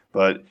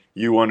 But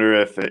you wonder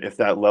if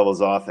that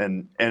levels off,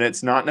 and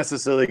it's not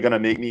necessarily going to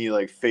make me,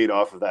 like, fade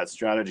off of that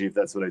strategy if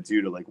that's what I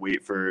do, to, like,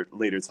 wait for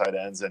later tight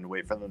ends and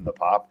wait for them to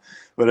pop.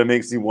 But it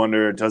makes me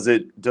wonder, does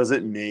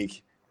it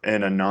make,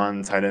 in a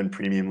non-tight end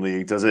premium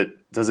league, does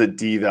it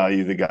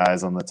devalue the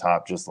guys on the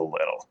top just a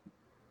little,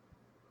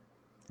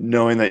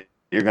 knowing that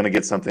you're going to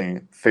get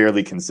something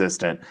fairly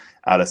consistent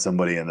out of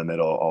somebody in the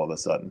middle all of a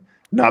sudden?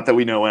 Not that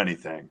we know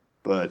anything,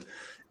 but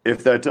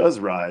if that does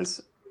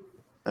rise,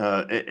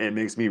 it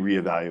makes me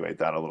reevaluate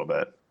that a little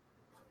bit.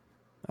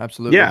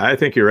 Absolutely. Yeah, I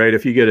think you're right.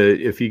 If you get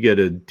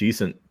a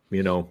decent,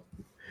 you know,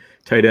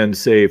 tight end,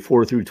 say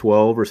 4 through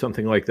 12 or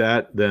something like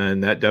that, then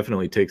that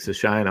definitely takes the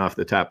shine off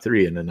the top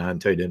three in a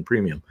non-tight end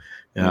premium.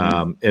 In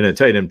a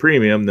tight end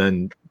premium,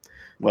 then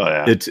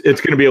it's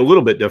going to be a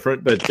little bit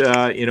different, but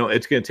you know,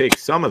 it's going to take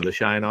some of the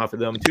shine off of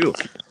them too.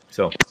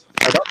 So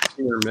I'd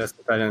be remiss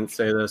if I didn't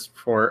say this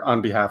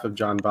on behalf of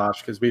John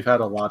Bosch, because we've had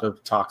a lot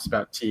of talks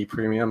about T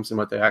premiums and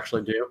what they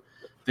actually do.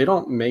 They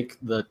don't make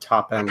the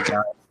top end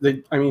guys.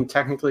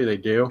 Technically they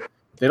do.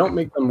 They don't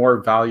make them more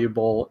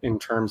valuable in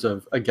terms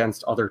of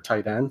against other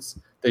tight ends.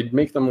 They'd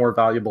make them more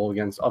valuable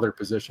against other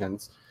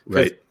positions.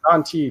 Right.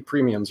 On T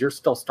premiums, you're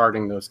still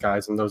starting those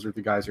guys, and those are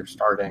the guys you're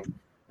starting.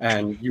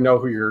 And you know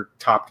who your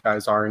top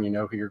guys are, and you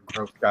know who your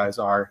growth guys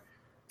are.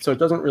 So it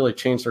doesn't really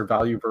change their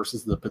value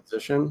versus the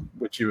position,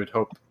 which you would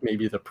hope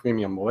maybe the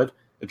premium would.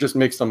 It just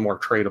makes them more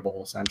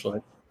tradable,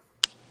 essentially.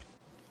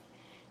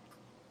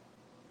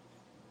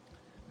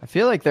 I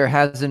feel like there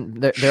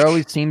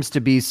always seems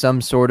to be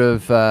some sort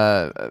of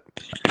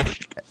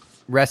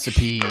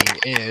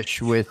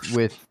recipe-ish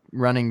with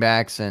running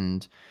backs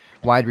and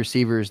wide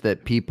receivers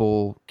that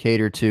people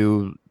cater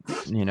to,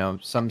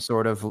 some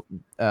sort of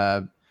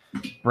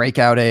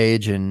breakout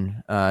age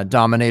and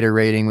dominator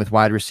rating with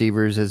wide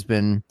receivers has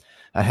been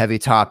a heavy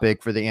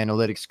topic for the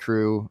analytics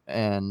crew,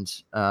 and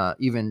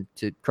even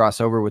to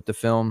cross over with the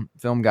film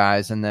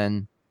guys. And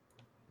then,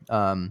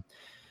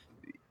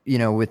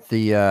 with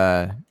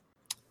the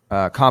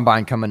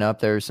combine coming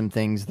up, there are some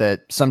things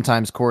that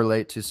sometimes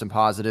correlate to some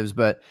positives,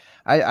 but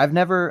I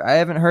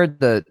haven't heard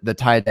the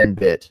tight end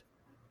bit,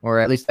 or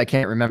at least I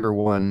can't remember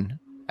one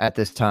at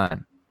this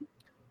time.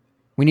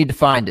 We need to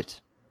find it.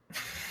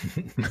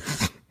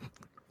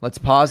 Let's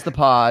pause the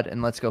pod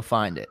and let's go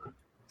find it.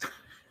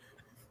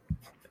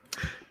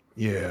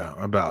 Yeah,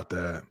 about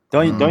that.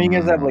 Don't you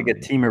guys have like a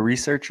team of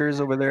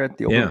researchers over there at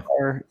the open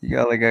bar? You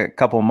got like a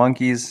couple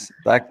monkeys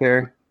back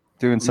there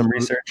doing some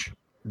research.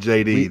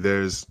 JD,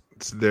 there's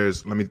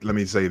let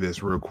me say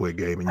this real quick,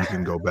 Gabe, and you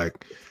can go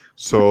back.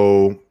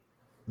 So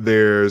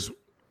there's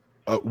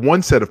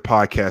one set of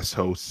podcast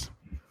hosts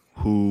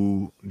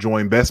who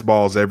join best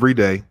balls every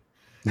day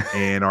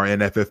and are in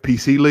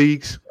FFPC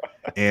leagues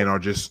and are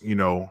just,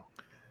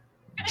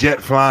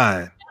 jet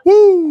flying,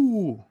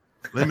 woo,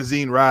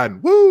 limousine riding,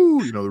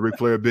 woo, the Ric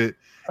Flair bit.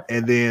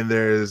 And then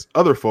there's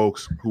other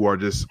folks who are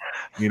just,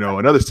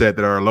 another set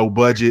that are low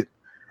budget,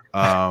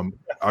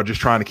 are just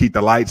trying to keep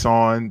the lights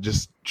on,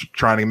 just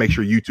trying to make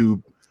sure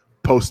YouTube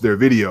posts their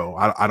video.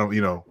 I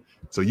don't,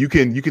 so you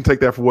can take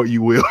that for what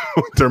you will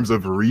in terms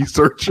of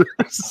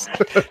researchers.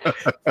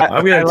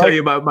 I'm going to tell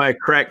you about my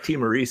crack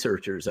team of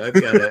researchers.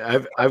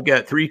 I've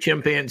got 3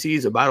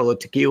 chimpanzees, a bottle of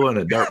tequila, and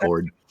a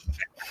dartboard.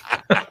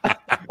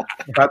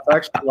 That's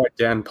actually why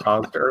Dan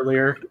paused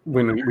earlier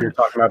when we were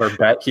talking about our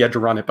bet. He had to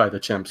run it by the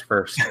chimps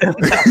first.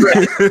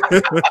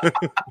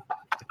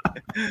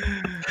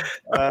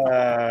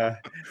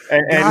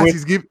 Guys,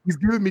 he's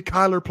giving me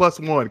Kyler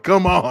 +1.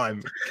 Come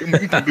on,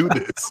 we can do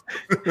this.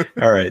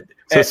 All right.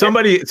 So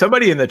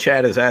somebody in the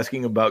chat is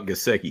asking about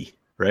Gesicki,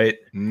 right?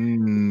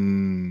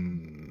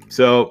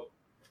 So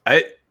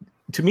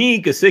to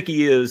me,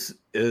 Gesicki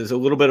is a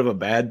little bit of a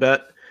bad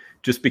bet,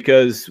 just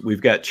because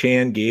we've got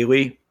Chan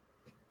Gailey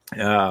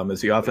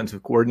as the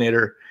offensive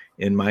coordinator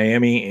in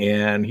Miami,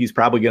 and he's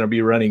probably going to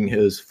be running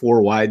his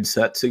 4 wide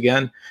sets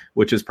again,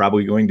 which is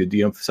probably going to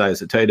de-emphasize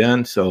the tight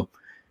end. So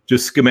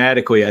just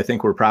schematically, I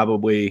think we're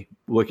probably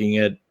looking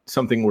at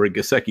something where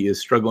Gesicki is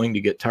struggling to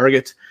get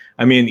targets.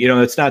 I mean,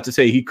 that's not to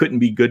say he couldn't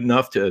be good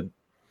enough to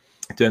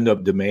end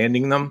up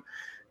demanding them,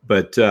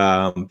 but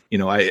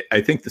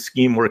I think the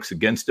scheme works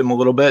against him a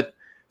little bit.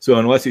 So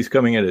unless he's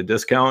coming at a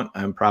discount,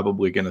 I'm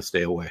probably going to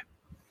stay away.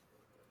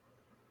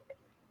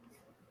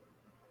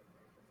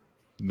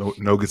 No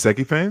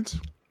Gesicki fans?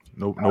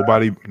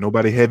 Nobody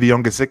heavy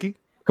on Gesicki?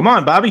 Come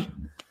on, Bobby.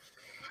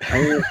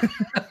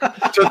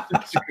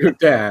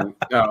 Dan,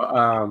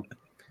 no.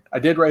 I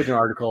did write an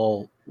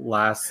article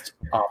last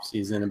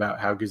offseason about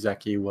how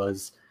Gesicki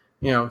was,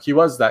 he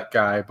was that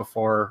guy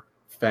before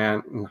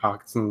Fant and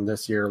Hawkinson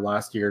this year.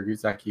 Last year,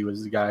 Gesicki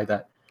was the guy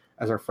that,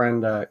 as our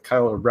friend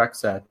Kyle Breck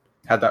said,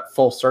 had that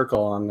full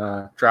circle on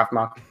the draft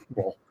mock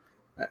poll.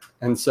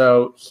 And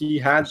so he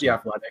had the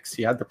athletics,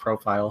 he had the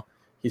profile.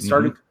 He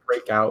started to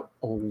break out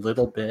a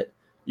little bit.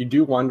 You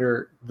do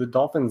wonder, the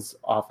Dolphins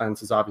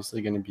offense is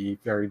obviously going to be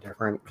very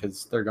different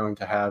because they're going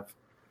to have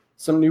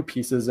some new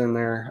pieces in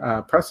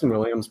there. Preston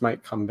Williams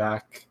might come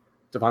back.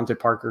 Devontae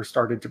Parker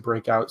started to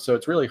break out. So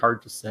it's really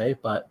hard to say,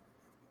 but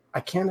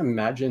I can't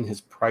imagine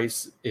his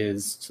price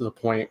is to the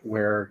point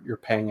where you're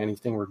paying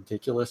anything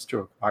ridiculous to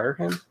acquire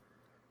him.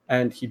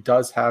 And he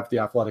does have the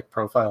athletic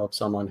profile of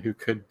someone who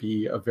could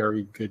be a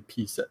very good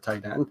piece at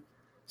tight end.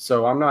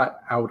 So I'm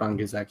not out on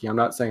Gesicki. I'm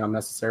not saying I'm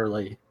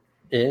necessarily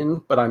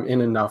in, but I'm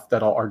in enough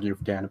that I'll argue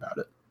with Dan about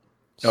it.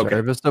 Okay.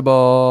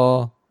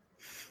 Serviceable.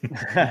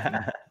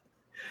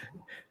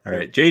 All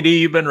right, JD,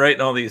 you've been writing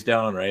all these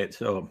down, right?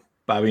 So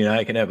Bobby and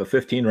I can have a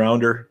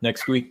 15-rounder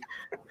next week.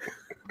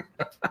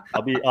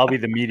 I'll be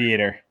the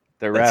mediator.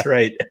 The ref. That's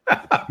right.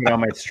 Put on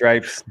my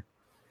stripes.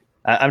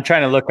 I'm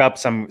trying to look up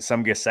some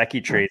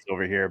Gesicki trades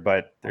over here,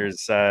 but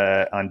there's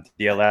on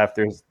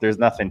DLF. There's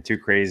nothing too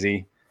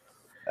crazy.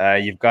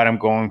 You've got him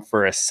going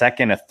for a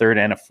second, a third,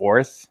 and a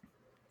fourth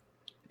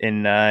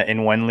in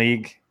one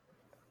league,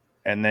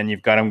 and then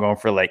you've got him going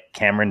for like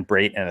Cameron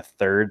Brate and a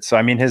third. So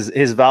I mean, his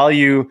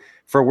value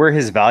for where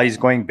his value is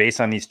going based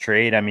on these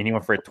trade. I mean, he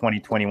went for a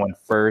 2021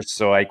 first,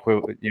 so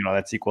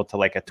that's equal to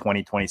like a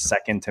 2020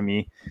 second to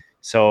me.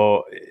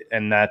 So,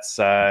 and that's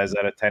is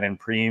that a tight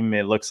end preem?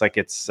 It looks like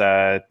it's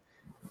a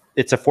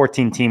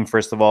 14 team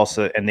first of all,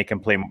 so and they can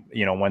play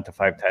 1 to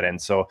 5 tight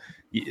ends. So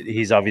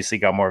he's obviously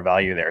got more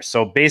value there.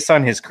 So based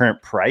on his current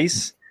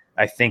price,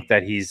 I think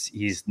that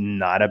he's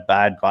not a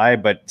bad buy,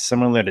 but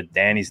similar to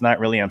Dan, he's not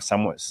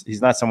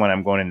someone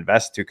I'm going to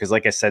invest to, because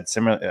like I said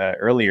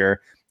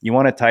earlier, you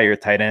want to tie your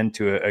tight end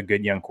to a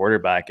good young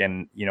quarterback.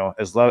 And,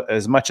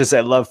 as much as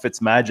I love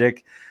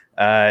Fitzmagic,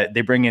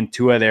 they bring in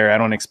Tua there. I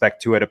don't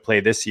expect Tua to play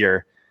this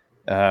year,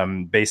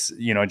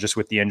 just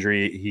with the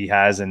injury he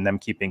has and them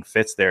keeping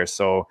Fitz there.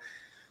 So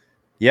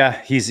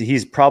yeah,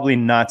 he's probably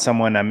not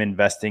someone I'm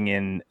investing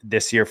in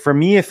this year. For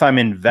me, if I'm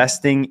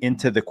investing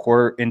into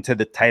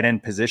the tight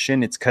end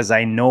position, it's because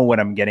I know what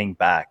I'm getting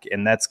back.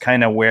 And that's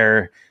kind of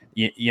where,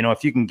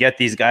 if you can get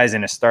these guys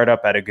in a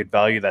startup at a good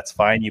value, that's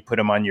fine. You put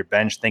them on your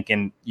bench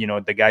thinking,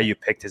 the guy you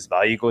picked, his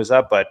value goes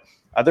up. But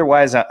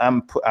otherwise,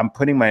 I'm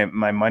putting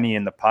my money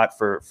in the pot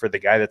for the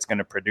guy that's going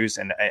to produce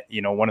and,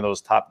 one of those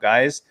top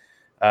guys.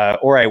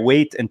 Or I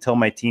wait until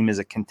my team is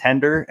a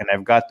contender and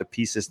I've got the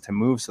pieces to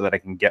move so that I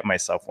can get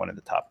myself one of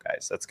the top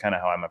guys. That's kind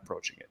of how I'm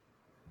approaching it.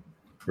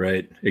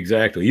 Right.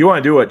 Exactly. You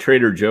want to do what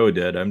Trader Joe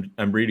did.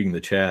 I'm reading the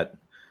chat.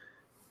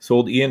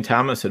 Sold Ian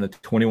Thomas and a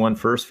 21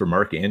 first for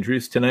Mark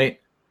Andrews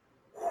tonight.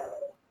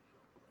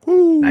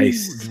 Ooh.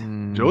 Nice.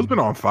 Joe's been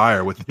on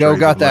fire with the Joe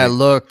got that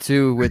look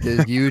too with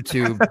his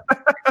YouTube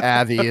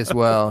Avi as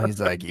well.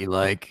 He's like, you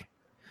like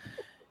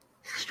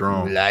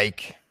strong. You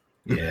like.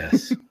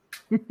 Yes.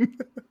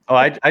 Oh,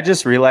 I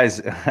just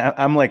realized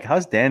I'm like,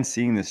 how's Dan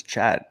seeing this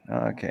chat?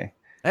 Oh, okay.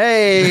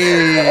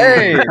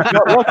 Hey,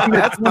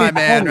 that's my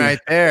man right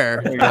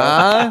there.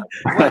 Huh?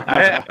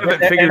 I haven't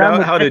figured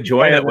out how to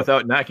join it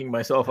without knocking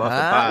myself off the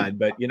pod,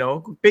 but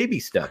baby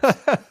steps.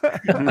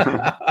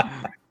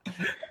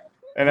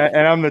 And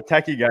I'm the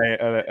techie guy.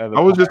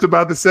 I was just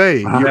about to say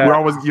you're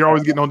always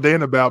getting on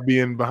Dan about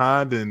being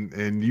behind,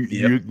 and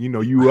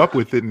you up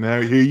with it, and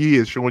now here he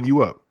is showing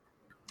you up.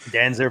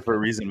 Dan's there for a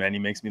reason, man. He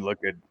makes me look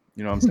good.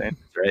 You know what I'm saying?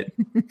 Right.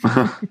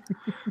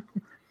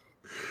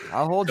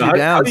 I'll hold you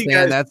down,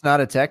 Stan. That's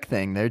not a tech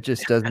thing. There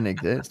just doesn't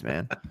exist,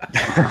 man.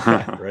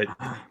 Right.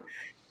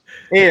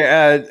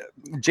 Hey,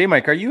 J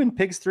Mike, are you in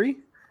Pigs 3?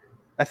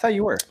 I thought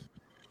you were.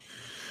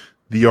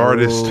 The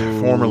artist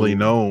formerly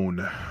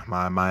known,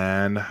 my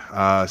man.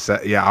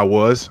 Yeah, I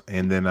was,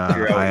 and then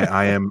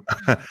I am.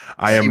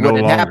 I am no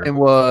longer. What happened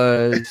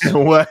was.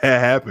 What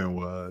happened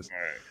was.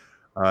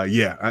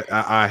 Yeah,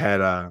 I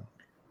had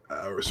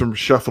some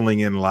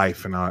shuffling in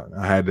life, and I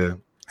had to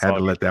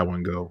let that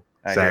one go.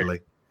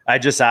 Sadly, I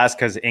just asked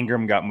because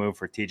Ingram got moved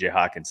for TJ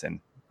Hawkinson.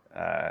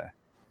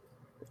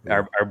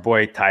 Our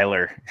boy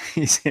Tyler,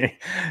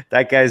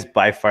 that guy's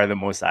by far the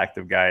most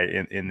active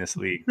guy in this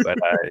league. But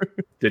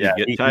did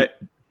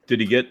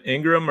he get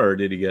Ingram or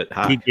did he get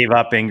He gave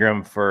up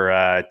Ingram for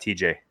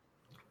TJ.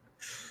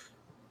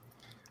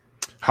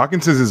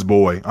 Hawkinson's his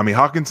boy. I mean,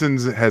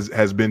 Hawkinson's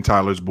has been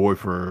Tyler's boy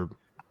for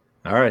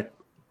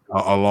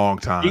a long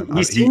time.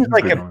 He seems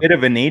like a bit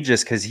of an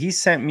ageist because he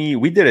sent me.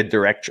 We did a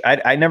direct.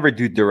 I never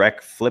do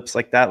direct flips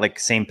like that, like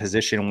same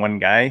position, one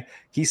guy.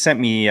 He sent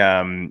me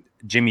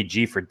Jimmy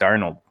G for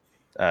Darnold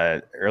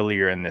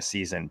earlier in the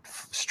season,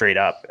 straight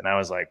up, and I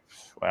was like,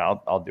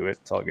 "Well, I'll do it.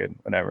 It's all good,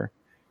 whatever."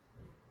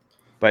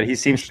 But he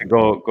seems to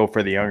go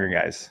for the younger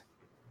guys.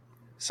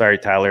 Sorry,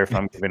 Tyler, if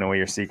I'm giving away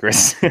your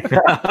secrets. Nice.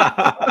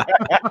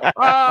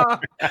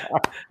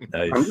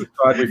 I'm just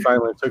glad we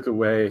finally took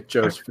away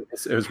Joe's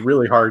face. It was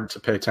really hard to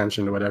pay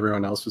attention to what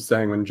everyone else was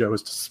saying when Joe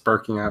was just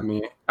sparking at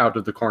me out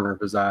of the corner of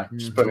his eye.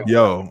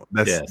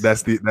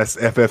 That's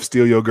FF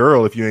Steal Your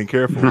Girl if you ain't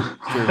careful.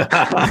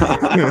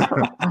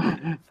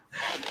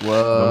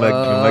 Whoa.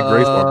 Don't let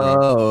Grace walk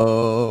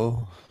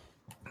around.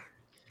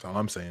 That's all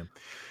I'm saying.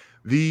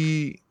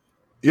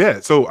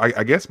 Yeah, so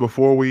I guess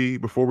before we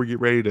get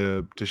ready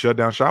to shut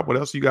down shop, what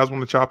else do you guys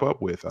want to chop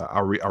up with? I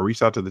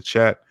reached out to the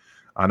chat.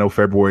 I know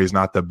February is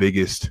not the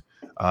biggest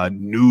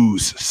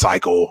news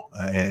cycle,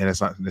 and it's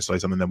not necessarily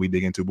something that we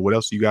dig into. But what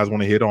else do you guys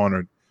want to hit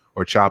on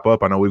or chop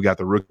up? I know we've got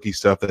the rookie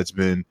stuff that's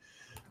been,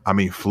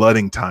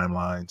 flooding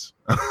timelines,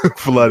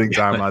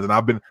 and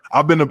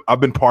I've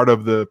been part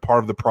of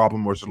the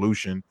problem or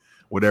solution,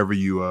 whatever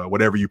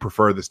you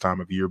prefer this time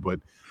of year.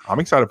 But I'm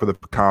excited for the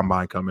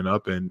combine coming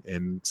up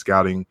and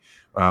scouting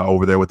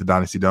over there with the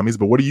Dynasty Dummies.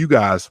 But what are you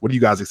guys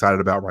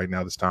excited about right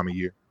now this time of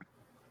year?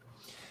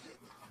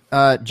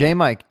 J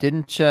Mike,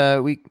 didn't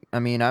we? I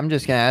mean, I'm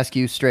just gonna ask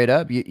you straight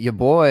up. Your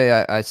boy,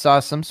 I saw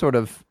some sort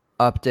of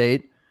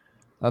update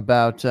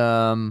about.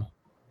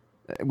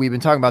 We've been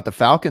talking about the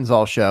Falcons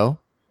all show.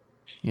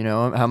 You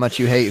know how much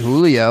you hate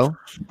Julio.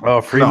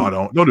 Oh,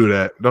 don't do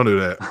that. Don't do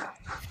that.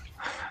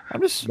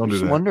 I'm just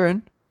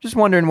wondering. Just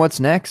wondering what's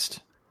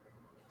next.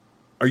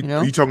 Are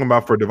you talking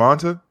about for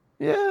Devonta?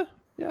 Yeah.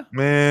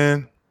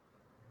 Man.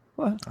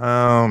 What?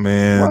 Oh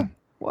man.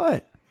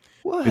 What?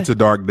 It's a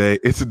dark day.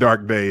 It's a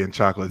dark day in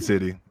Chocolate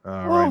City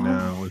right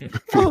now.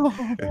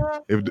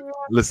 If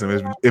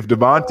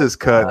Devonta's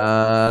cut,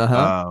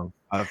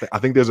 I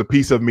think there's a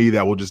piece of me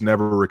that will just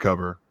never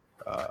recover.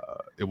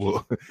 It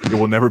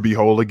will never be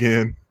whole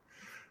again.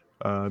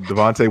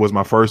 Devontae was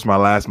my first, my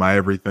last, my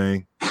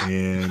everything,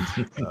 and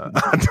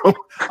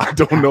I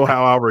don't know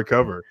how I'll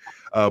recover.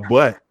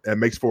 But that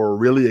makes for a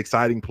really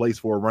exciting place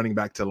for a running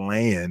back to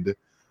land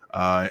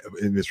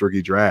in this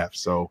rookie draft.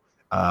 So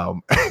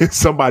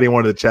somebody in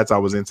one of the chats I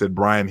was in said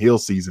Brian Hill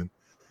season.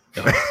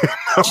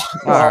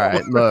 All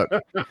right, look,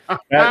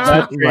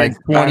 That's like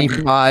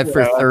 25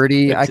 for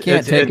 30. I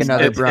can't take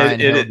another Brian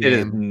Hill It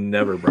is game.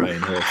 never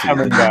Brian Hill.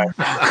 coming back.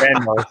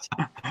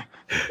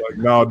 Like,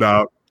 no,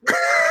 dog.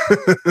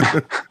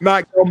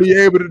 Not gonna be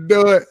able to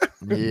do it.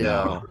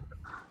 Yeah.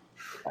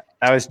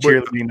 I was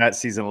cheerleading that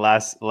season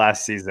last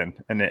season,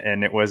 and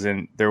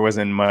there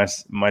wasn't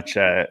much.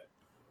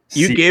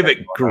 You gave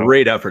it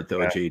great effort,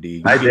 though,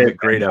 JD. I You gave did. it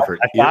great effort.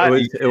 I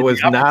It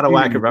was not a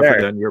lack of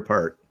effort on your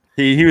part.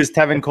 He was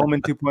Tevin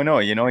Coleman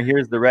 2.0. You know,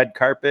 here's the red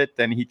carpet,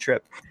 then he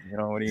tripped. You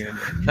know, what are you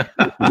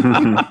gonna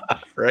do?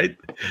 Right?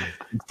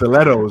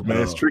 Stilettos,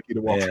 man. It's tricky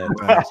to walk Yeah.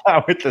 sometimes.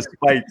 With the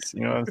spikes,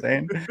 you know what I'm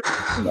saying?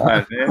 Come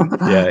on, man.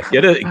 Yeah.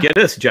 Get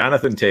us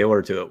Jonathan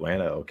Taylor to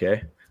Atlanta,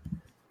 okay?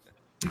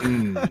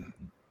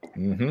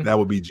 Mhm. That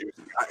would be juicy.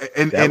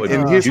 And That would be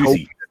his hope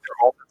juicy. that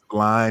their offensive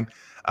line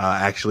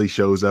actually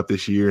shows up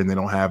this year, and they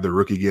don't have the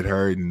rookie get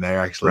hurt, and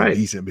they're actually Right.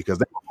 decent because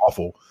they were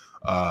awful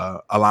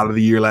a lot of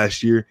the year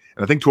last year.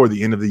 And I think toward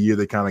the end of the year,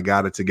 they kind of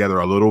got it together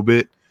a little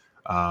bit.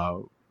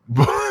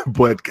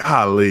 But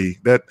golly,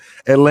 that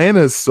Atlanta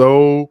is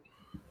so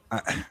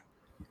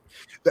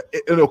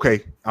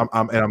okay.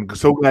 I'm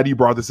so glad you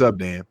brought this up,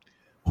 Dan.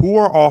 Who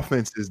are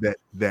offenses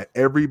that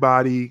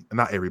everybody,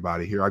 not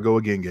everybody, here I go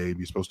again, Gabe.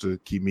 You're supposed to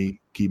keep me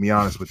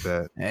honest with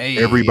that. Hey.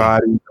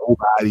 Everybody,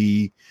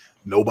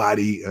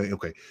 nobody.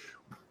 Okay.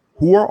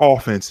 Who are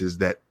offenses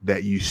that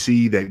you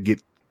see that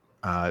get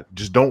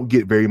just don't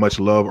get very much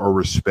love or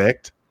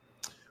respect?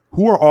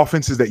 Who are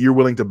offenses that you're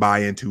willing to buy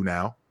into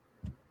now?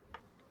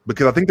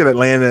 Because I think that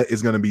Atlanta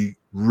is going to be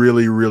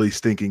really, really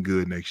stinking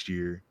good next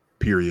year,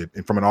 period.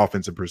 And from an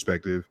offensive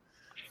perspective.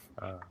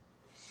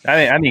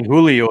 I mean,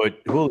 Julio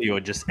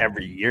just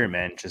every year,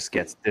 man, just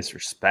gets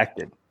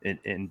disrespected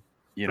in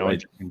you know,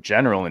 Right. in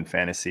general in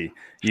fantasy.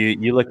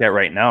 You look at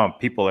right now,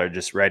 people are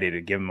just ready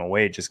to give him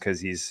away just because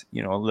he's,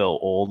 you know, a little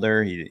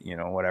older. He, you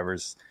know,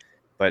 whatever's,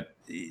 but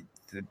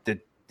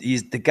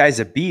he's the guy's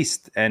a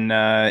beast, and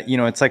you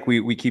know, it's like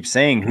we keep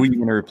saying, who are you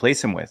going to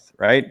replace him with,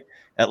 right?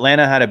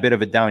 Atlanta had a bit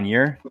of a down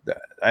year.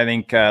 I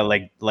think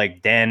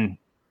like Dan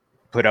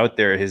put out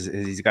there,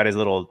 he's got his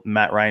little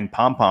Matt Ryan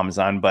pom-poms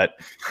on, but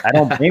I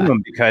don't blame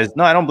him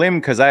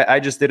because I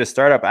just did a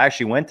startup. I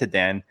actually went to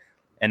Dan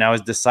and I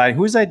was deciding,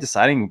 who was I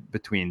deciding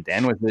between?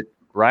 Dan, was it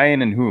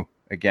Ryan and who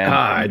again?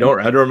 I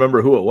don't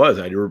remember who it was.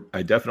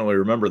 I definitely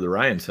remember the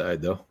Ryan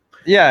side though.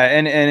 Yeah,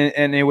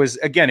 and it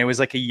was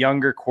like a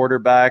younger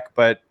quarterback,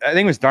 but I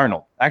think it was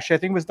Darnold. Actually, I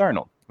think it was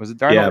Darnold. Was it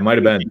Darnold? Yeah, it might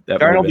have been. That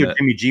might have Darnold been or it.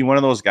 Jimmy G, one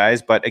of those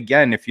guys. But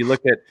again, if you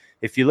look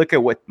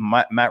at what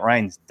Matt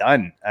Ryan's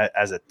done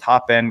as a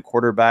top end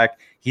quarterback,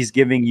 he's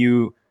giving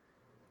you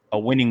a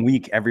winning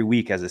week every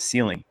week as a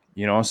ceiling.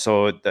 You know,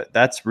 so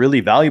that's really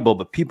valuable.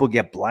 But people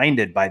get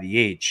blinded by the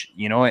age.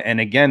 You know, and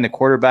again, the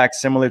quarterback,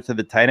 similar to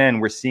the tight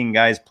end, we're seeing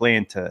guys play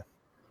into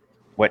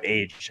what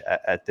age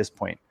at this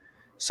point.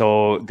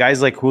 So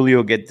guys like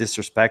Julio get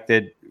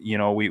disrespected. You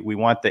know, we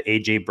want the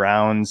AJ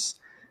Browns.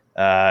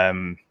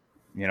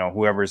 You know,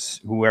 whoever's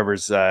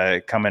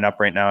coming up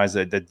right now as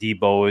the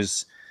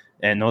Debos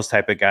and those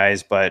type of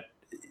guys. But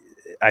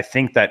I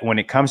think that when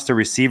it comes to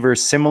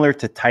receivers, similar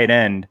to tight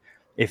end,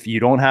 if you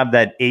don't have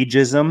that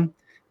ageism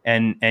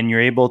and you're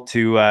able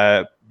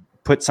to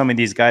put some of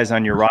these guys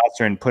on your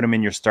roster and put them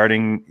in your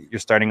starting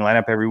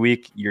lineup every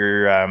week,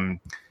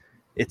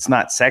 it's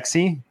not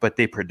sexy, but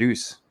they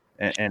produce.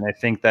 And I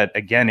think that,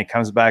 again, it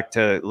comes back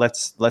to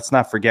let's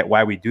not forget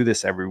why we do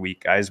this every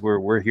week, guys.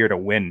 We're here to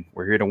win.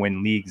 We're here to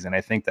win leagues. And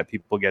I think that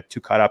people get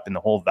too caught up in the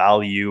whole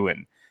value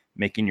and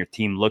making your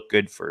team look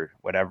good for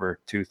whatever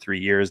 2-3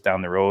 years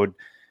down the road.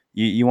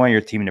 You want your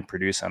team to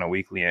produce on a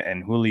weekly.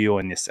 And Julio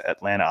and this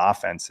Atlanta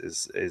offense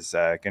is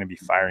going to be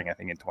firing, I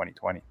think, in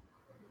 2020.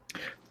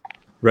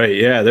 Right.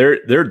 Yeah,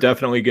 they're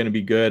definitely going to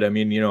be good. I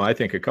mean, you know, I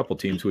think a couple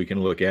teams we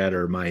can look at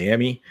are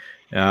Miami.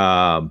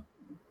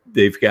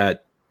 They've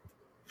got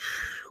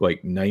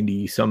like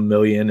 90 some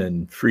million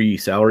in free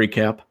salary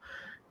cap,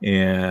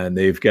 and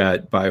they've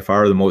got by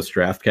far the most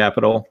draft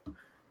capital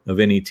of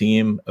any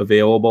team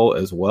available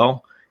as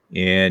well.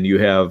 And you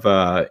have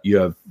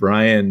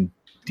Brian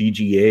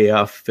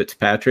DGAF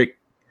Fitzpatrick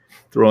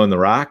throwing the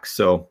rock.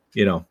 So,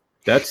 you know,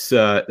 that's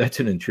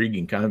an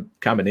intriguing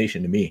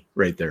combination to me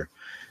right there.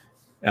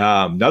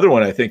 Another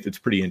one I think that's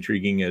pretty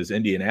intriguing is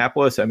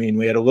Indianapolis. I mean,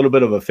 we had a little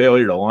bit of a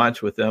failure to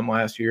launch with them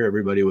last year.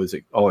 Everybody was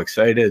all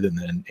excited, and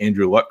then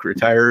Andrew Luck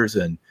retires,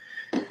 and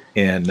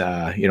you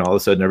know, all of a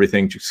sudden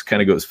everything just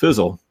kind of goes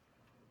fizzle.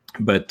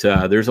 But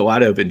there's a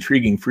lot of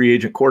intriguing free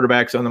agent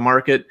quarterbacks on the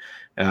market.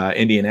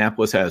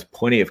 Indianapolis has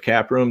plenty of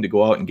cap room to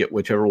go out and get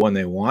whichever one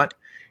they want,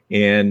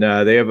 and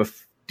they have a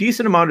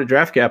decent amount of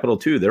draft capital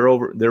too.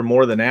 They're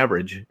more than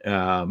average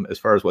as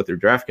far as what their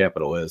draft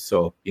capital is.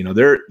 So, you know,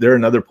 they're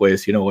another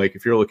place, you know, like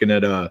if you're looking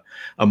at a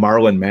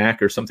Marlon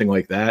Mack or something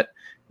like that,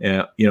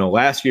 you know,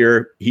 last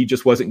year he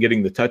just wasn't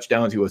getting the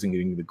touchdowns. He wasn't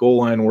getting the goal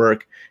line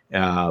work. You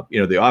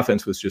know, the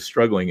offense was just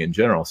struggling in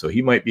general. So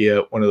he might be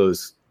one of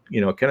those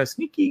kind of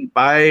sneaky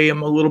buy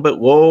him a little bit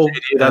low.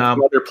 That's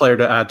another player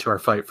to add to our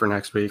fight for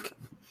next week.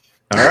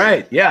 All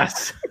right.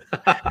 Yes.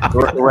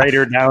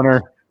 Writer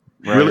downer.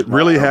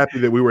 Really happy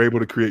that we were able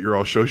to create your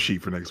all show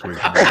sheet for next week.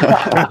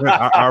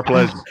 Our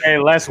pleasure. Hey,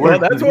 Les, Well,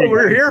 that's what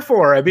we're here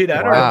for. I mean,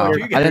 I don't know Wow. what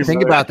you guys I didn't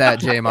think are. about that,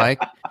 J.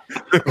 Mike.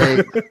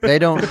 They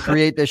don't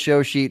create the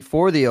show sheet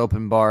for the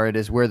open bar. It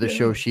is where the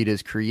show sheet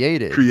is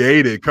created.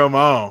 Come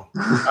on.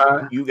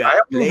 You I got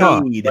have a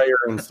played. player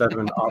instead of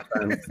an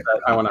offense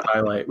that I want to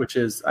highlight, which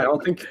is I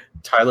don't think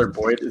Tyler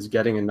Boyd is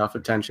getting enough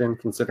attention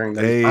considering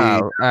that Hey. Wow.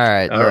 All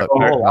right. All right.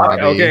 Look,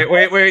 Bobby. Okay.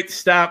 Wait.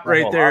 Stop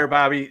right there,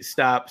 Bobby.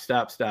 Stop.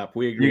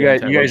 We agree. You on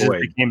guys just Tyler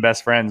Boyd. became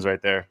best friends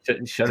right there.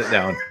 Shut it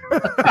down.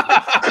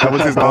 That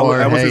was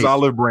his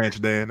olive branch,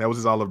 Dan. That was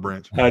his olive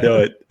branch. I know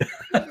it.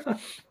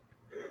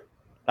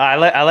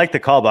 I like the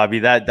call, Bobby.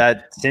 That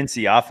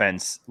Cincy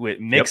offense with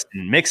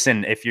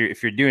Mixon. If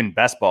you're doing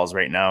best balls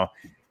right now,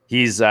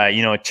 he's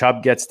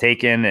Chubb gets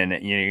taken,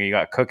 and you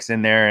got Cooks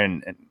in there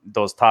and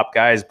those top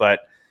guys,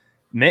 but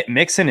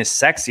Mixon is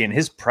sexy and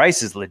his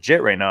price is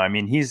legit right now. I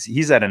mean,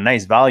 he's at a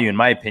nice value in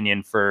my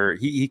opinion. For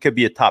he could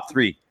be a top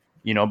 3,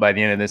 by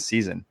the end of this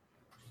season.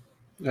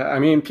 Yeah, I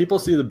mean, people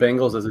see the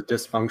Bengals as a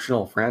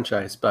dysfunctional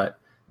franchise, but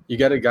you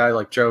get a guy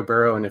like Joe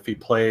Burrow, and if he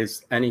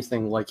plays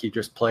anything like he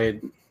just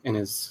played in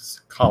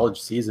his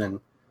college season,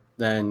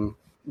 then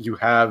you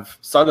have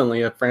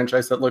suddenly a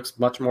franchise that looks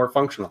much more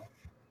functional.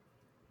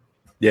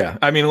 Yeah.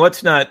 I mean,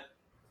 let's not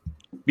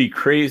be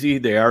crazy.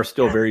 They are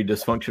still very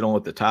dysfunctional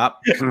at the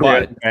top,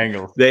 but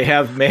Bengals. they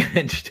have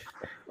managed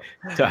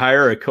to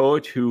hire a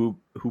coach who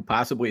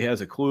possibly has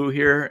a clue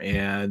here,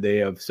 and they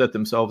have set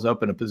themselves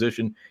up in a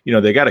position.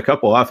 They got a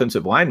couple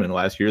offensive linemen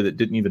last year that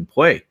didn't even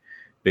play,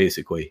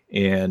 basically,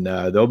 and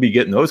they'll be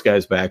getting those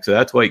guys back. So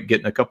that's like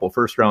getting a couple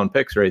first-round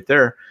picks right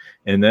there.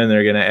 And then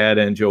they're going to add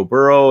in Joe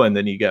Burrow, and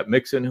then you got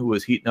Mixon, who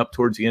was heating up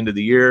towards the end of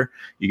the year.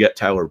 You got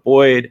Tyler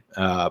Boyd.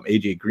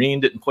 AJ Green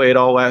didn't play at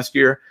all last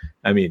year.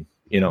 I mean,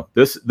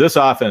 this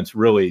offense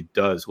really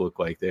does look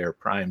like they are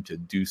primed to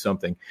do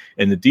something,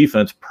 and the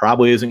defense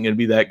probably isn't going to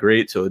be that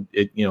great. So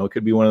it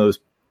could be one of those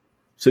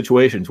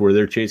situations where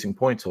they're chasing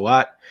points a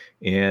lot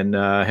and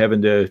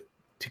having to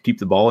keep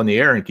the ball in the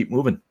air and keep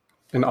moving.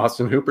 And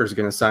Austin Hooper is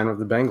going to sign with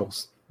the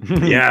Bengals.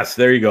 Yes,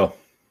 there you go.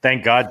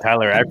 Thank God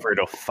Tyler Eckford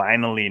will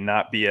finally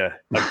not be a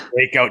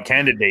breakout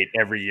candidate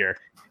every year.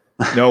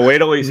 No, wait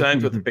till he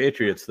signs with the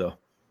Patriots, though.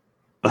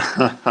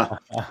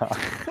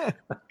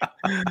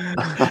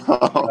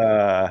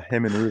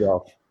 Him and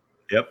Rudolph.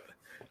 Yep.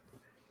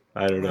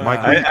 I don't know. Mike,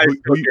 I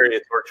still carry a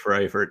torch for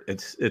Eifert.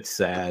 It's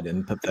sad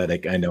and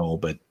pathetic, I know,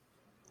 but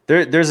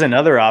There's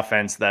another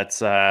offense that's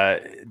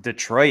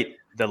Detroit,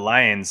 the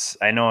Lions.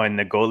 I know in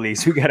the GOAT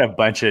leagues we got a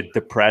bunch of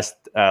depressed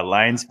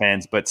Lions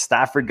fans, but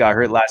Stafford got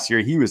hurt last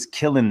year. He was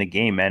killing the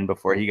game, man,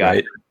 before he got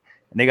hurt.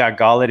 And they got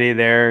Galladay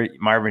there,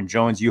 Marvin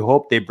Jones. You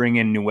hope they bring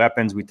in new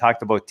weapons. We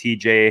talked about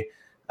TJ.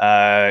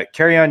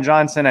 Kerryon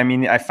Johnson, I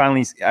mean, I find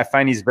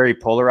he's very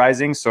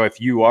polarizing. So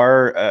if you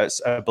are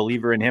a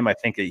believer in him, I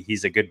think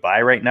he's a good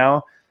buy right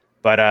now.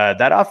 But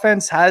that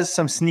offense has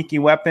some sneaky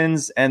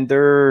weapons, and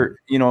they're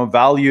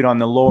valued on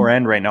the lower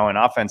end right now in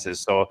offenses.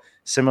 So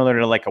similar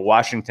to like a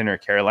Washington or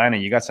Carolina,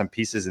 you got some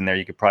pieces in there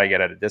you could probably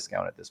get at a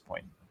discount at this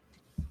point.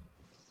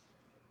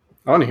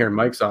 I want to hear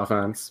Mike's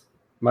offense.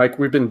 Mike,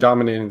 we've been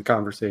dominating the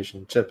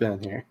conversation. Chip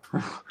in here.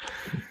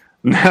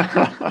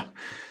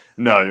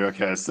 No, you're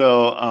okay.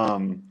 So, I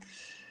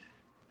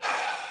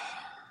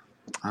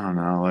don't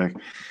know. Like,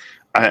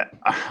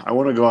 I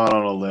want to go out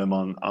on a limb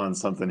on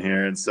something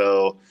here, and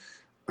so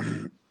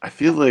I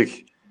feel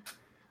like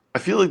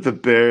the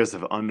Bears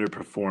have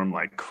underperformed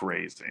like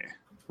crazy,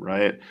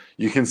 right?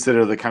 You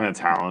consider the kind of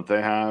talent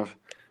they have,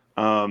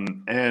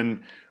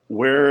 and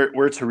where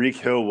Tariq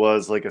Hill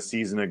was like a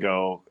season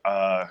ago,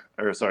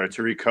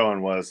 Tariq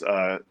Cohen was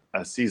a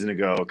season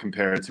ago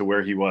compared to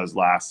where he was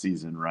last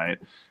season, right?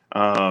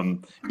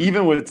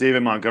 Even with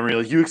David Montgomery,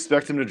 like you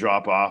expect him to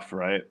drop off,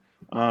 right?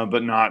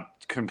 But not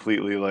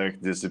completely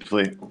like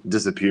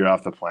disappear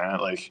off the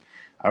planet. Like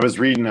I was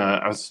reading,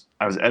 I was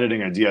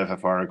editing a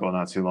DFF article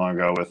not too long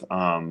ago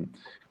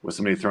with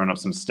somebody throwing up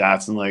some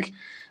stats, and like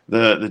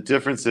the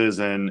differences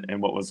in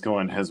what was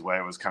going his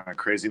way was kind of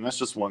crazy. And that's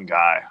just one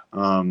guy.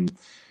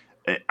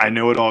 I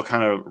know it all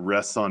kind of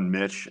rests on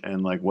Mitch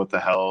and like what the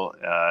hell,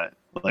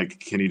 like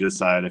can he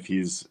decide if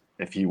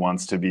he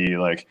wants to be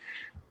like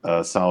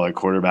a solid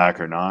quarterback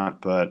or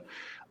not? But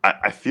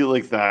I feel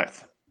like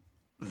that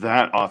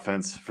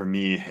offense for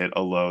me hit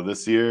a low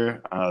this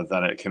year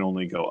that it can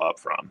only go up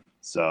from.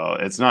 So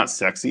it's not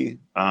sexy,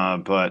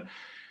 but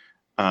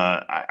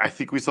I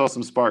think we saw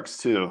some sparks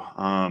too.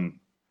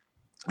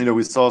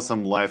 We saw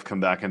some life come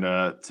back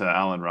into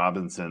Allen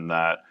Robinson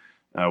that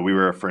we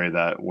were afraid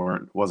that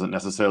wasn't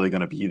necessarily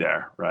going to be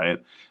there, right?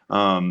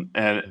 And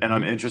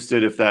I'm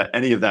interested if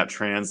any of that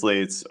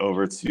translates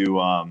over to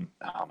oh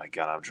my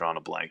God, I'm drawing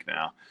a blank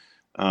now.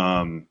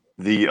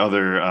 The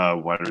other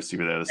wide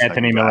receiver there,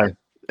 Anthony Miller.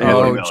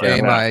 Oh,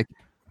 J. Mike.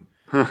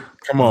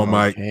 Come on,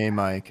 Mike. Hey,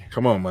 Mike.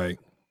 Come on, Mike.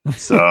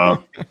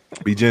 So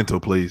be gentle,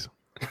 please.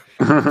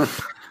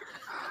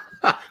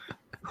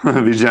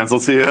 Be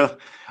gentle to you.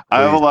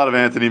 I have a lot of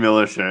Anthony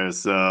Miller shares,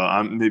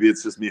 so maybe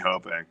it's just me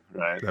hoping,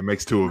 right? That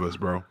makes two of us,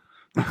 bro.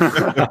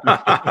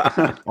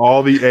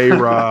 All the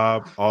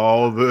A-Rob,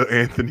 all the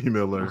Anthony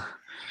Miller,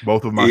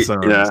 both of my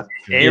sons. Yeah.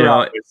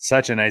 A-Rob was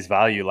such a nice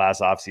value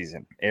last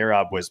offseason.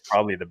 A-Rob was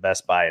probably the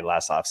best buy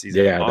last offseason.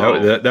 Yeah,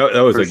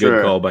 that was a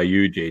good call by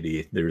you,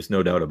 JD. There's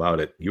no doubt about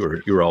it. You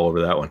were all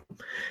over that one.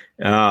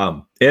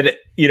 And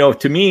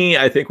to me,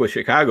 I think with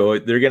Chicago,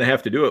 they're going to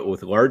have to do it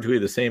with largely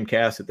the same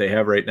cast that they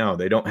have right now.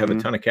 They don't have a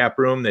ton of cap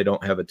room. They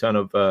don't have a ton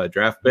of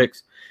draft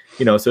picks,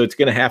 so it's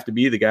going to have to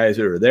be the guys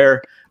that are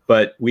there,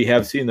 but we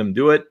have seen them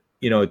do it.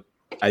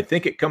 I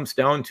think it comes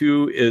down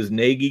to, is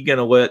Nagy going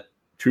to let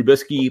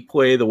Trubisky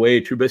play the way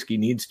Trubisky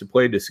needs to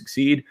play to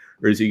succeed,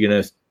 or is he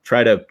going to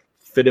try to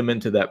fit him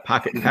into that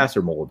pocket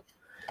passer mold?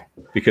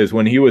 Because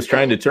when he was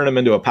trying to turn him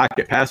into a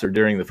pocket passer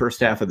during the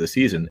first half of the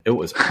season, it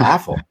was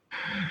awful.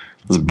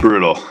 It was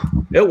brutal.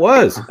 It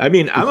was. I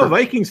mean, I'm a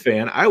Vikings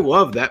fan. I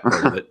love that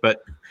part of it.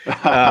 But,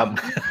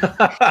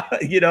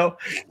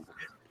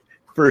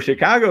 for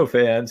Chicago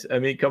fans, I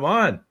mean, come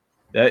on.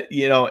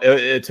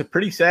 It's a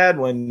pretty sad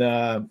when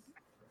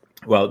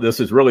this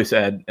is really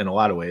sad in a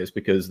lot of ways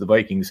because the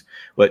Vikings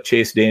let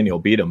Chase Daniel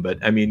beat them. But,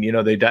 I mean,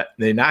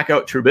 they knock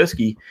out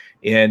Trubisky,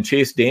 and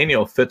Chase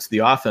Daniel fits the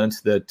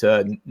offense that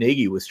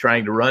Nagy was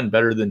trying to run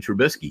better than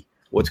Trubisky.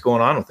 What's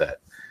going on with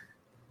that?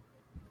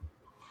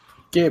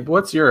 Gabe,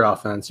 what's your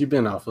offense? You've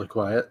been awfully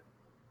quiet.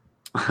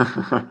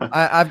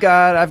 I've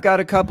got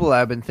a couple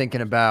I've been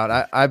thinking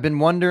about. I've been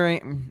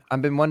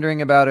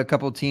wondering about a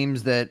couple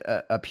teams that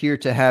appear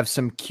to have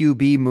some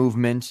QB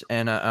movement,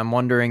 and I'm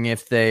wondering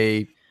if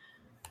they,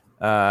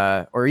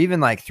 or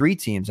even like three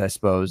teams, I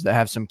suppose, that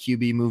have some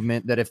QB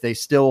movement, that if they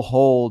still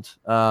hold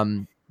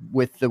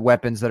with the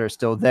weapons that are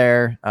still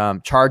there.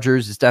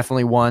 Chargers is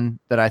definitely one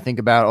that I think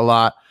about a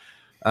lot.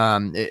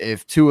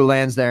 If Tua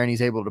lands there and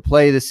he's able to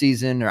play this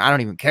season, or I don't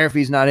even care if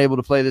he's not able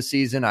to play this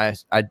season, I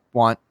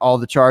want all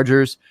the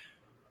Chargers.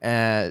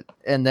 And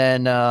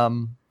then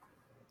the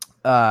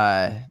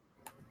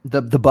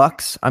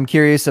Bucks. I'm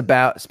curious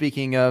about,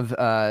 speaking of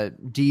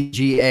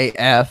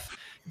DGAF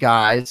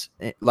guys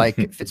like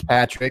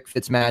Fitzpatrick,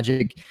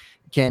 Fitzmagic,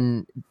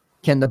 can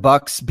the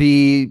Bucks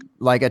be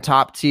like a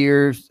top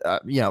tier,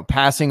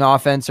 passing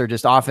offense, or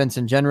just offense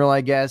in general?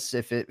 I guess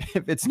if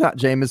it's not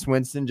Jameis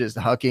Winston just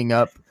hucking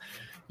up,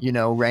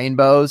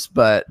 rainbows,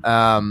 but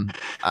I'm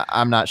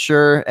not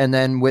sure. And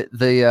then with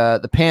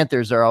the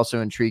Panthers are also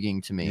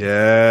intriguing to me.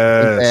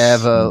 Yeah, they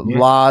have a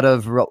lot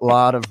of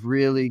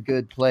really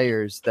good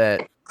players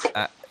that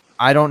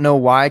I don't know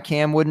why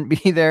Cam wouldn't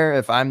be there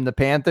if I'm the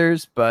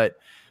Panthers, but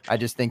I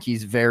just think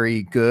he's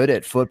very good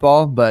at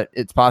football, but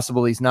it's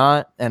possible he's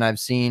not. And I've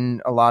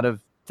seen a lot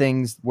of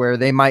things where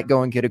they might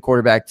go and get a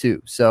quarterback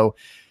too. So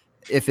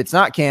if it's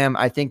not Cam,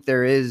 I think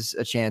there is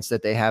a chance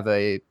that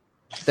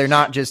they're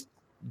not just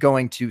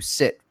going to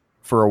sit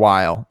for a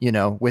while,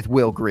 with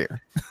Will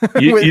Grier.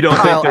 You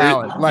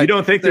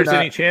don't think there's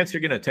any chance you're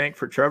going to tank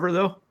for Trevor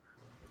though?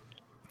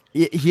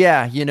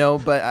 Yeah,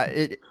 but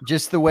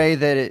just the way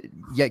that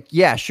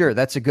sure,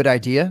 that's a good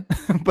idea.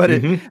 But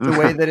the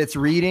way that it's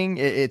reading,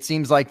 it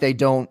seems like they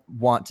don't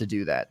want to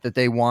do that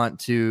they want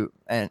to,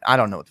 and I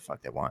don't know what the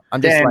fuck they want.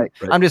 I'm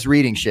just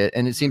reading shit.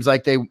 And it seems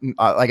like they,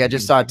 I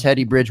just saw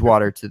Teddy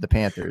Bridgewater to the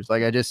Panthers.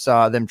 Like I just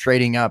saw them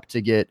trading up to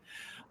get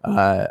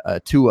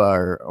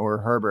Tua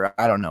or Herbert.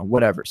 I don't know,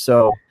 whatever.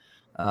 So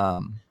I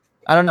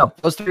don't know.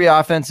 Those three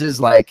offenses,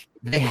 like,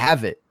 they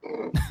have it.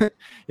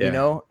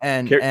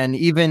 And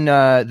even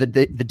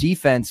the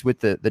defense with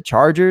the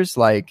Chargers,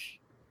 like,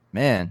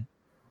 man,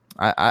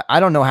 I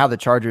don't know how the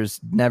Chargers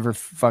never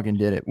fucking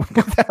did it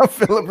without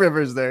Phillip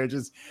Rivers there. It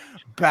just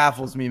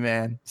baffles me,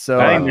 man.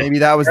 So maybe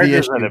that was the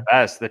issue.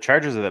 The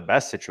Chargers are the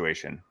best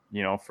situation,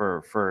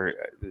 for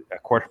a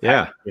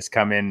quarterback to just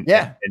come in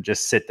and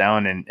just sit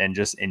down and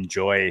just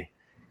enjoy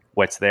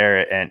what's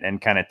there and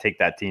kind of take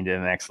that team to the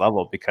next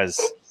level, because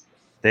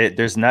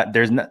they're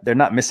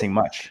not missing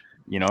much.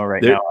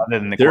 Right now, other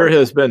than there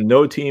has been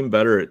no team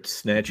better at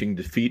snatching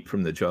defeat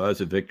from the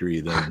jaws of victory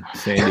than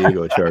San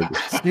Diego Chargers.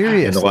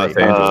 Seriously, and the Los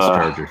Angeles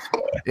Chargers.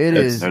 It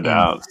is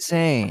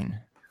insane.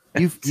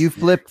 You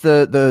flipped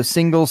the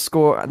single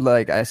score.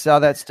 Like, I saw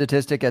that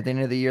statistic at the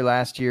end of the year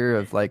last year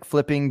of like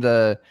flipping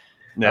the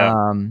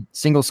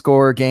single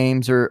score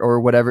games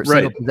or whatever,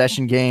 single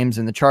possession games,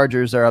 and the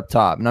Chargers are up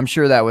top. And I'm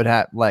sure that would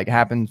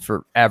happen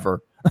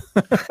forever.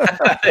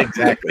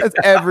 Exactly. That's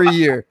every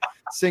year.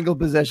 Single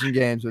possession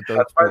games with those.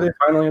 That's why they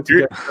finally have to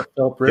get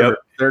Phillip Rivers.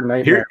 Their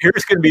nightmare.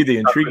 Here's going to be the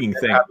intriguing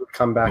thing.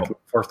 Come back in the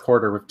fourth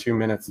quarter with 2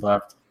 minutes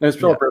left. And it's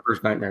Phillip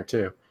Rivers' nightmare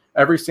too.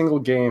 Every single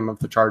game of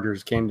the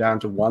Chargers came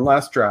down to one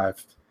last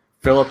drive.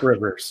 Phillip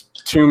Rivers,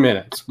 2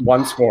 minutes,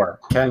 one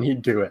score. Can he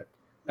do it?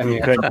 And the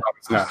answer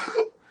was no.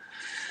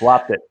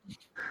 Flopped it.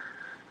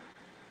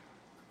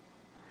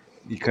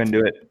 You couldn't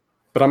do it.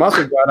 But I'm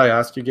also glad I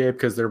asked you, Gabe,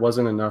 because there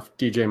wasn't enough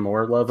DJ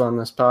Moore love on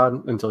this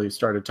pod until you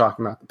started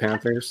talking about the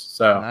Panthers.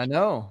 So I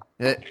know.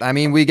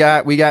 We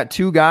got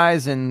two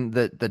guys in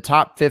the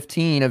top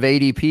 15 of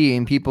ADP,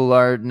 and people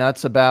are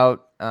nuts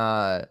about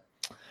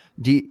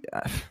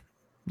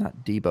not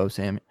Debo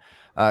Samuel,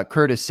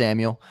 Curtis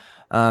Samuel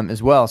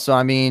as well. So,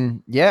 I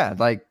mean, yeah,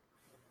 like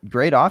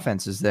great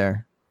offenses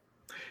there.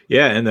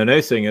 Yeah, and the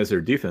nice thing is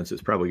their defense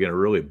is probably going to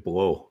really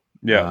blow.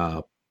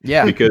 Yeah.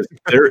 Yeah. Because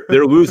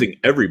they're losing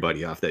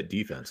everybody off that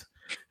defense.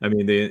 I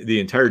mean, the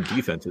entire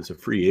defense is a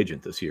free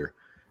agent this year.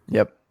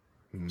 Yep.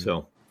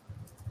 So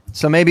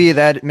maybe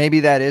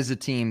that is a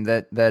team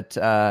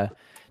that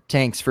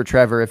tanks for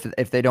Trevor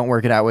if they don't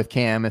work it out with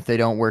Cam, if they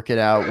don't work it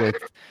out with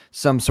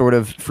some sort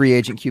of free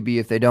agent QB,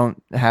 if they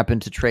don't happen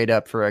to trade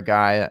up for a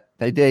guy,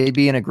 they'd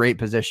be in a great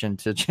position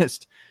to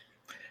just.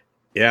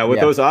 Yeah, with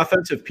those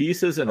offensive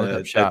pieces and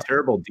a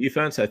terrible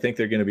defense, I think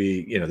they're going to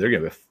be, they're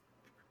going to be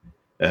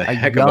a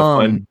heck of a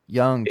fun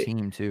young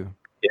team too.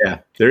 Yeah,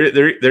 they're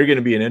going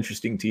to be an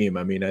interesting team.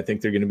 I mean, I think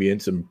they're going to be in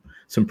some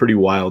pretty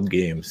wild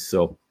games.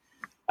 So,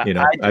 I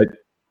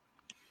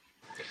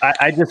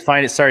just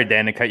find it. Sorry,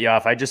 Dan, to cut you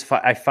off.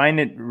 I find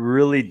it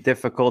really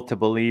difficult to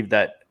believe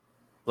that.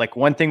 Like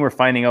one thing we're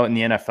finding out in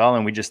the NFL,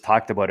 and we just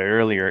talked about it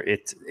earlier.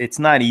 It's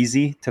not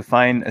easy to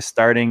find a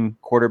starting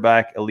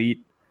quarterback elite.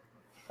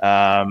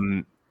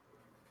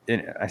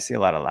 I see a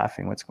lot of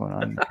laughing. What's going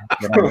on?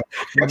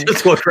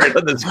 Just look right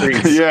on the screen.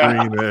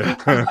 Yeah.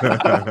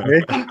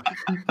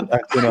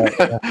 That's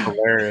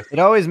hilarious. It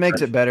always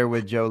makes it better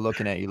with Joe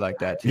looking at you like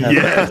that too.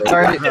 Yeah.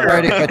 Sorry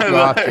to cut you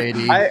off,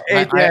 JD.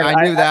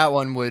 I knew that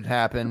one would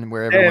happen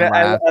where everyone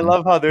laughed. I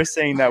love how they're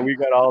saying that we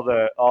got all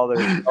the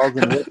bells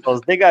and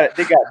whistles. They got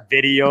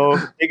video,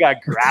 they got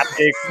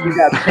graphics, we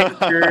got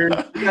pictures,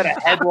 we got a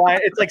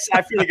headline. It's like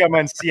I feel like I'm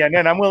on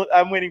CNN.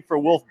 I'm waiting for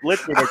Wolf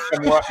Blitzer to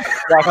come walk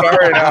out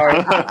right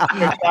now.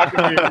 Talking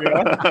to you,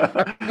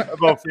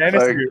 about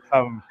fantasy.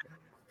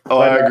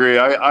 I agree.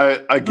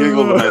 I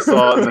giggled when I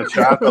saw it in the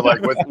chat, but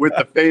like with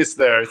the face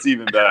there, it's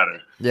even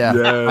better. Yeah,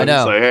 I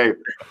know. It's like, hey,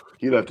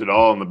 he left it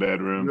all in the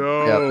bedroom.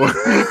 No.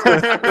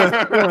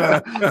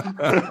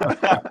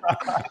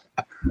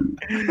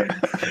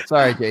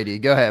 Sorry,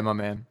 JD. Go ahead, my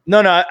man. No.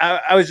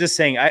 I was just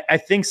saying. I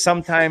think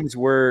sometimes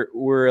we're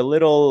a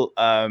little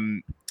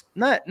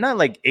not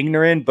like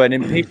ignorant, but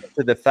impatient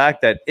to the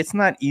fact that it's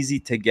not easy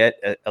to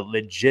get a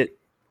legit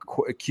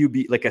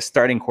QB, like a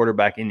starting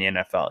quarterback in the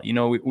NFL.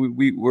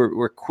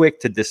 We're quick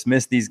to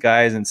dismiss these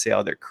guys and say,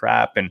 oh, they're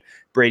crap, and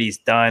Brady's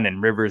done,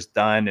 and Rivers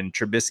done, and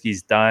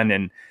Trubisky's done.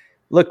 And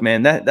look,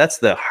 man,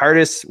 that's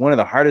one of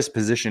the hardest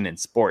position in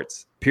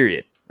sports,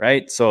 period.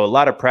 Right. So a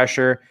lot of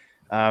pressure.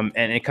 And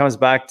it comes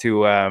back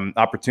to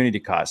opportunity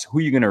cost. Who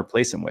are you going to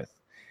replace him with?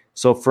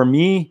 So for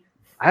me,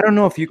 I don't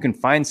know if you can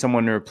find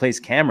someone to replace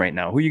Cam right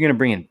now. Who are you going to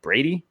bring in?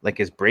 Brady? Like,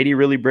 is Brady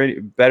really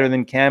better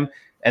than Cam?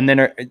 And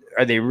then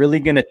are they really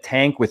going to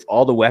tank with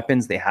all the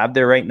weapons they have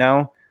there right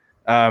now?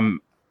 I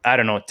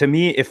don't know. To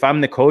me, if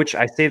I'm the coach,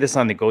 I say this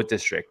on the GOAT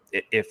District.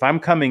 If I'm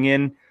coming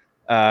in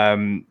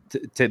to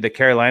the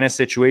Carolina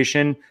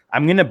situation,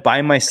 I'm going to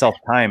buy myself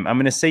time. I'm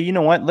going to say, you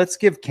know what? Let's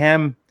give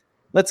Cam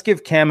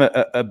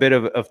a bit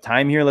of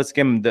time here. Let's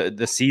give him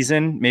the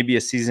season, maybe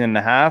a season and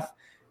a half.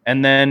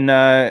 And then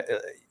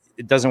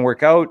it doesn't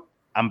work out.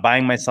 I'm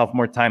buying myself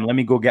more time. Let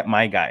me go get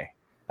my guy.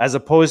 As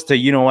opposed to,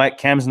 you know what,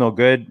 Cam's no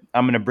good.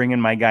 I'm going to bring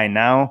in my guy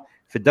now.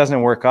 If it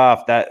doesn't work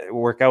out,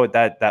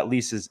 that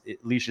leash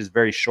is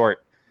very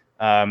short.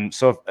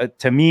 So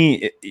to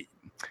me,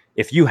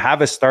 if you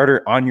have a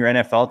starter on your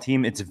NFL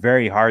team, it's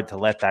very hard to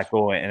let that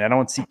go. And I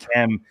don't see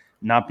Cam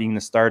not being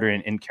the starter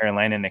in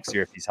Carolina next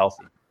year if he's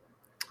healthy.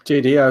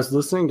 JD, I was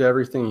listening to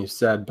everything you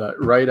said,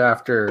 but right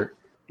after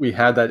we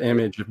had that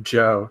image of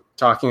Joe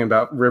talking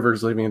about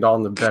Rivers leaving it all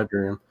in the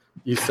bedroom,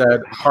 you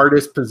said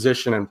hardest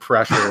position and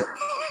pressure.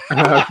 And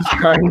I was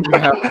trying to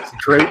have a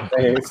straight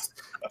face,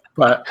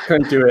 but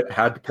couldn't do it.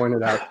 Had to point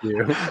it out to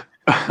you.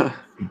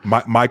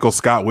 Michael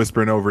Scott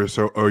whispering over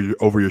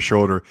your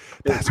shoulder.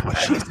 That's what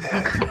she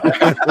said.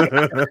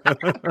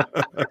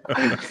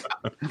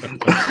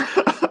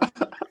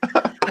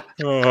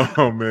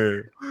 Oh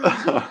man.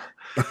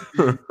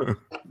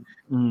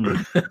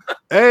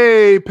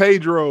 Hey,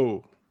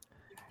 Pedro.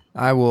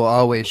 I will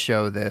always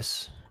show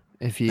this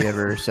if he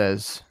ever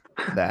says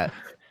that.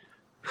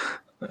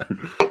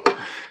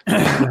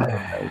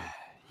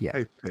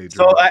 Yeah. Hey,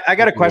 so I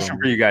got a question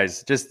for you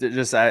guys. Just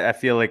I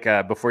feel like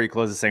before you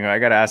close this thing, I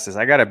got to ask this.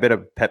 I got a bit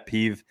of pet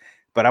peeve,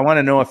 but I want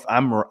to know if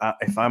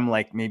I'm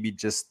like maybe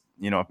just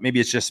maybe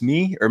it's just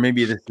me, or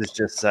maybe this is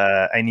just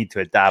I need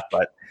to adapt.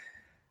 But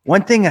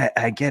one thing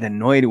I get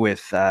annoyed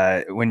with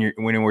when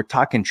we're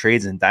talking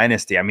trades and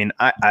dynasty. I mean,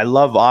 I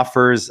love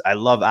offers, I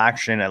love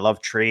action, I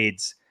love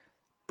trades.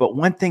 But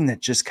one thing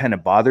that just kind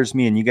of bothers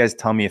me, and you guys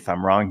tell me if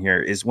I'm wrong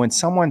here, is when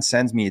someone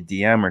sends me a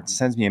DM or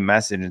sends me a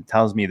message and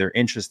tells me they're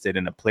interested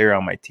in a player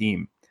on my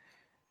team,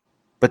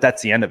 but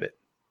that's the end of it.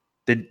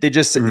 They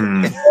just say,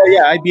 oh,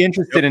 yeah, I'd be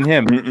interested in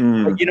him.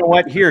 But you know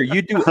what? Here,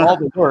 you do all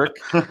the work,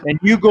 and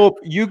you go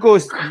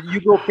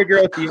figure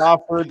out the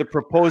offer, the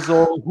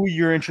proposal, who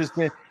you're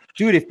interested in.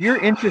 Dude, if you're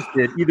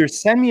interested, either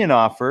send me an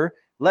offer,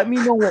 let me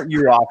know what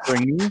you're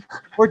offering me,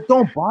 or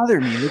don't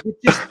bother me. Like,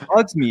 it just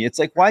bugs me. It's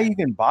like, why are you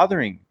even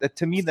bothering? That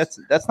to me, that's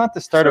not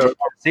the start of a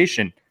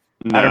conversation.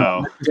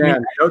 No.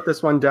 Dan, note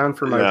this one down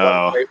for my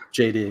No.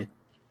 JD.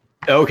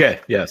 Okay.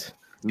 Yes.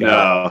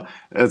 No.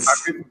 That's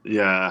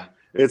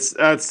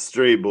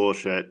straight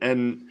bullshit.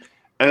 And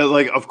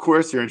like, of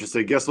course you're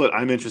interested. Guess what?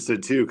 I'm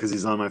interested too because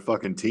he's on my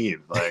fucking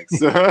team. Like,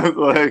 so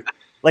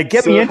like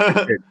Get me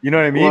interested. You know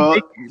what I mean? Well,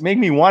 make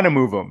me want to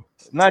move him.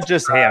 Not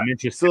just hey, I'm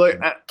interested. So like,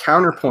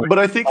 Counterpoint. but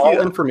I think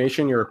all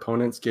information your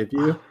opponents give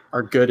you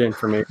are good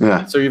information.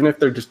 Yeah. So even if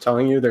they're just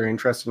telling you they're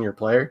interested in your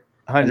player,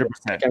 100%.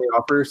 Any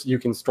offers, you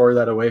can store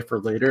that away for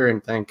later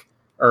and think,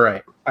 all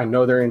right, I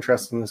know they're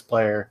interested in this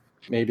player.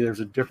 Maybe there's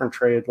a different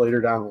trade later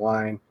down the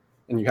line,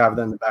 and you have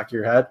that in the back of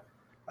your head.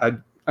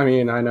 I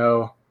mean, I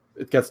know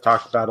it gets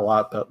talked about a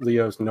lot, but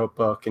Leo's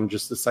notebook and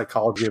just the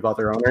psychology of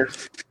other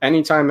owners.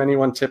 Anytime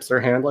anyone tips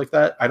their hand like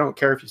that, I don't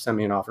care if you send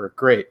me an offer.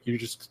 Great. You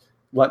just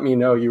let me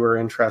know you were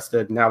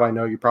interested. Now I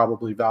know you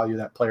probably value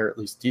that player at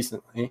least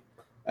decently,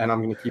 and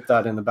I'm going to keep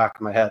that in the back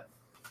of my head.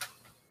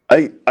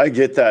 I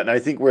get that. And I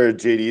think where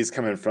JD is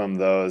coming from,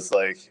 though, is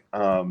like,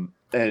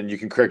 and you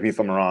can correct me if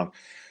I'm wrong,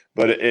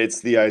 but it's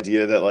the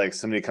idea that like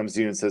somebody comes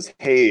to you and says,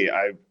 hey,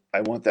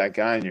 I want that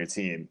guy on your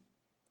team.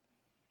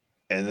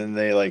 And then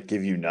they like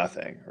give you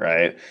nothing,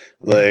 right?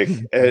 Like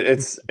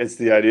it's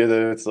the idea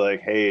that it's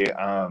like, hey,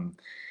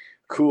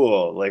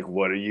 cool. Like,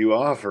 what are you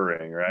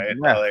offering, right?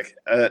 Yeah.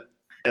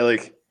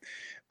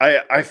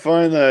 I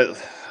find that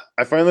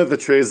the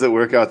trades that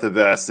work out the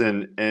best,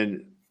 and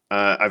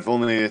I'm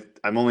only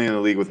in the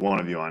league with one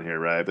of you on here,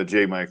 right? But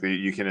Jake, Mike,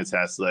 you can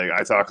attest. Like,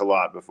 I talk a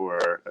lot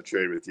before a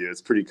trade with you.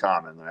 It's pretty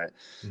common, right?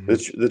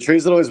 Mm-hmm. The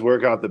trades that always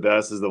work out the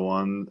best is the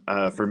one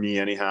for me,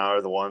 anyhow,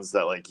 are the ones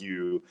that like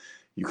you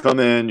come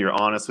in, you're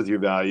honest with your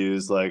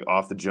values, like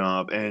off the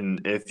jump, and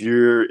if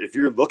you're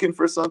looking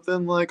for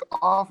something, like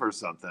offer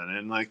something,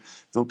 and like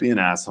don't be an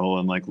asshole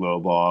and like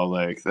lowball,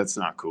 like that's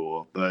not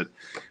cool. But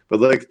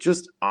like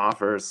just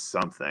offer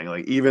something,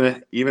 like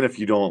even if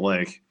you don't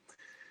like.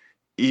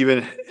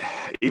 Even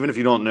if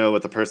you don't know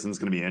what the person's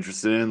going to be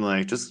interested in,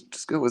 like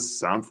just go with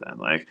something.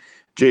 Like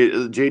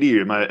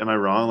JD, am I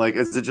wrong? Like,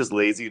 is it just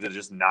lazy to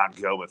just not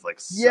go with like?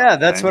 Yeah,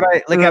 that's what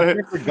I like. I've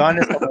never gone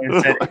to someone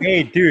and said,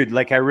 "Hey, dude,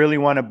 like I really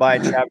want to buy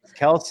Travis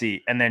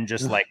Kelce," and then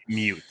just like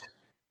mute.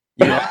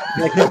 You know,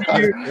 like,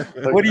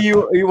 what do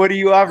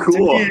you offer?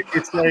 Cool.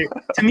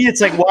 To me, it's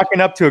like walking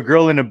up to a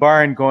girl in a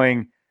bar and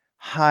going,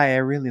 "Hi, I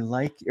really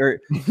like," or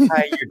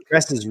 "Hi, your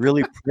dress is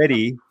really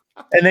pretty."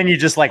 And then you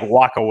just like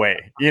walk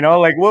away, you know,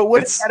 like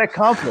what is that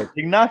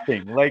accomplishing?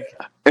 Nothing. Like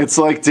it's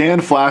like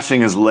Dan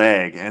flashing his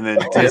leg and then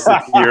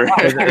disappearing.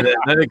 and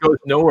then it goes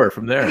nowhere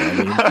from there. I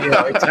mean,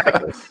 yeah,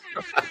 exactly.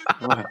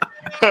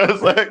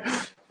 It's like,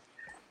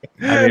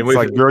 it's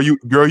like,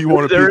 girl, you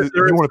want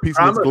a piece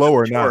of this glow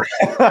or not?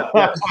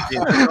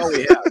 Yeah, all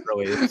we have,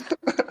 really.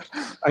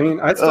 I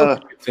mean, I still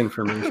think it's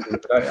information,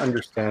 but I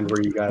understand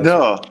where you guys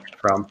are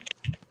from.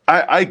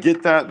 I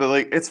get that, but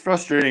like it's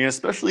frustrating,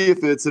 especially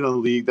if it's in a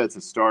league that's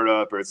a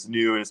startup or it's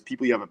new and it's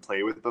people you haven't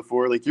played with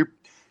before. Like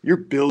you're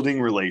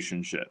building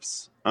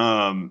relationships,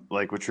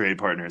 like with trade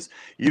partners.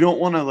 You don't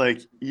want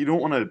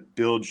to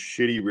build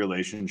shitty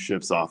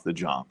relationships off the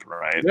jump,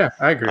 right? Yeah,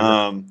 I agree.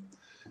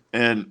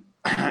 And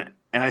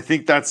I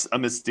think that's a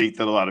mistake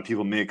that a lot of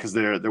people make because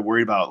they're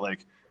worried about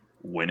like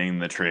winning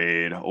the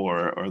trade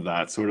or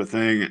that sort of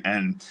thing.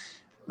 And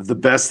the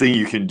best thing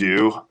you can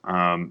do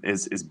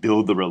is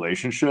build the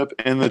relationship,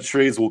 and the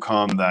trades will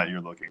come that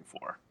you're looking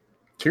for.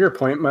 To your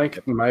point,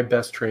 Mike, my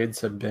best trades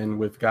have been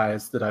with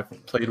guys that I've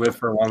played with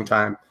for a long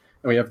time.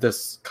 And we have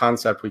this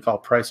concept we call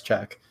price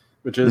check,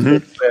 which is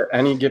at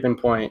any given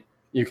point,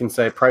 you can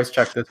say price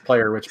check this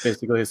player, which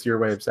basically is your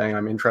way of saying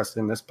I'm interested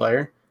in this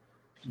player.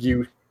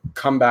 You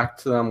come back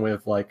to them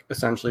with like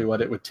essentially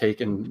what it would take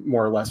in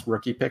more or less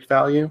rookie pick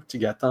value to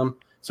get them.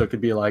 So it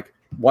could be like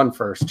 1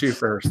 first, 2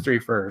 first, 3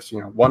 first,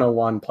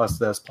 101 plus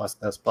this,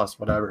 plus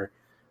whatever.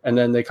 And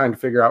then they kind of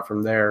figure out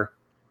from there,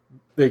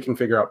 they can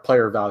figure out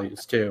player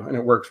values too. And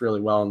it works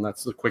really well. And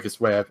that's the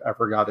quickest way I've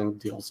ever gotten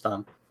deals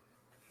done.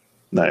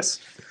 Nice.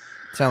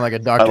 Sound like a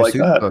Dr.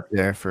 Seuss book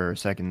there for a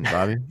second,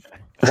 Bobby.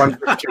 1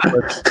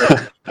 first,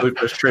 2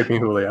 first, trade me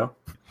Julio.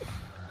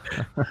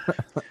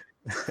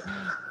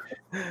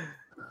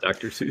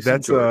 Dr. Seuss.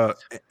 That's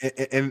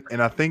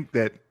and I think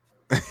that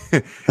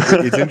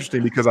it's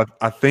interesting because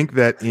I think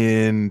that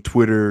in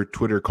Twitter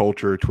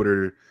culture,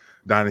 Twitter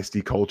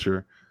dynasty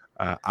culture,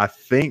 I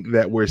think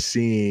that we're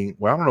seeing,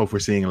 well, I don't know if we're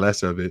seeing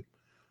less of it,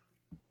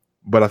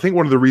 but I think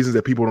one of the reasons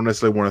that people don't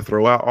necessarily want to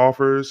throw out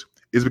offers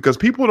is because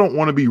people don't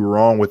want to be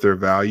wrong with their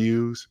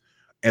values,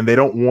 and they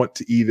don't want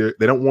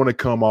to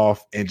come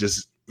off and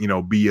just,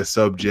 be a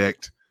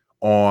subject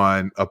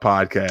on a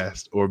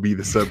podcast or be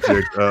the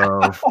subject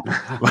of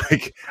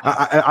like,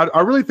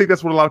 I really think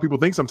that's what a lot of people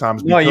think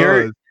sometimes.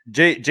 No,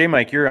 J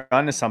Mike, you're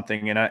onto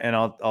something, and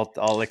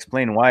I'll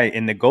explain why.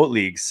 In the GOAT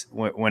leagues,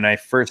 when I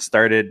first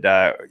started,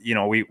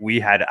 we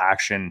had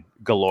action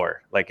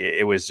galore. Like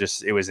it was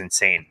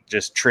insane,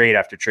 just trade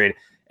after trade,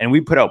 and we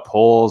put out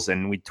polls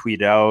and we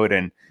tweet out,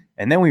 and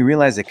then we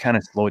realized it kind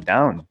of slowed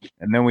down,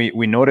 and then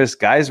we noticed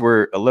guys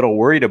were a little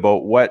worried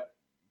about what,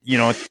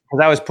 because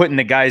I was putting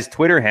the guy's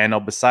Twitter handle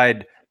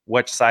beside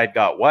which side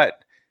got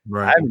what.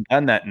 Right. I haven't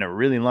done that in a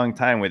really long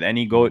time with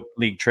any GOAT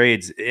League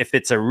trades. If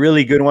it's a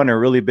really good one or a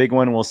really big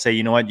one, we'll say,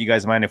 you know what, you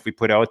guys mind if we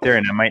put it out there,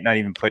 and I might not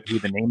even put who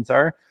the names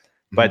are.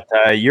 But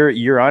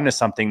you're onto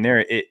something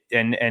there.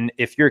 And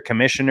if you're a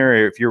commissioner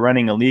or if you're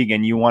running a league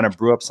and you want to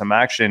brew up some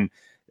action,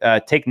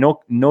 take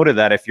note of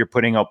that if you're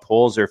putting out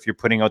polls or if you're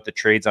putting out the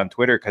trades on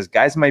Twitter, because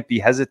guys might be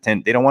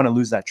hesitant. They don't want to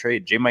lose that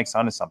trade. J Mike's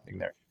onto something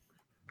there.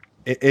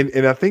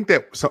 And I think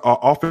that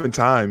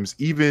oftentimes,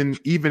 even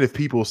if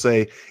people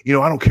say, you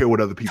know, I don't care what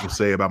other people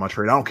say about my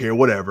trade, I don't care,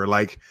 whatever.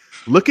 Like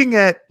looking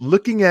at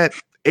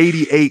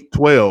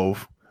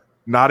 88-12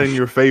 not in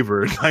your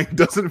favor, like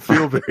doesn't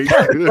feel very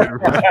good.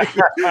 Right?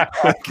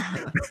 Like,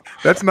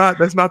 that's not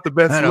the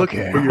best look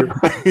for your.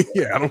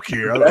 Yeah, I don't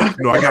care.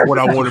 I got what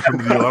I wanted from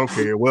the deal. I don't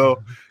care.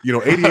 Well,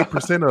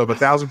 88% of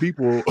 1,000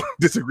 people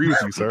disagree with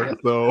you, sir.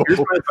 So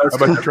how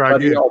about you try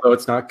again? Although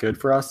it's not good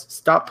for us,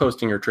 stop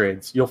posting your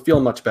trades. You'll feel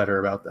much better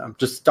about them.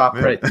 Just stop.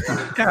 Right.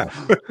 Yeah.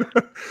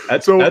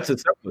 That's the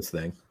simplest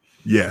thing.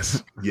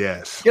 Yes.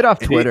 Get off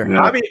Twitter.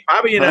 Bobby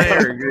and I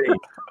are agreeing.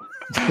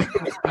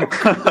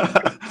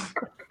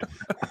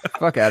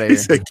 Fuck out of He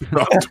here. said, "Get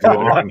off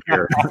Twitter."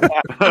 Here.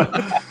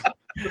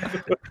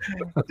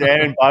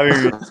 Dan and Bobby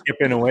are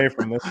skipping away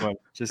from this one.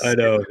 Just I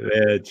know,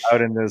 man.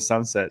 out into the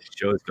sunset.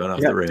 Show's gone off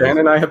Yeah, the rails. Dan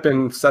and I have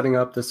been setting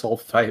up this whole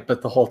fight,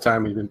 but the whole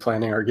time we've been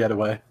planning our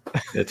getaway.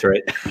 That's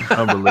right.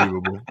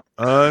 Unbelievable.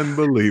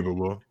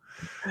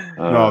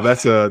 No,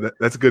 that's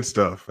good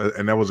stuff,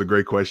 and that was a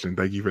great question.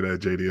 Thank you for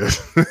that,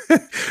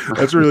 JDS.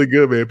 That's really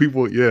good, man.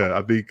 People, yeah,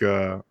 I think,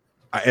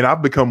 and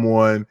I've become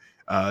one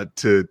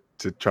to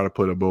try to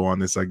put a bow on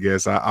this. I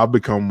guess I've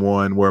become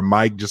one where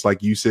Mike, just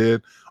like you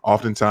said,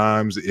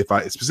 oftentimes if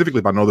I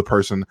know the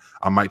person,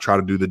 I might try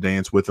to do the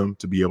dance with them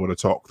to be able to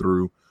talk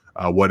through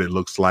what it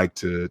looks like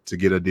to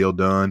get a deal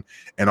done.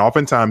 And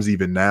oftentimes,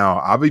 even now,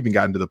 I've even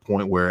gotten to the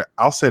point where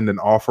I'll send an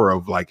offer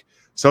of like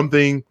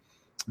something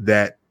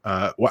that.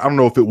 I don't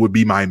know if it would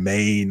be my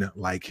main,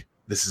 like,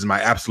 this is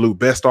my absolute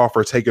best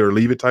offer, take it or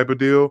leave it type of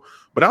deal,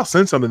 but I'll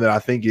send something that I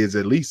think is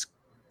at least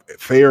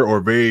fair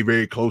or very,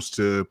 very close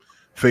to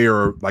fair,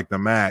 or like the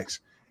max.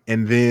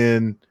 And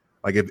then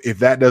like, if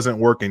that doesn't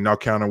work and I'll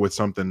counter with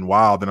something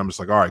wild, then I'm just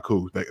like, all right,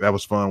 cool. That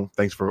was fun.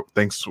 Thanks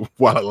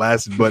while it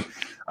lasted. But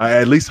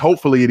at least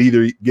hopefully it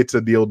either gets a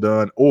deal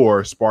done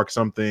or sparks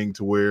something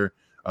to where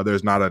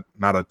there's not a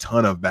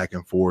ton of back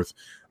and forth.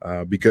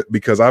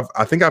 Because I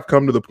think I've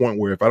come to the point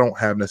where if I don't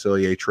have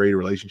necessarily a trade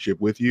relationship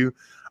with you,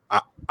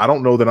 I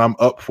don't know that I'm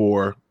up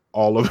for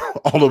all of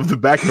the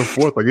back and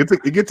forth. Like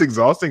it gets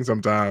exhausting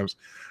sometimes,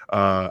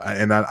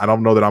 and I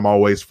don't know that I'm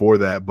always for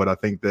that. But I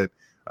think that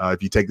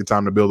if you take the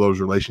time to build those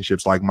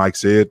relationships, like Mike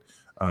said,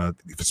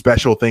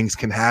 special things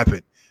can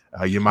happen.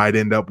 You might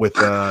end up with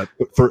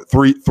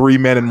three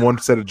men in one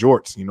set of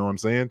jorts. You know what I'm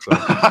saying? So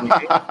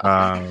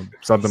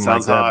something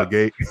Sounds like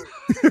that.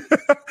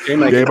 Gabe,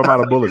 Gabe, I'm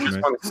out of bullets, I just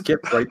man. want to skip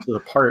right to the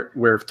part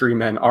where 3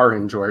 men are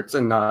in jorts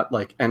and not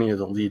like any of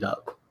the lead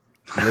up.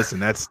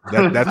 Listen, that's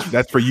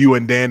for you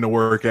and Dan to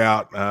work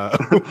out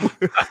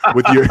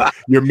with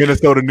your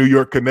Minnesota New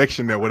York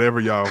connection. That whatever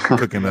y'all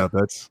cooking up,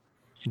 that's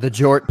The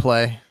Jort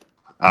play.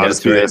 I'll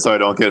just be there so I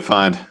don't get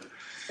fined.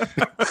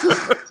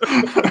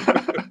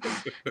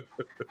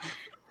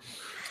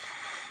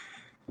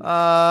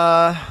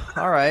 All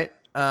right.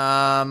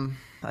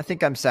 I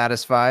think I'm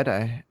satisfied.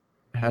 I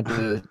had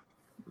to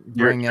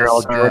bring You're all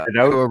us sorted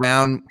out?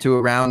 to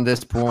around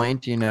this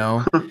point,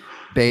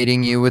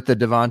 baiting you with the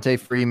Devontae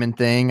Freeman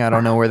thing. I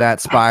don't know where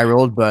that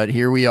spiraled, but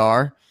here we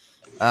are.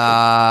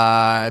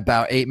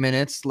 About 8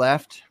 minutes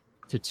left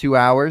to 2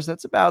 hours.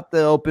 That's about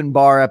the open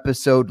bar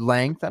episode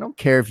length. I don't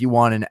care if you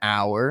want an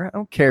hour. I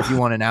don't care if you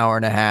want an hour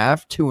and a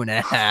half,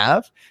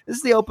 2.5. This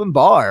is the open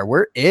bar.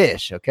 We're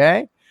ish,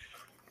 okay?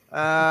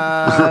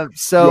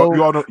 So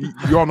you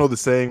all know the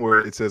saying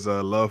where it says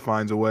love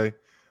finds a way.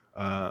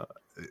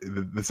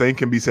 The same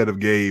can be said of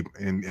Gabe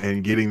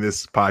and getting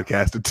this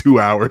podcast to 2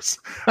 hours.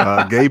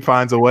 Gabe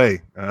finds a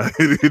way.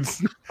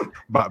 It's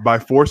by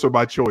force or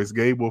by choice.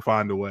 Gabe will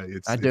find a way.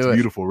 It's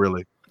beautiful,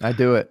 really. I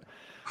do it.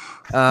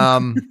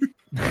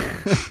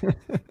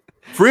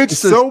 Fridge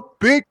so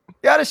big.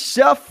 Got to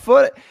shuffle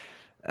it.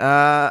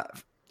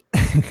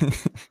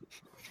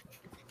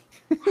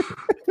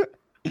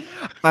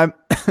 I'm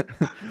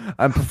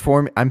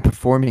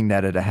performing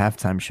that at a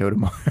halftime show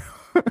tomorrow.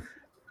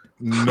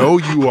 No,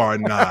 you are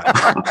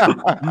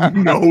not.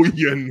 No,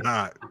 you're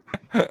not.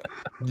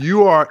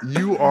 You are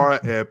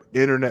an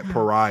internet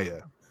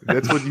pariah.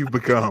 That's what you've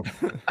become.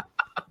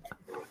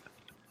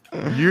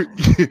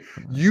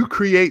 You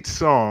create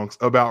songs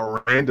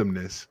about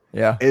randomness,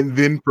 and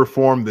then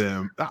perform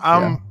them.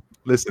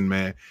 Listen,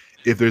 man.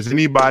 If there's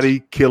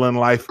anybody killing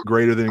life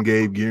greater than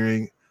Gabe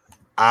Gearing,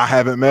 I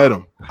haven't met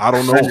him. I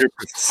don't know.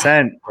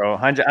 100%, bro.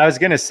 100. I was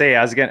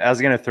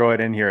gonna throw it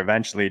in here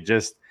eventually.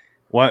 Just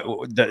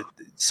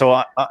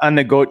so on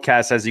the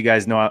GOATcast, as you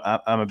guys know,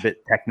 I'm a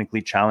bit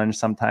technically challenged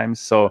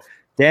sometimes. So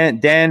Dan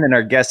and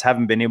our guests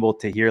haven't been able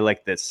to hear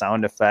like the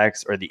sound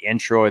effects or the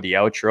intro or the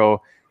outro.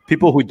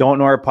 people who don't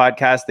know our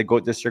podcast, the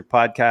Goat District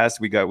podcast,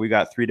 we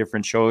got 3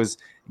 different shows.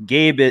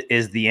 Gabe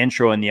is the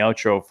intro and the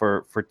outro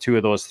for 2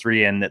 of those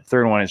 3, and the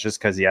third one is just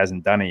because he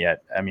hasn't done it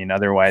yet. I mean,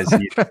 otherwise,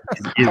 he's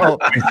Oh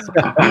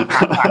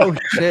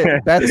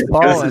shit, that's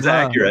balling. This is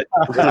accurate.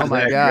 Oh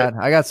my god,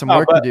 I got some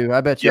work to do.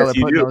 I bet y'all are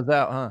you putting do. those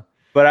out, huh?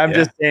 But I'm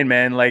just saying,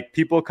 man, like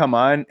people come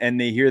on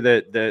and they hear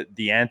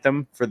the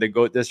anthem for the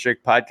Goat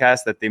District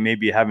podcast that they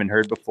maybe haven't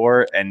heard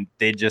before, and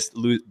they just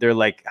lose. They're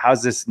like,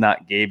 "How's this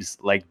not Gabe's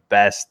like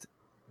best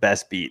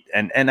beat?"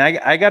 And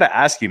I gotta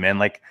ask you, man,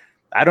 like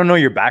I don't know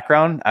your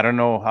background. I don't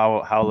know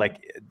how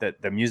like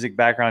the music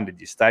background.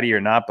 Did you study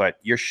or not? But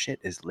your shit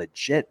is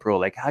legit, bro.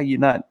 Like how you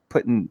not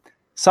putting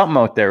something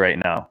out there right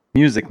now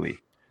musically?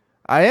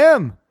 I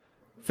am.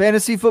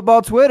 Fantasy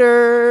football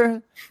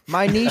Twitter,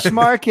 my niche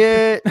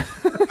market. Man,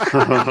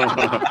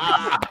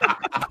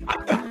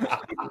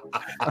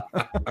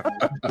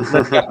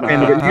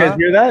 did you guys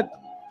hear that?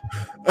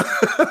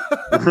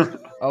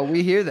 Oh,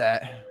 we hear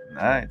that.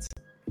 Nice.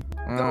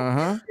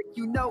 Uh-huh.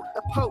 You know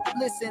the Pope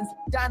listens.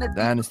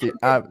 Dynasty. Listen,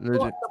 I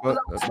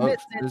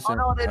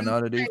know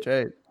that these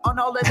trades. On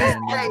all of these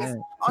plays,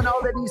 on all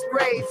of these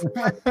grades,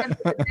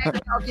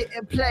 I'll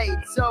getting played.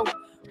 So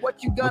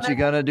what you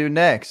gonna do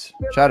next?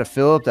 Try to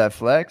fill up that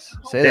flex?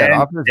 Say that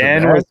offense.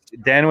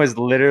 Dan was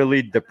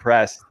literally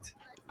depressed.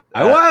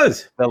 I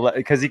was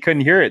because he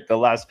couldn't hear it the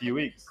last few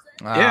weeks.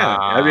 Yeah,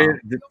 I mean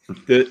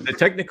the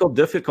technical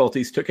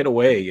difficulties took it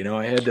away. You know,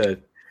 I had to.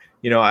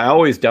 You know, I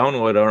always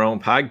download our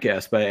own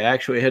podcast, but I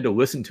actually had to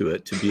listen to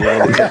it to be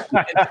able to get the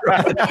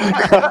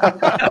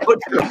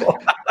intro.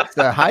 It's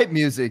the hype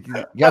music.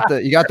 You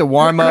got the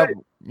warm up.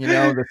 You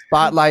know, the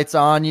spotlight's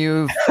on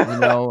you. You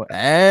know,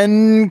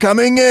 and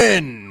coming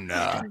in,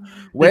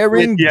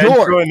 wearing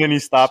intro, and then he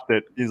stopped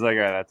it. He's like,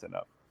 "All right, that's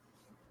enough."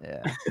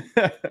 Yeah.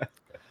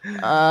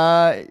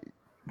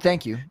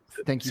 Thank you.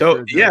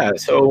 So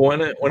so when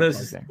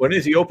is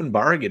the open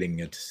bar getting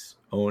its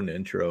own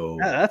intro?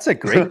 Yeah, that's a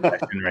great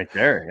question right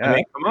there. Yeah, I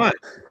mean, come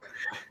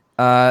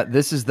on.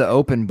 This is the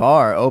opening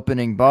bar.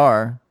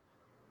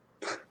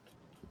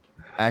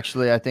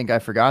 Actually, I think I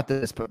forgot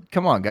this, but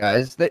come on,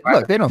 guys. They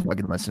don't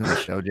fucking listen to the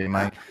show, J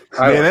Mike.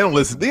 Man, they don't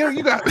listen.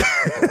 You got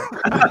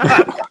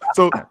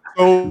so the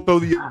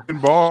open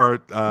bar.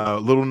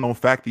 Little known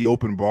fact: the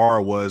open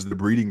bar was the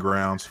breeding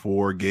grounds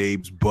for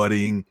Gabe's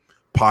budding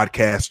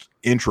podcast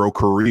intro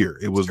career.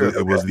 It was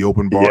the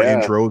open bar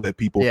intro that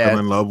people fell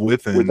in love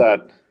with, and with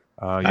that.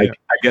 I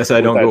guess I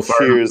don't go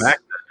far back.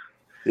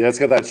 Yeah, it's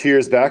got that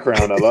Cheers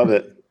background. I love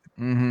it.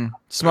 Mm-hmm.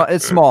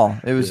 It's small.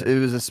 It was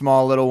a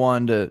small little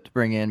one to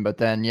bring in, but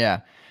then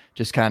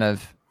just kind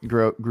of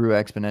grew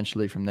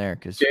exponentially from there.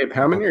 Because Gabe,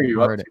 how many are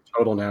you up to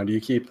total now? Do you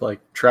keep like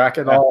track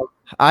at all?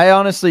 I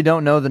honestly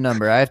don't know the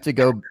number. I have to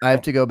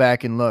go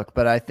back and look,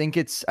 but I think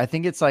it's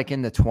like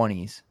in the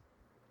 20s.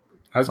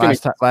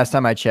 Last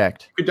time I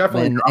checked. You could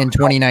definitely in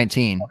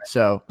 2019.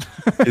 So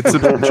it's a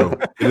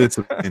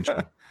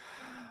potential.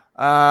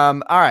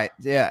 All right.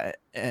 Yeah.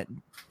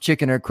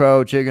 Chicken or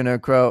crow.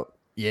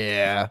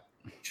 Yeah.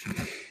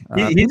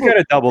 He's got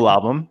a double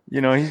album.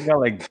 You know, he's got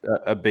like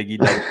a Biggie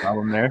double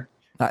album there.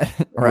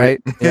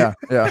 Right. Yeah.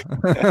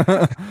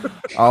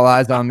 All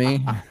eyes on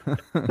me.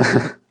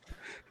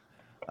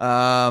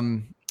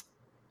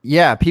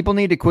 Yeah. People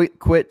need to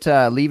quit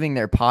leaving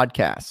their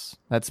podcasts.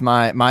 That's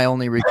my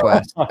only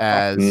request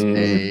as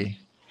a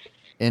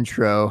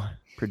intro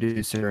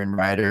producer and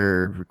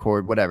writer,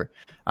 record, whatever.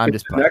 I'm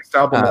just next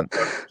album about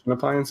kitchen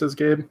appliances,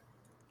 Gabe.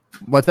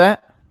 What's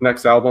that?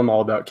 Next album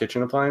all about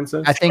kitchen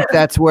appliances. I think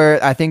that's where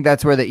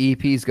the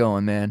EP's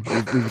going, man.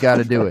 We've got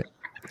to do it.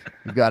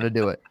 We've got to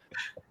do it.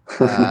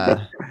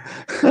 Had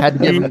to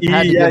give him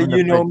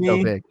you know me.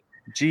 So big.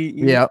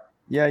 Yep.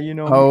 Yeah, you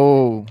know.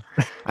 Oh,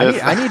 I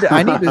need to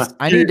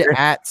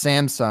at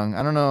Samsung.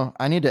 I don't know.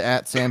 I need to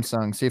at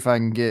Samsung. See if I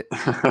can get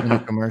in a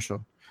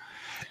commercial.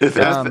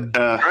 Trying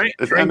to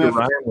rhyme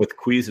with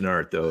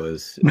Cuisinart though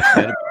is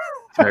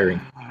tiring.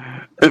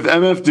 If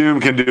MF Doom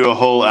can do a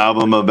whole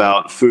album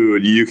about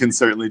food, you can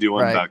certainly do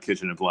one about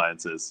kitchen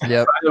appliances.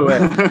 Yep. By the way,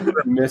 I'd be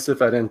remiss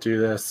if I didn't do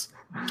this.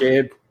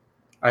 Gabe,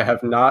 I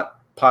have not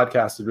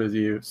podcasted with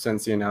you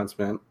since the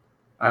announcement.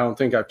 I don't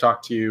think I've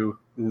talked to you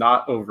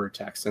not over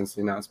text since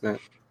the announcement.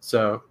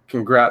 So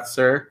congrats,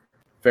 sir.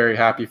 Very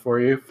happy for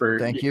you.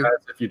 Thank you. Guys,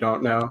 if you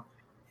don't know,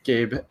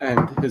 Gabe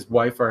and his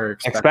wife are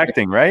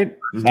expecting, right?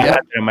 Yeah.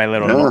 My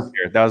little note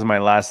here. That was my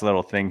last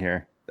little thing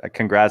here.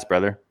 Congrats,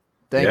 brother.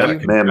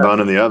 Thank you. Man bun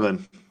in the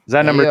oven. Is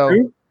that number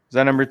 2? Is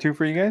that number 2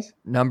 for you guys?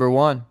 Number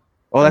 1.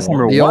 Oh, that's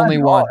number 1. The only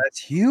one. That's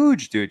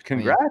huge, dude.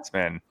 Congrats,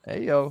 man.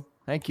 Hey, yo.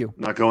 Thank you.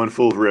 Not going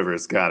full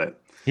Rivers. Got it.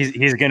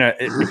 He's gonna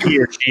he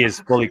or she is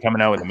fully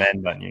coming out with a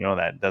man bun. You know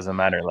that doesn't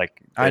matter.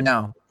 Like I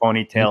know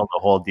ponytail, the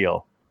whole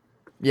deal.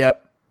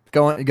 Yep.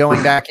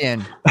 Going back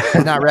in.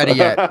 He's not ready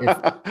yet.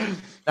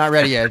 Not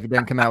ready yet if he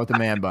doesn't come out with a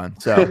man bun.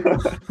 So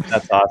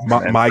that's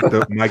awesome. Mike,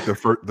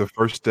 the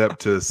first step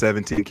to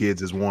 17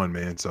 kids is 1,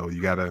 man. So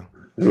you gotta.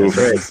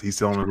 He's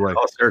still on his way.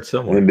 I'll start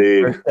somewhere.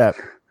 Indeed.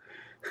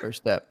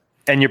 First step.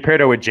 and you're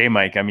paired up with J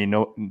Mike. I mean,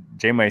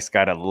 J Mike's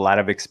got a lot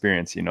of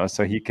experience,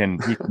 so he can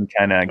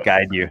kind of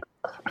guide you.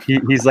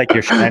 He's like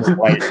your shining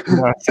light. You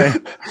know what I'm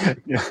saying?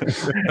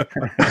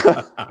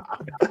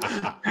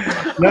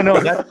 No,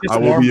 that's just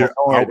normal.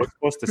 We're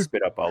supposed to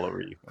spit up all over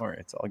you. All right,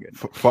 it's all good.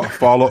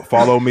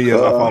 Follow me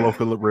as I follow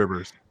Phillip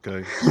Rivers.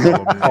 Okay.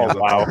 Oh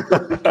wow!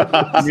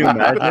 Can you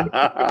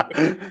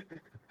imagine?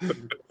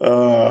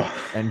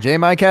 And J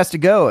Mike has to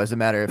go, as a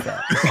matter of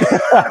fact.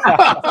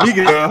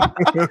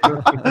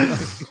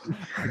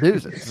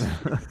 Deuces.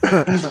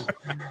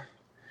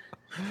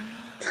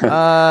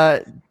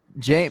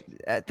 James,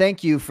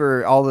 thank you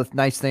for all the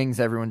nice things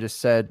everyone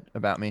just said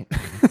about me,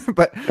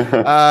 but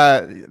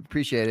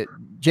appreciate it.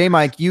 J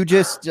Mike, you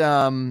just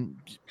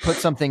put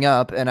something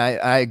up, and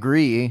I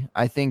agree.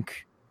 I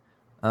think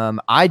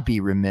I'd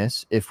be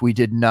remiss if we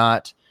did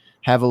not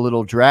have a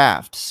little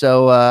draft.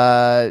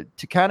 So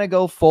to kind of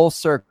go full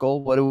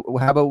circle,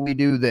 how about we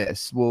do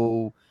this?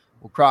 We'll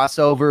cross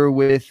over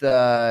with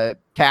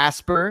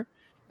Casper,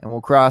 and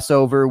we'll cross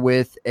over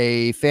with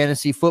a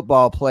fantasy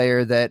football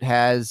player that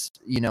has,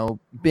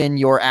 been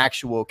your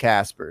actual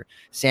Casper.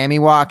 Sammy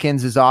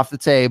Watkins is off the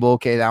table.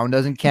 Okay, that one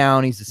doesn't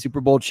count. He's the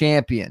Super Bowl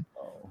champion.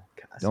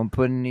 Don't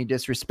put any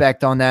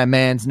disrespect on that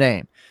man's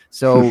name.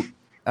 So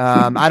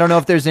I don't know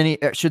if there's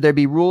should there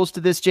be rules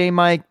to this, J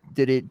Mike?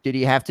 Did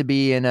he have to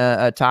be in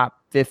a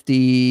top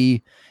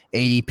 50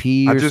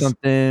 ADP or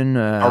something?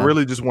 I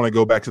really just want to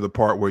go back to the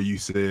part where you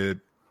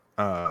said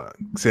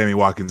Sammy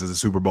Watkins is a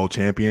Super Bowl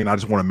champion. I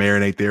just want to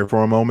marinate there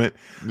for a moment.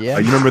 Yeah.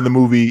 You remember the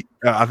movie?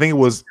 I think it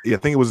was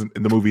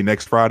in the movie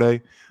Next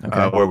Friday,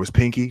 where it was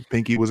Pinky.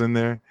 Pinky was in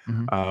there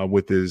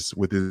with his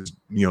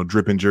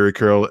dripping jerry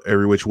curl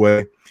every which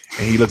way,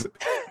 and he looks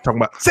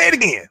talking about say it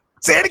again.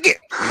 Say it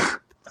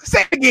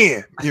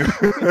again.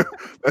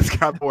 That's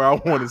kind of where I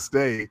want to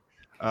stay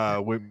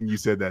when you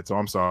said that. So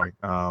I'm sorry.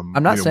 I'm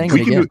not saying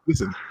it again.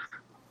 Listen.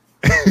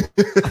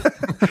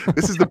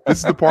 This is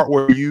the part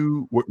where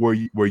you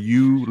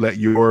let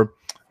your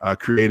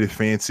creative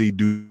fancy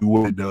do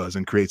what it does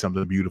and create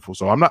something beautiful.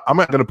 So I'm not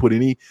going to put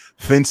any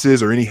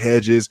fences or any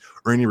hedges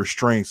or any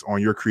restraints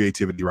on your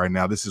creativity right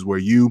now. This is where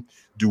you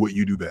do what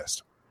you do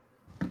best.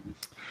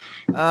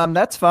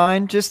 That's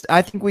fine.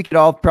 I think we could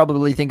all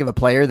probably think of a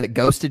player that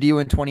ghosted you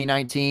in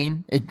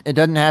 2019. It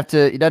doesn't have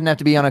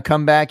to be on a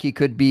comeback. He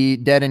could be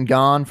dead and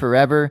gone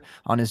forever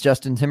on his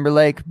Justin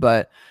Timberlake,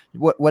 but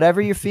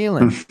whatever you're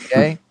feeling.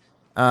 Okay.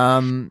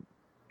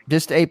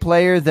 Just a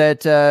player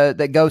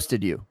that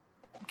ghosted you.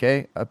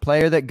 Okay. A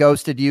player that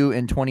ghosted you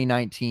in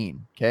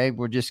 2019. Okay.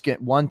 We'll just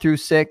get 1 through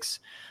 6.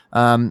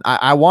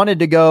 I wanted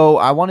to go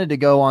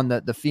on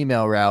the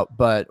female route,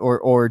 but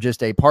or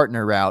just a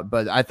partner route,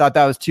 but I thought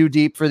that was too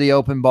deep for the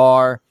open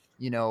bar.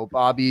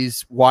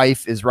 Bobby's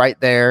wife is right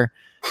there.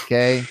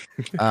 Okay.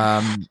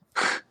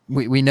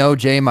 We know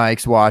J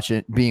Mike's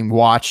being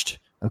watched.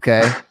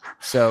 Okay.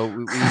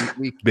 So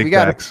we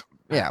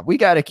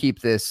got to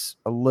keep this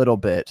a little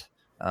bit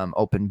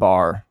open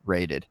bar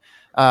rated.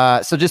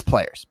 So just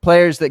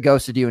players that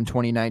ghosted you in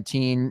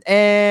 2019.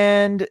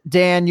 And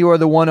Dan, you are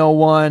the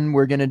 101.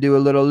 We're going to do a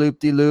little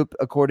loop-de-loop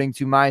according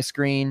to my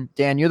screen.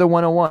 Dan, you're the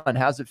 101.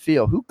 How's it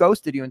feel? Who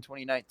ghosted you in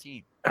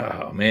 2019?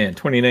 Oh man,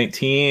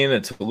 2019.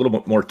 It's a little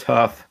bit more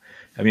tough.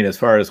 I mean, as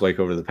far as like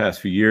over the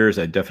past few years,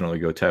 I definitely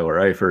go Tyler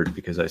Eifert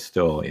because I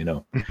still,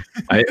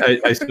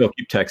 I still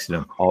keep texting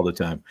him all the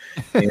time.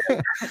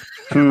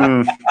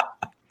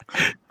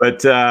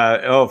 But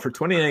for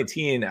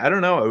 2019, I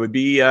don't know. It would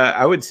be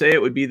I would say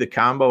it would be the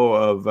combo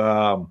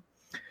of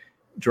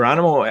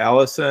Geronimo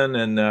Allison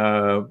and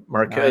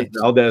Marquez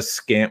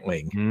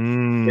Valdez-Scantling.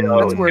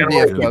 That's worthy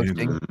of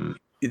ghosting.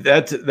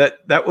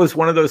 That was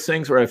one of those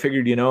things where I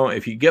figured,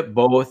 if you get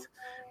both,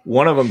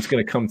 one of them's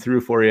going to come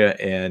through for you,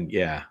 and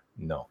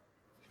no.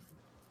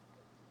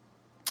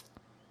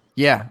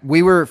 Yeah,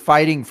 we were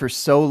fighting for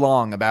so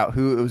long about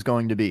who it was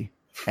going to be,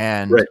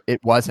 and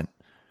it wasn't.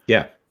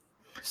 Yeah.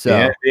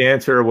 So the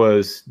answer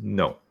was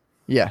no.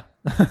 Yeah.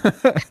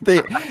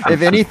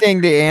 If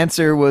anything, the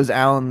answer was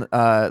Alan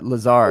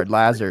Lazard.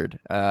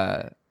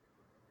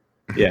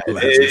 Yeah,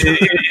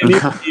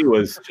 he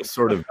was just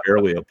sort of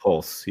barely a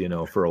pulse,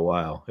 for a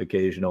while.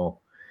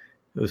 Occasional.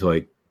 It was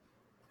like,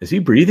 is he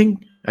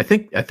breathing? I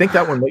think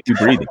that one might be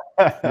breathing.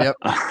 Yep.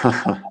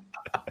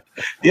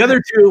 The other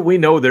two, we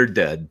know they're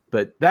dead,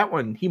 but that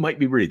one, he might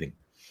be breathing.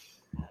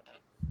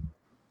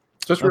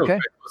 Just real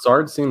quick,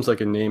 Lazard seems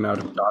like a name out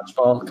of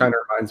dodgeball. Kind of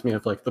reminds me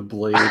of like the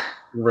Blade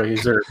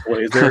Razor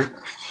Blazer.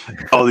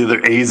 Oh, the other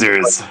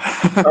Azers.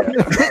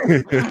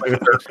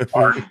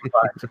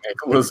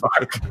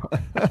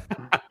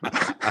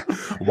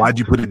 Why'd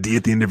you put a D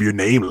at the end of your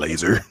name,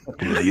 Laser?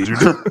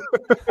 Lasered.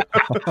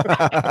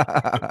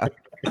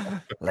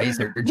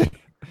 Lasered.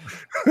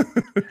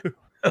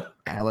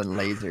 Alan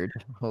Lasered.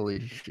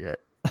 Holy shit.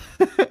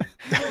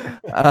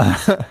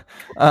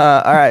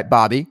 All right,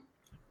 Bobby.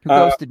 Who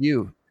ghosted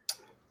you?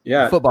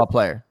 Yeah. Football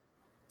player.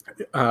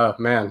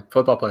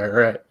 Football player.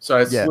 Right. So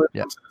I slid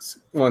into this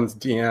one's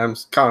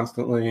DMs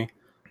constantly,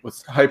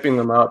 was hyping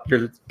them up.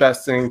 You're the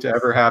best thing to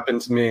ever happen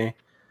to me.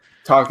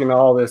 talking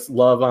all this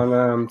love on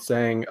them,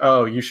 saying,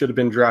 "Oh, you should have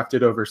been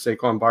drafted over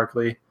Saquon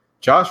Barkley."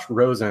 Josh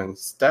Rosen,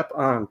 step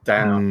on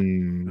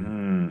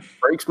down.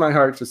 Breaks my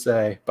heart to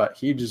say, but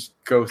he just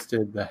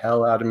ghosted the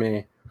hell out of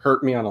me.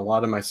 Hurt me on a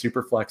lot of my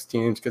super flex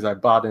teams because I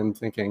bought in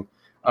thinking,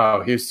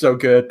 oh, he's so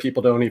good.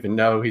 People don't even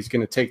know he's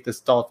going to take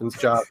this Dolphins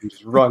job and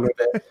just run with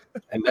it.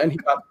 And then he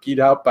got beat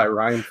out by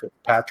Ryan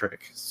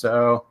Fitzpatrick.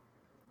 So,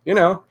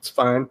 it's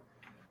fine.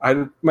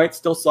 I might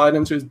still slide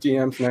into his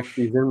DMs next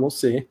season. We'll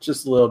see.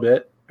 Just a little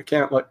bit. I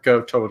can't let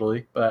go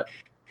totally, but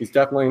he's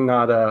definitely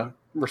not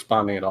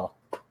responding at all.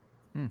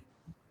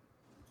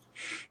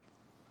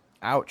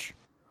 Ouch.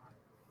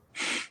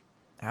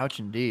 Ouch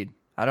indeed.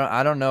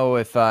 I don't know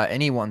if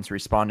anyone's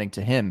responding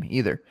to him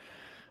either,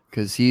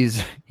 because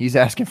he's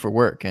asking for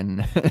work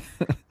and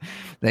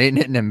they ain't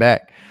hitting him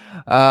back.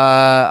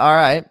 All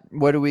right.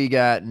 What do we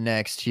got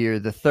next here?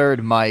 The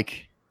third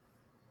Mike.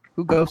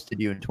 Who ghosted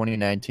you in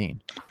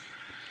 2019?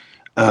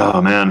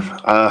 Oh man.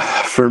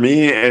 For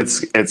me,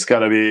 it's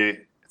gotta be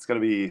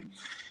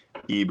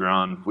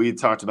Ebron. We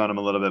talked about him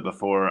a little bit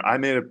before. I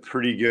made a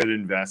pretty good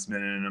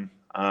investment in him.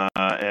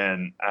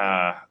 And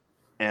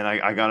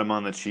I got him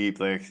on the cheap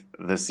like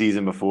the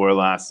season before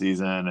last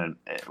season, and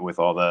with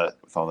all the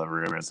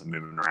rumors of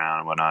moving around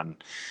and whatnot,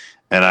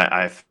 and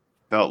I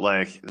felt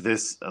like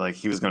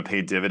he was going to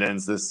pay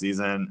dividends this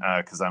season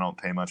because I don't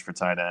pay much for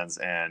tight ends,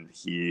 and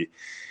he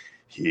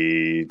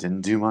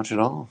didn't do much at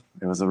all.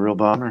 It was a real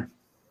bummer.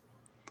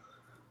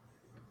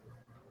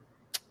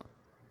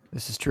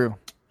 This is true.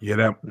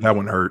 Yeah, that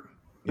one hurt.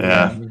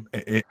 Yeah.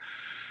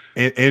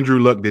 Andrew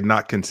Luck did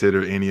not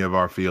consider any of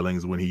our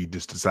feelings when he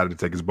just decided to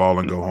take his ball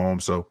and go home.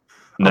 So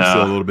I'm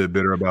still a little bit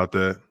bitter about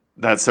that.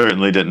 That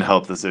certainly didn't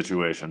help the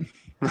situation.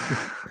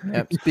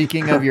 Yep.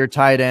 Speaking of your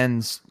tight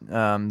ends,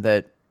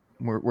 that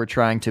we're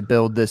trying to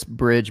build this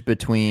bridge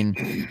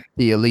between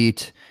the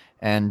elite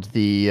and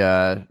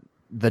the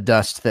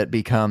dust that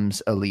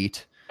becomes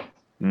elite.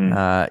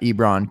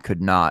 Ebron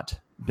could not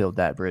build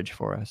that bridge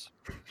for us.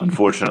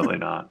 Unfortunately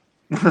not.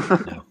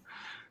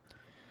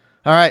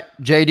 All right,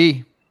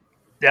 JD.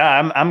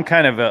 Yeah, I'm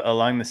kind of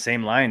along the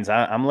same lines.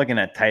 I'm looking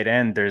at tight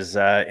end. There's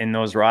in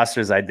those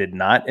rosters I did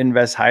not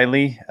invest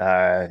highly.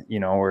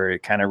 Where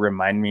it kind of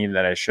remind me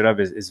that I should have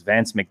is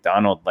Vance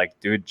McDonald. Like,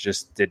 dude,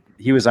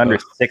 he was under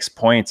 6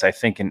 points, I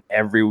think, in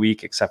every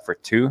week except for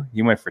 2.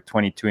 He went for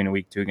 22 in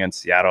week 2 against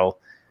Seattle,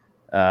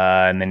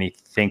 and then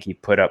he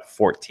put up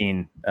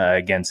 14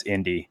 against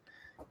Indy,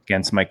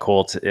 against my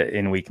Colts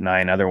in week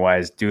 9.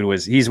 Otherwise,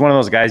 he's one of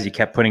those guys you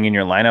kept putting in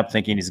your lineup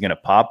thinking he's going to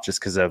pop just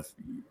because of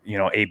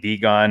AB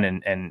gone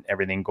and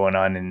everything going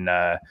on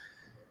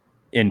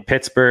in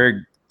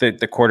Pittsburgh, the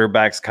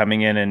quarterbacks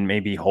coming in and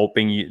maybe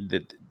hoping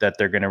that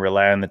they're going to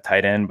rely on the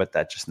tight end, but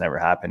that just never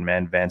happened,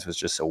 man. Vance was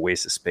just a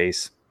waste of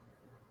space.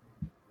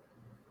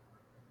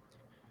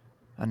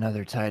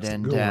 Another tight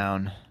end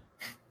down.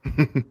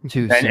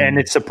 And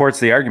it supports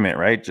the argument,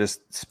 right?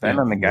 Just spend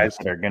on the guys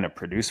that are going to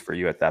produce for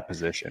you at that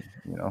position,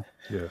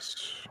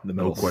 Yes,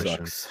 no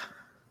question. Sucks.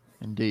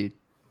 Indeed.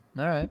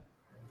 All right.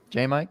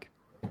 J-Mike,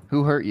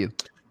 who hurt you?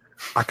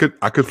 I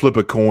could flip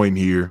a coin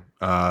here,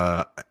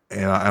 and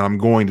I'm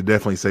going to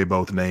definitely say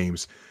both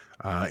names.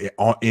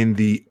 In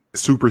the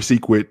super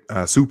secret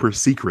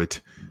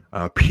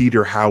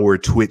Peter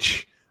Howard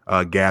Twitch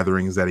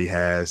gatherings that he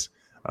has,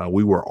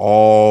 we were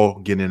all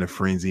getting in a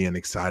frenzy and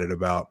excited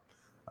about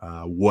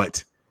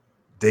what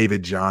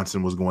David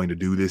Johnson was going to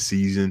do this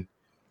season.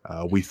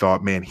 We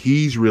thought, man,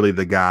 he's really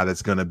the guy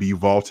that's going to be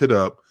vaulted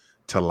up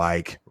to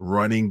like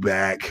running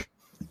back.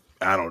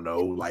 I don't know,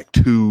 like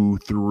 2,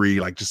 3,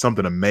 like just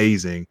something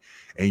amazing.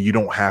 And you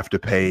don't have to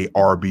pay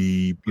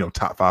RB,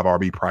 top 5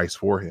 RB price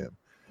for him.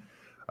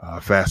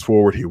 Fast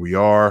forward, here we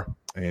are.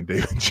 And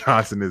David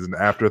Johnson is an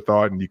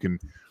afterthought, and you can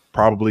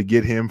probably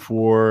get him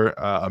for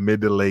a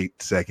mid to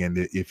late second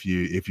if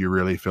you're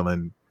really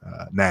feeling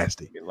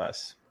nasty.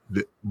 Less.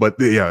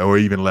 Or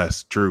even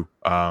less. True.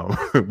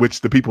 Which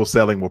the people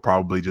selling will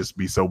probably just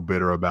be so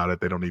bitter about it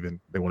they won't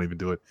even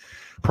do it.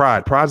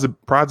 Pride's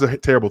a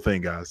terrible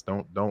thing, guys.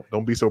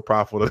 Don't be so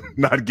prideful to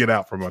not get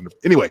out from under.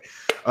 Anyway,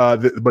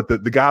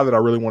 the guy that I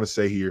really want to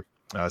say here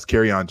is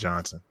Kerryon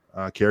Johnson.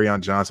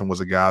 Kerryon Johnson was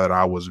a guy that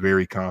I was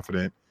very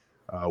confident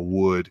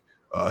would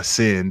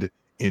ascend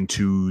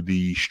into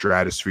the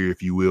stratosphere,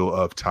 if you will,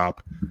 of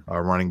top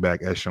running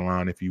back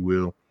echelon, if you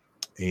will.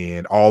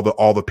 And all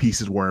the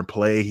pieces were in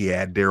play. He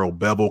had Darrell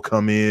Bevel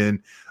come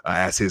in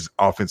as his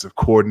offensive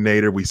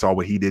coordinator. We saw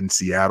what he did in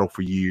Seattle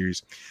for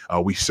years.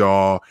 We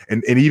saw,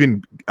 and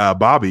even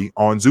Bobby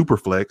on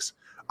Superflex,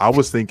 I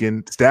was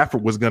thinking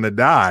Stafford was going to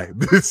die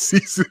this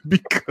season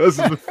because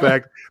of the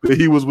fact that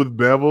he was with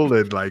Bevel,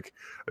 and like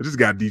I just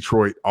got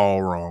Detroit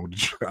all wrong.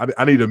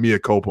 I need a mea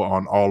culpa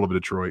on all of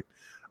Detroit.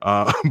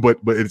 But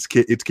it's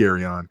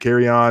Kerryon.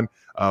 Kerryon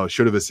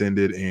should have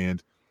ascended,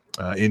 and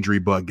injury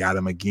bug got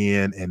him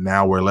again, and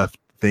now we're left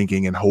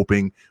thinking and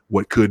hoping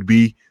what could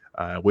be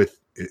with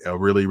a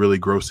really, really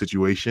gross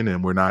situation,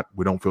 and we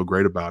don't feel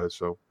great about it.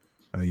 So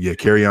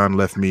Kerryon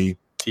left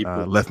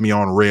me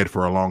on red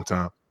for a long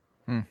time.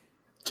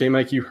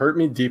 J-Mike, you hurt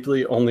me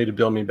deeply only to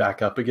build me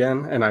back up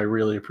again, and I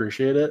really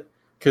appreciate it.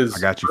 Because I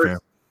got you, fam.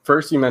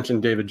 First, you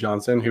mentioned David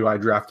Johnson, who I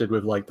drafted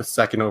with like the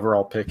 2nd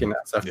overall pick in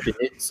SFB.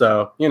 Yeah.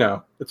 So,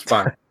 it's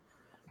fine.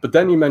 But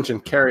then you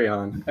mentioned Carry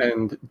On,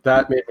 and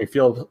that made me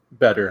feel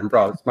better and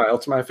brought a smile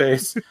to my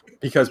face.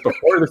 Because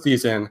before the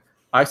season,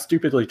 I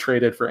stupidly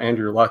traded for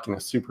Andrew Luck in a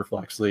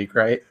Superflex league,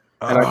 right?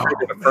 And I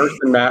traded a first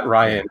and Matt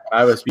Ryan. And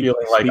I was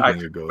feeling like I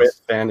could quit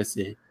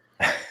fantasy.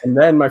 And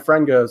then my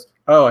friend goes,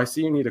 "Oh, I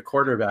see you need a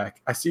quarterback.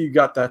 I see you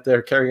got that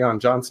there, Carry On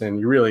Johnson.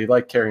 You really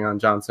like Carry On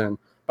Johnson.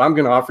 But I'm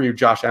going to offer you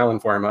Josh Allen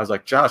for him." I was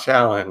like, "Josh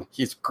Allen,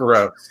 he's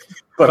gross.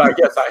 But I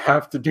guess I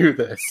have to do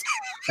this."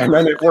 And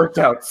then it worked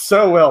out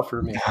so well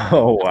for me.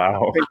 Oh,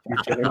 wow.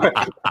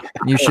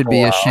 You should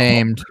be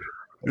ashamed.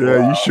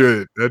 Yeah, you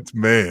should. That's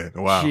man.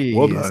 Wow. Jeez.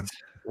 Well done.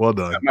 Well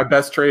done. My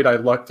best trade I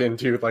lucked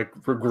into, like,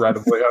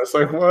 regrettably. I was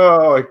like,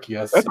 well, I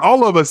guess. That's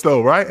all of us,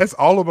 though, right? That's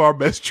all of our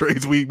best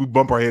trades. We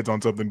bump our heads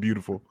on something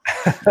beautiful.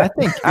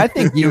 I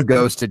think you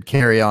ghosted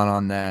Carry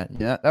On that.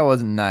 Yeah, that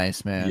wasn't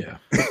nice, man. Yeah.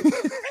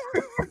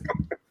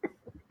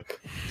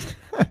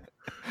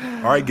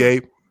 All right,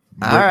 Gabe.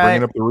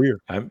 Bringing up the rear.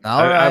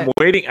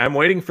 I'm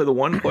waiting for the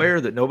one player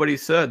that nobody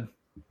said.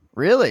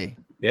 Really?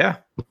 Yeah.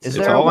 Is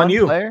it's there all one on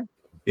you? Player?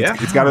 Yeah.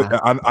 It's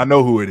got. I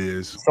know who it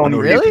is.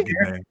 Really?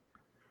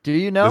 Do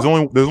you know?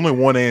 There's only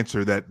one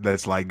answer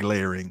that's like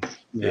glaring.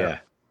 Yeah.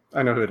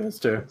 I know who it is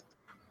too.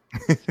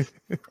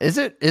 Is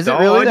it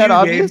really that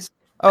obvious? Gabe.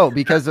 Oh,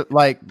 because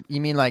like you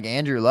mean like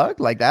Andrew Luck,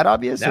 like that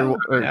obvious, no.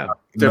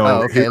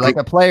 No, okay, like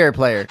a player,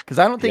 because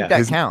I don't think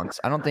that counts.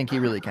 I don't think he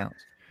really counts.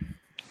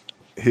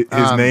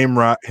 His name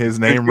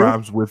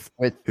rhymes with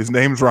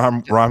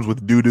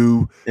doo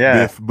doo. Yeah,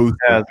 Biff, Booth.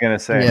 Yeah, I was gonna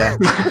say. Yeah.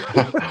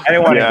 I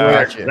didn't want to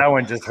hear it. That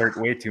one just hurt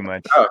way too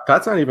much. Oh,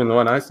 that's not even the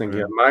one I was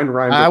thinking of. Mine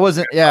rhymes. I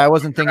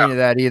wasn't thinking of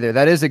that either.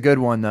 That is a good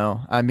one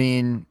though. I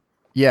mean,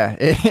 yeah,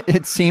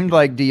 it seemed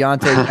like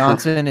Deontay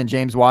Johnson and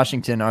James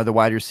Washington are the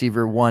wide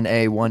receiver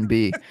 1A,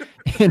 1B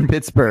in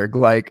Pittsburgh.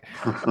 Like,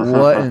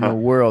 what in the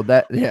world?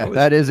 That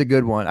is a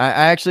good one. I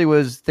actually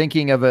was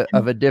thinking of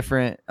a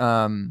different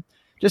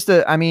just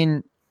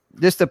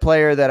a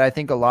player that I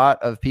think a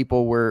lot of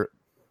people were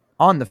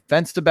on the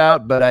fence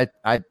about, but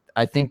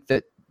I think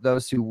that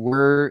those who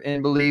were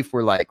in belief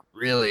were like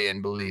really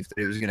in belief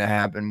that it was going to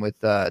happen with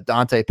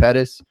Dante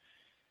Pettis,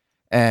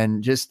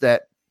 and just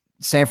that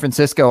San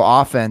Francisco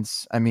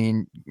offense. I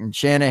mean,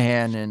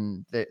 Shanahan,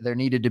 and there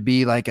needed to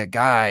be like a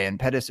guy, and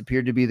Pettis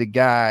appeared to be the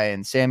guy,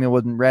 and Samuel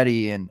wasn't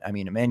ready, and I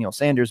mean, Emmanuel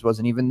Sanders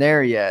wasn't even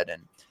there yet,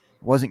 and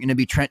it wasn't going to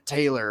be Trent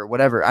Taylor or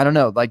whatever. I don't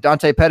know. Like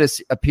Dante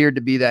Pettis appeared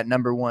to be that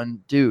number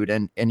one dude,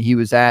 and he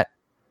was at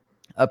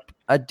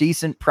a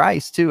decent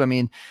price too. I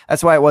mean,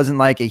 that's why it wasn't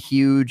like a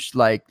huge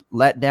like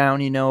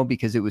letdown,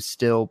 because it was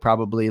still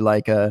probably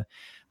like a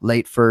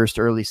late first,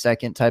 early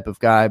second type of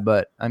guy.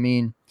 But I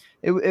mean,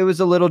 it was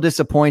a little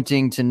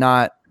disappointing to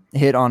not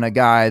hit on a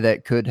guy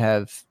that could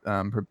have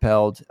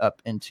propelled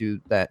up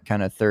into that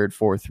kind of third,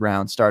 fourth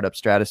round startup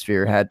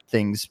stratosphere had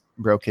things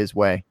broke his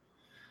way.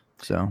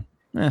 So,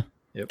 yeah.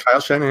 Yep. Kyle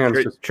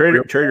Shanahan's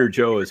Trader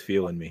Joe is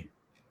feeling me.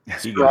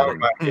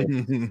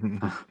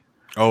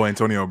 Oh,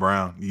 Antonio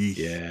Brown.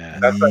 Yeah.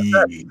 That's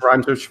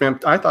rhymes with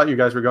Schwimp. I thought you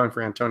guys were going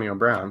for Antonio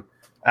Brown.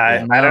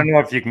 I don't know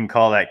if you can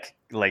call that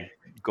like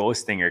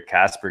ghosting or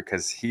Casper,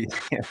 because he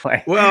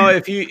like. Well,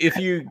 if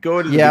you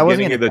go to the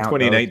beginning of the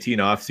 2019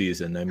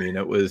 offseason, I mean,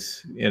 it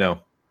was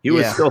he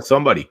was still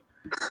somebody.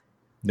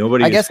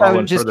 Nobody. I guess I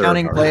was just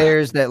counting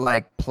players that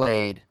like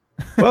played.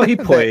 Well, he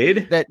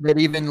played that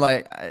even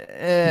like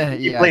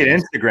he played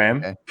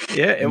Instagram. Okay.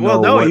 Yeah,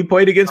 well, he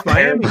played against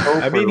Miami.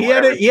 I mean, he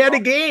had a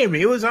game.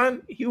 He was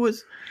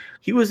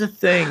a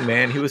thing,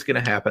 man. He was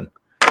going to happen.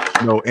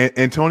 No,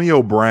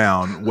 Antonio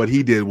Brown. What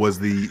he did was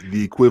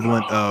the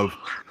equivalent of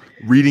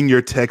reading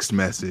your text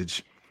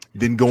message,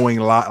 then going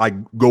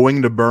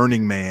to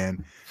Burning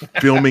Man,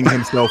 filming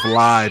himself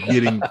live,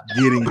 getting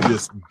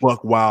just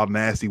buck wild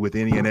nasty with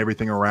any and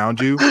everything around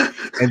you,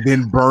 and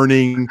then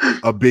burning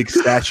a big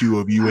statue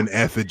of you in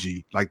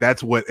effigy. Like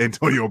that's what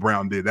Antonio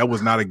Brown did. That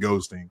was not a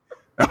ghosting.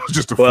 That was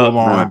just a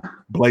full-on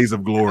blaze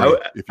of glory.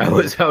 I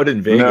was out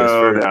in Vegas.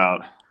 No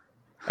doubt.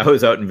 I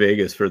was out in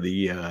Vegas for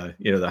the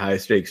the high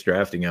stakes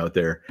drafting out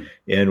there,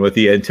 and with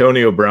the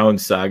Antonio Brown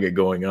saga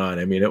going on,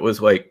 I mean, it was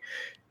like.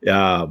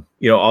 All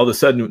of a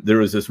sudden there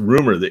was this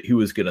rumor that he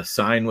was going to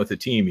sign with the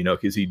team,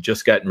 because he'd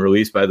just gotten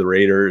released by the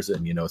Raiders,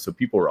 and so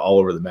people were all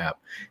over the map.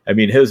 I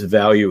mean, his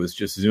value was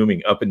just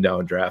zooming up and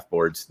down draft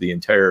boards the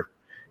entire,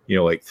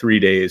 3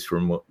 days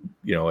from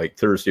like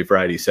Thursday,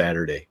 Friday,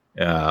 Saturday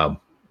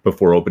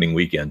before opening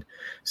weekend.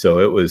 So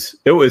it was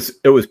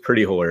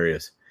pretty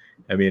hilarious.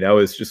 I mean, I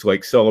was just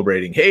like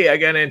celebrating, hey, I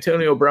got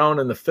Antonio Brown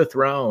in the 5th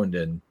round,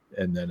 and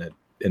then it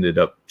ended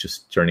up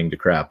just turning to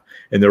crap.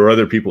 And there were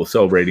other people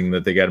celebrating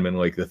that they got him in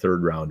like the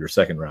 3rd round or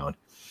 2nd round.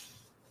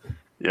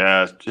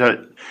 Yeah.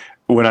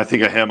 When I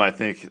think of him, I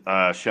think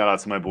shout out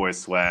to my boy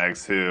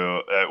Swags,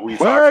 who we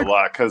talked a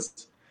lot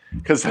because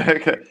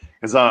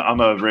because I'm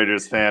a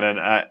Raiders fan,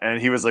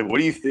 and he was like, "What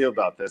do you feel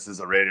about this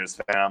as a Raiders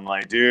fan?" I'm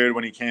like, "Dude,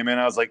 when he came in,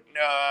 I was like,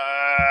 no,"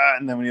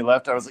 and then when he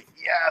left, I was like,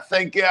 "Yeah,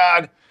 thank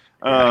God."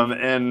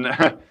 And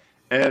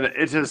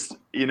it just,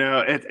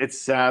 it's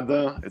sad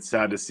though. It's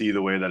sad to see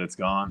the way that it's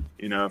gone,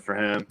 for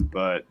him.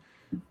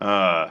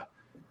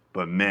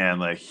 But man,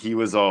 like he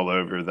was all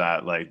over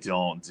that, like,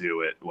 don't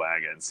do it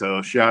wagon.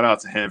 So shout out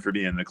to him for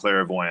being the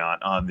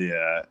clairvoyant on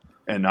the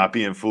and not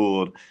being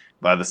fooled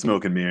by the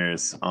smoke and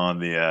mirrors on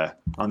the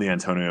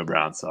Antonio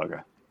Brown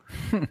saga.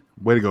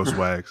 Way to go,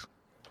 Swags.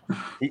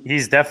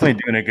 He's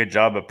definitely doing a good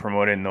job of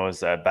promoting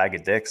those bag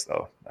of dicks,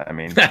 though. I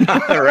mean,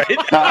 right?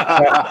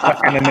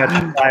 Fucking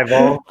that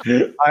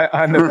 5-0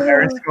 on the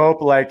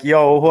Periscope, like,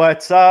 yo,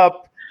 what's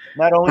up?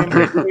 Not only am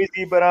I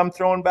crazy, but I'm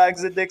throwing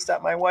bags of dicks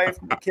at my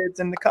wife, my kids,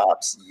 and the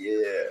cops.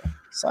 Yeah,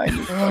 sign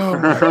me. Oh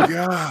my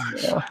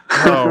gosh.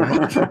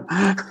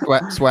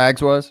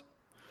 Swags was.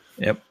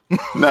 Yep.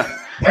 No.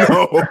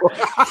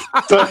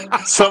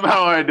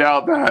 Somehow I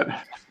doubt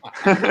that.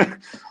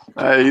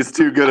 He's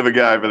too good of a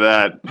guy for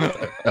that.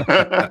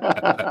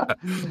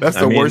 That's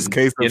the worst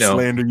case of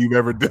slander you've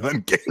ever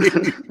done,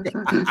 Gabe.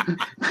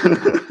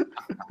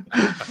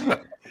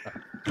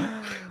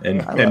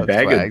 and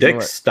bag of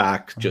dick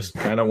stock just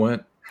kind of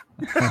went.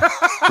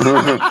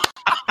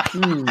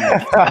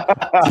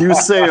 You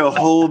say a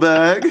whole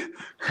bag?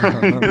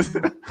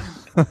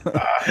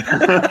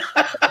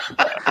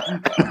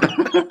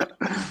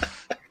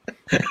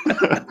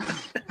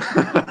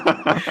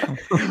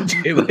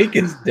 Jay Lake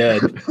is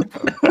dead.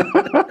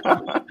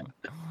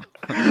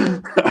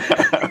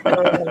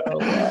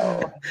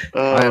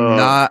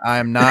 I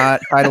am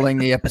not titling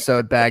the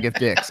episode "Bag of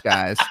Dicks,"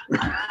 guys.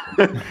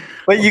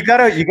 But you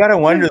gotta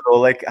wonder though,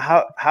 like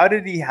how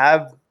did he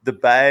have the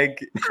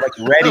bag like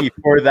ready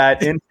for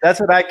that?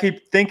 That's what I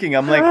keep thinking.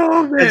 I'm like,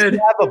 does he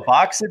have a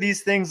box of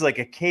these things, like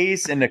a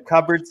case in a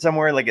cupboard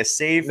somewhere, like a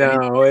safe?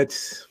 No,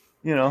 it's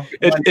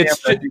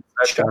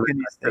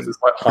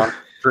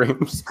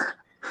dreams.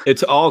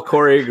 It's all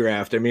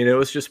choreographed. I mean, it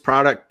was just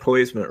product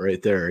placement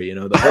right there.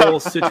 The whole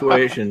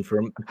situation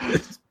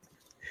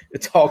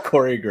it's all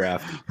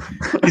choreographed.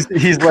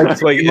 He's like,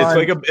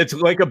 it's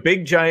like a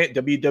big giant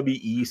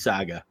WWE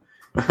saga,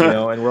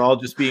 and we're all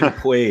just being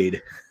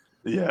played.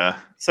 Yeah.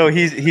 So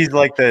he's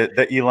like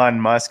the Elon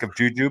Musk of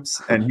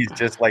jujubes, and he's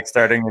just like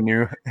starting a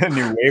new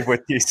wave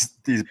with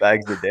these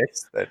bags of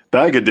dicks.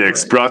 Bag of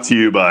Dicks brought to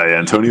you by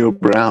Antonio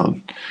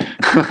Brown.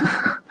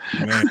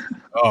 Man.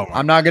 Oh,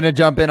 I'm not going to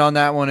jump in on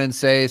that one and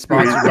say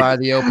sponsored by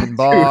the Open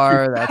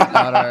Bar. That's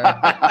not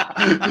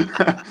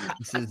our.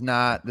 This is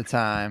not the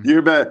time.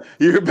 You're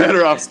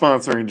better off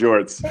sponsoring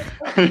jorts.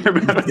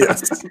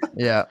 Yes.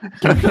 Yeah.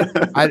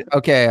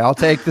 Okay, I'll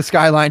take the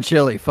Skyline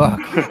Chili. Fuck.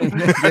 Give it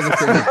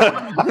to me.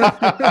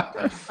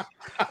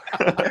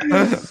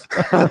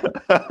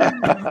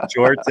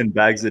 Jorts and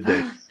bags of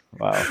dicks.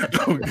 Wow.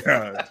 Oh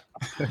God.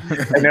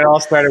 And it all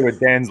started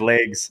with Dan's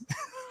legs.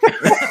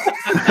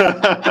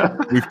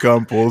 We've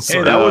come full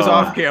circle. Hey, that was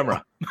off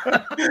camera.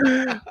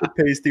 The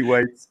pasty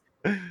whites.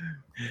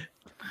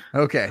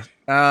 Okay.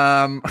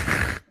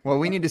 Well,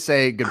 we need to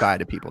say goodbye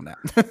to people now.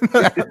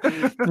 I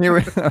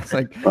was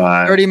like,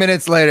 30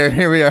 minutes later,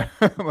 here we are.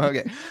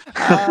 Okay.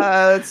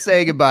 Let's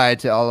say goodbye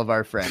to all of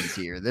our friends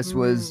here. This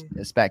was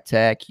a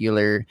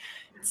spectacular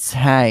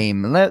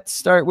time. Let's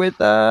start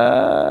with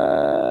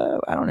I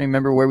don't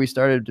remember where we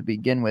started to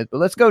begin with, but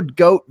let's go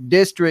GOAT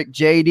District.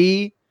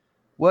 JD,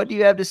 what do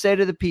you have to say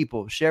to the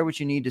people? Share what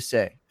you need to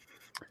say.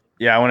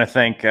 Yeah, I want to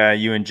thank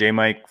you and J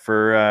Mike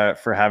for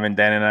having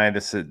Dan and I.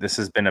 This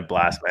has been a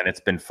blast, man.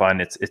 It's been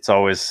fun. It's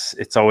always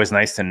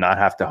nice to not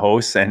have to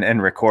host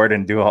and record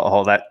and do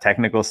all that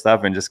technical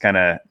stuff and just kind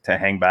of to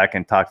hang back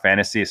and talk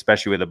fantasy,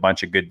 especially with a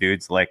bunch of good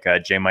dudes like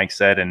J Mike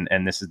said.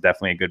 And this is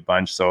definitely a good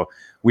bunch. So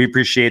we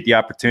appreciate the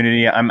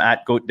opportunity. I'm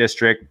at GOAT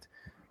District.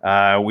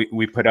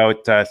 We put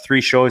out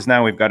 3 shows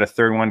now. We've got a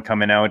third one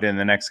coming out in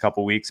the next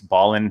couple weeks,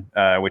 Ballin',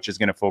 which is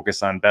going to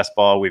focus on best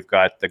ball. We've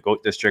got the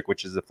GOAT District,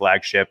 which is the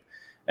flagship,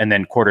 and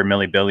then Quarter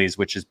Milli Billies,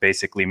 which is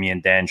basically me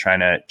and Dan trying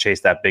to chase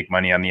that big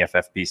money on the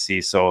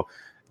FFPC. So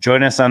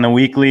join us on the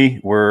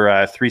weekly. We're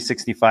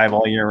 365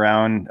 all year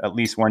round, at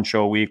least one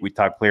show a week. We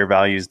talk player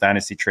values,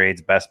 dynasty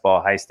trades, best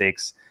ball, high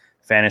stakes,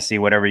 fantasy,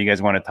 whatever you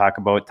guys want to talk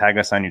about. Tag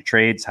us on your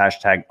trades,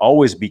 hashtag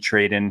always be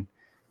trading.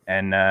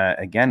 And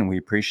again, we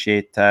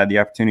appreciate the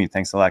opportunity.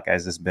 Thanks a lot,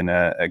 guys. This has been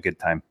a good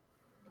time.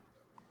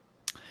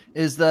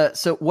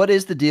 So what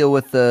is the deal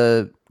with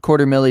the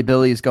Quarter Milli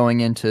Billies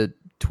going into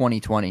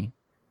 2020?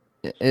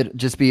 It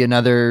just be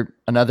another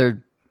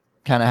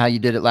kind of how you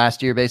did it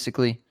last year,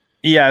 basically.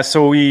 Yeah.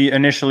 So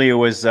it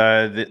was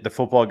the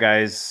football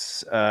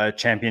guys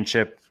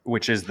championship,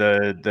 which is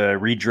the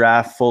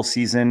redraft full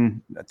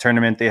season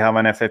tournament they have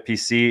on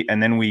FFPC,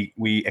 and then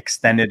we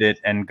extended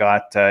it and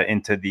got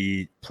into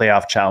the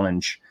playoff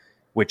challenge,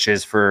 which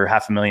is for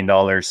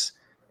 $500,000.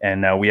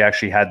 And we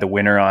actually had the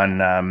winner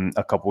on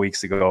a couple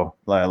weeks ago,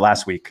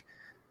 last week,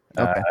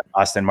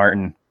 Austin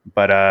Martin.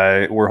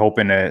 But we're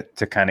hoping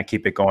to kind of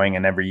keep it going,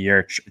 and every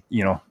year,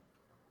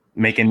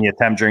 making the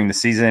attempt during the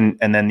season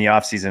and then the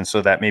off season,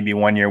 so that maybe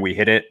one year we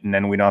hit it and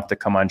then we don't have to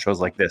come on shows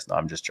like this. No,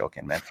 I'm just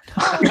joking, man.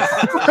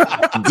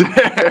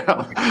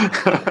 Damn.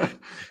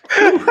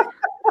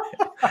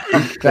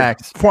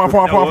 Facts.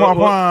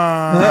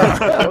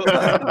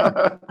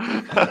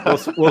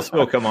 We'll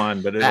still come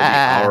on, but it'll be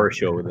our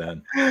show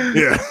then.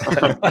 Yeah.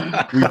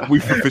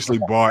 We've officially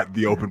bought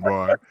the open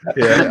bar.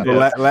 Yeah.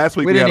 Last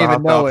week We we had didn't a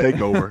even know hostile it.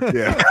 takeover.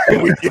 Yeah.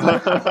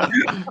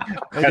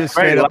 They just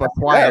straight up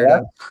acquired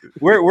us.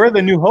 We're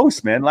the new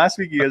hosts, man. Last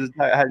week you guys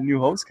had a new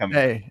host coming.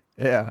 Hey,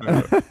 yeah.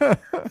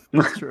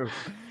 That's true.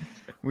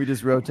 We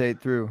just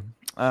rotate through.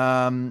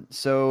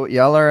 So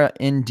y'all are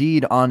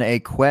indeed on a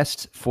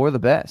quest for the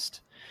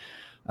best.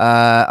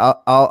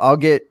 I'll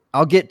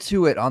get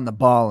to it on the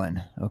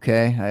ballin'.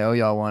 Okay, I owe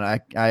y'all one.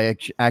 I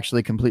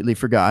actually completely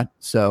forgot.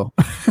 So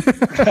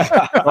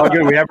All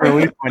good. We haven't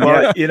released one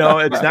Well, yet. you know,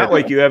 it's not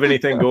like you have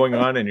anything going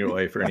on in your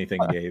life or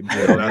anything, Gabe.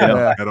 You know,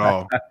 Not at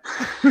all.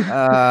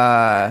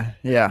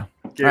 yeah.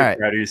 Get All right.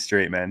 priorities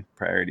straight, man.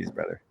 Priorities,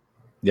 brother.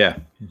 yeah.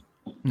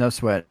 No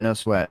sweat.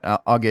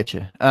 I'll get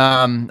you.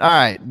 All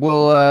right.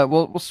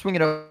 We'll swing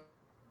it over.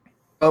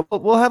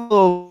 We'll have a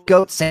little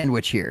goat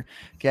sandwich here.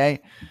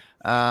 Okay.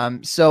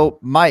 So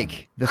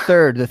Mike, the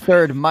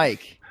third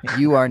Mike,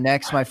 you are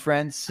next, my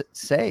friend.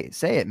 Say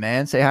it,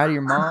 man. Say hi to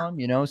your mom.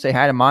 Say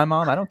hi to my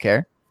mom. I don't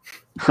care.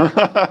 I'm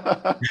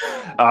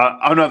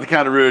not the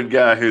kind of rude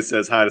guy who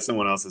says hi to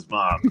someone else's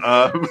mom.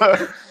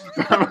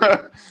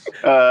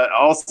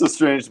 Also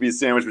strange to be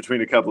sandwiched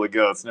between a couple of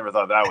goats. Never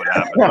thought that would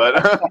happen.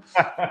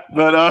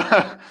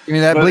 But Give me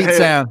that bleat hey,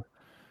 sound.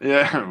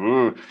 Yeah,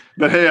 ooh.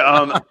 But hey,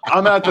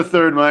 I'm at the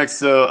third mic,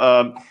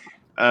 so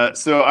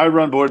I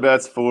run board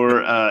bets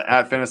for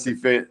at Fantasy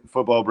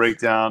Football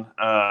Breakdown.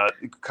 A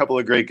couple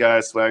of great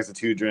guys, Swags the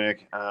Two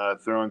Drink,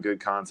 throwing good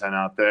content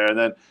out there, and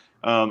then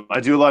I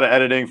do a lot of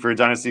editing for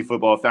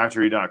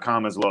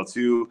DynastyFootballFactory.com as well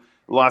too.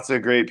 Lots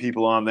of great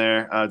people on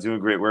there doing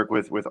great work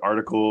with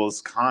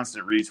articles,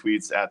 constant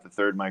retweets at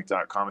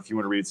thethirdmic.com if you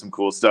want to read some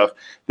cool stuff.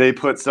 They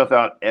put stuff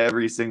out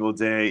every single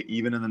day,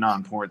 even in the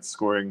non-point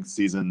scoring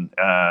season.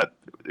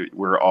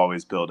 We're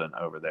always building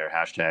over there.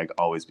 Hashtag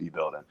always be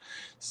building.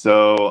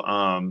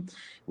 So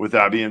with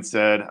that being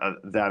said,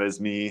 that is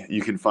me.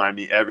 You can find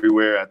me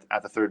everywhere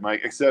at the Third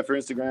Mic, except for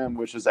Instagram,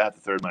 which is at the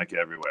Third Mic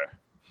everywhere.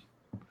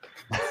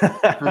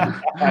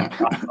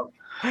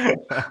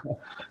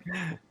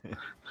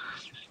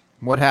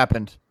 What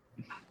happened?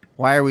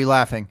 Why are we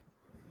laughing?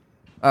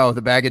 Oh,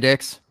 the bag of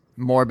dicks.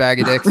 More bag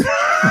of dicks.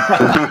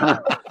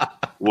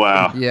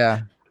 Wow.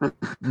 Yeah.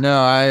 No,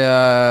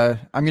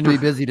 I'm gonna be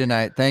busy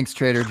tonight. Thanks,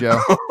 Trader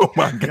Joe. Oh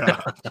my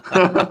god.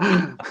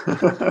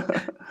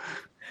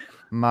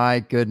 My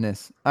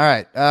goodness. All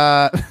right.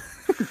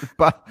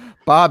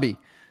 Bobby.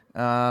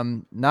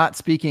 Not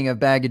speaking of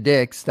bag of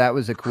dicks, that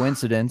was a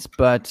coincidence,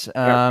 but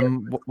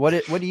what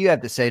do you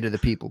have to say to the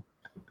people?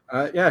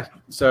 Yeah,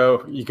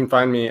 so you can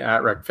find me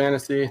at Rec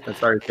Fantasy.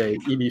 That's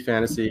REKEB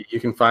Fantasy. You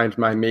can find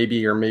my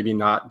maybe or maybe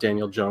not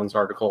Daniel Jones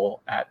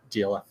article at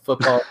DLF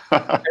Football.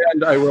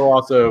 And I will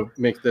also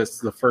make this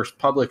the first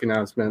public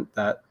announcement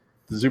that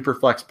the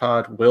Superflex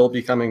Pod will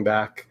be coming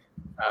back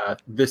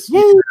this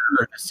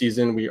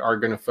season. We are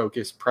going to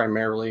focus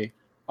primarily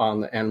on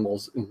the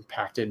animals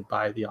impacted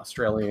by the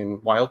Australian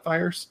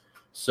wildfires.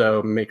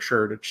 So make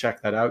sure to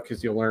check that out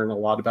because you'll learn a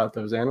lot about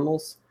those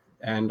animals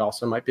and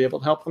also might be able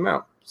to help them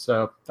out.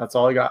 So that's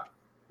all I got.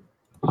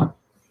 And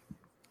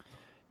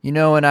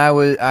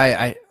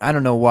I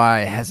don't know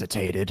why I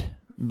hesitated,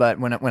 but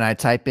when I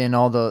type in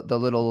all the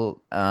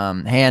little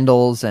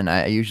handles and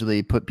I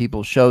usually put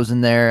people's shows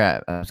in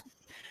there, I was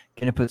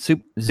gonna put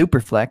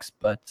Superflex,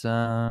 but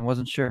I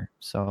wasn't sure.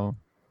 So,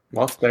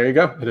 well, there you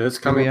go. It is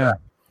coming.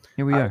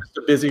 Here we are. I'm just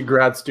a busy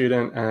grad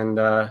student, and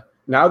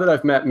now that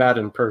I've met Matt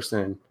in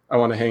person, I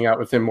want to hang out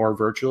with him more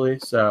virtually.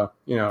 So,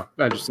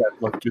 I just said,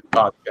 "Let's do the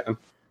pod again."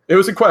 It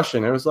was a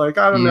question. It was like,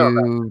 I don't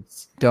know.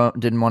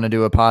 Didn't want to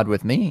do a pod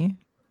with me.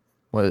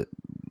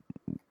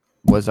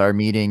 Was our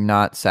meeting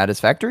not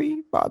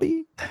satisfactory,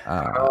 Bobby?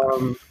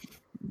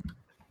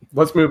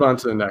 Let's move on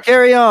to the next.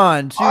 Carry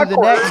on to the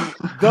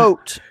next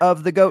goat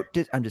of the goat.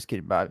 I'm just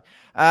kidding, Bobby.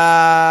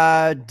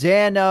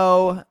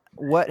 Dano,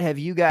 what have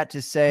you got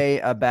to say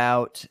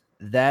about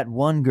that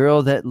one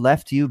girl that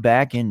left you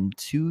back in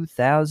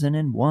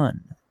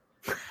 2001?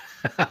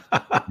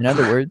 In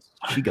other words,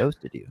 she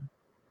ghosted you.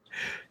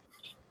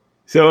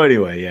 So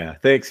anyway, yeah,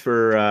 thanks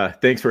for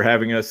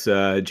having us.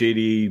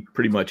 JD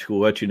pretty much will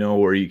let you know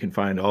where you can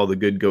find all the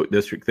good Goat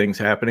District things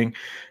happening.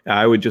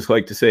 I would just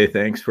like to say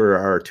thanks for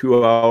our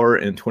 2-hour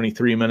and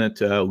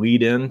 23-minute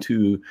lead in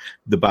to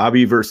the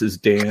Bobby versus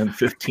Dan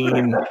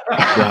 15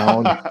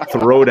 round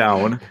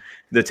throwdown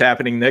that's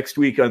happening next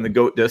week on the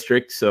Goat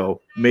District.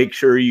 So make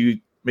sure you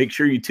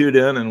tune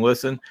in and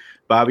listen.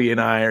 Bobby and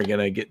I are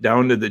gonna get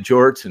down to the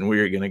jorts and we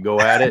are gonna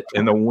go at it,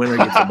 and the winner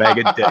gets a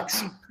bag of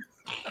dicks.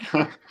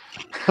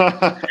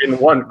 In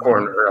one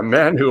corner, a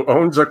man who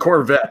owns a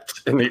Corvette.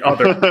 In the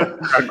other,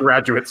 a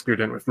graduate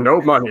student with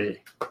no money.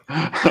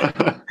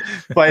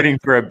 fighting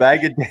for a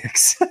bag of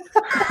dicks.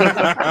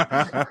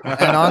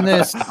 And on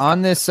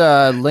this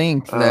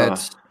link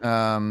that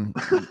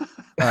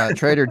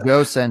Trader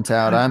Joe sent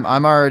out,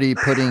 I'm already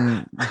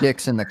putting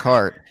dicks in the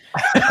cart.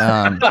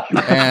 And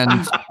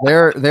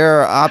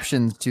there are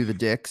options to the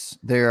dicks.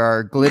 There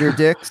are glitter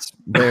dicks,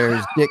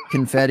 there's dick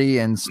confetti,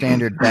 and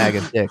standard bag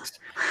of dicks.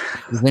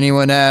 Does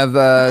anyone have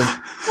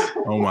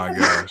oh my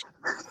gosh,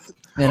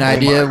 an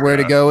idea of where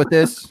to go with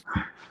this?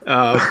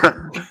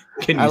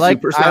 Can you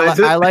supersize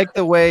it? I like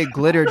the way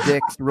glitter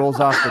dicks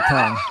rolls off the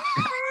tongue.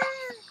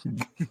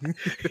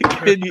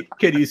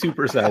 Can you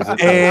supersize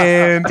it?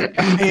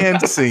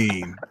 And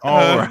scene.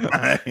 All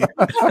right.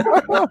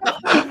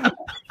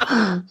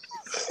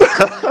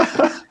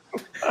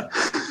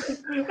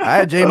 All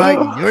right, J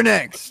Mike, you're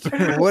next.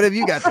 What have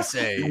you got to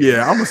say?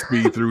 Yeah, I'm gonna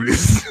speed through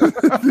this.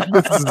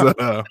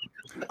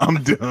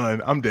 I'm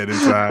done. I'm dead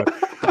inside.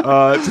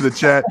 To the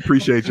chat,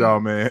 appreciate y'all,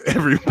 man.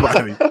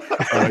 Everybody,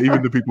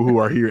 even the people who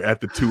are here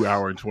at the 2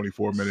 hour and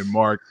 24-minute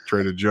mark.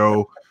 Trader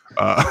Joe,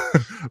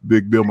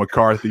 Big Bill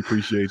McCarthy,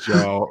 appreciate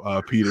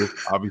y'all. Peter,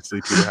 obviously,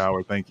 Peter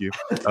Howard, thank you.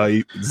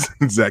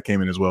 Zach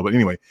came in as well. But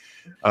anyway,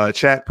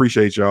 chat,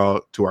 appreciate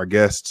y'all. To our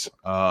guests,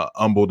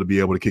 humbled to be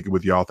able to kick it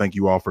with y'all. Thank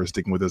you all for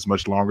sticking with us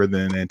much longer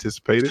than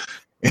anticipated.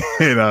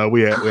 And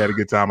we had a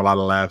good time, a lot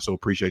of laughs. So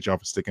appreciate y'all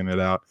for sticking it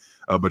out.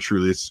 But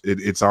truly,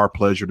 it's our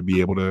pleasure to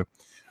be able to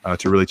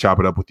really chop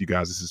it up with you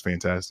guys. This is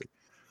fantastic.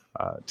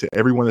 To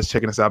everyone that's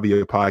checking us out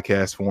via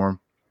podcast form,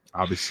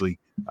 obviously,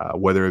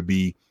 whether it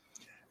be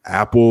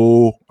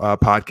Apple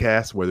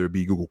Podcasts, whether it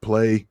be Google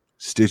Play,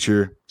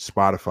 Stitcher,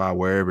 Spotify,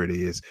 wherever it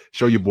is,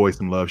 show your boys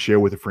some love. Share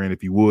with a friend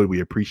if you would. We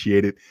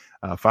appreciate it.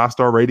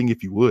 5-star rating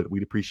if you would.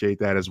 We'd appreciate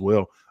that as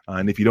well.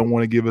 And if you don't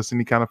want to give us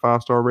any kind of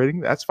 5-star rating,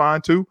 that's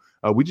fine too.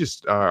 We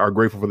just are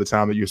grateful for the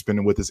time that you're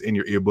spending with us in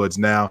your earbuds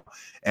now,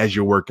 as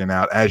you're working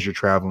out, as you're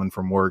traveling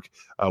from work,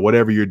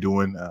 whatever you're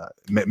doing,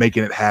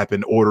 making it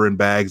happen, ordering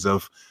bags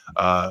of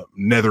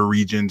nether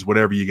regions,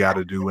 whatever you got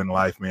to do in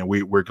life, man.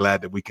 We're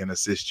glad that we can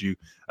assist you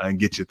and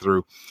get you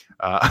through.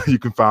 You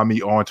can find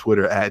me on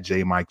Twitter at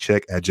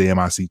JMikeCheck, at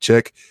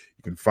JMICCheck.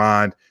 You can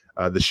find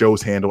the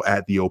show's handle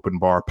at The Open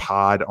Bar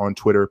Pod on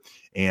Twitter.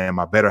 And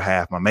my better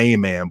half, my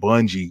main man,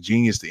 Bungie,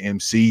 Genius the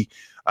MC,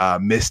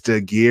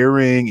 Mr.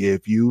 Gearing,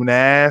 if you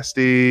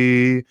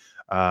nasty,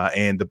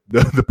 and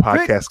the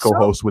podcast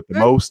co-host with the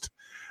most,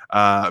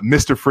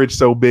 Mr. Fridge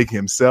So Big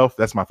himself.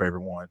 That's my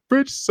favorite one.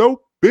 Fridge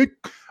So Big.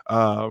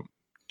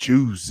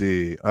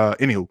 Juicy.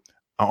 Anywho,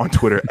 on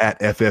Twitter at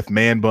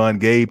FFManBun.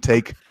 Gabe,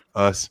 take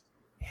us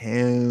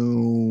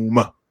home.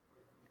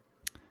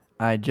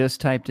 I just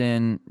typed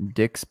in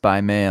dicks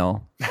by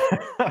mail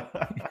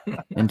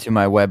into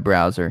my web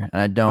browser,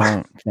 and I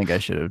don't think I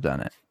should have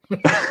done it.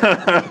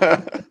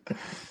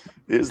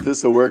 Is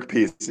this a work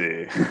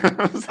PC?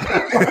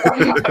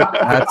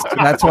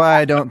 That's why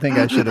I don't think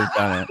I should have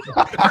done it.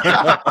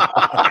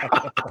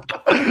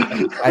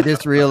 I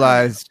just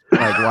realized,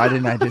 like, why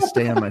didn't I just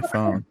stay on my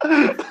phone?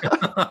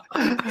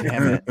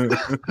 Damn it.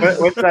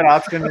 What's that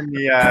option in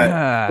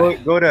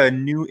the go to a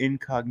new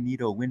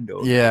incognito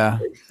window? Yeah.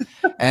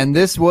 And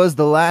this was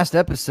the last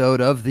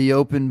episode of The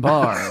Open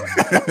Bar.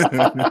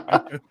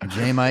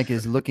 J Mike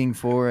is looking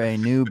for a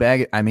new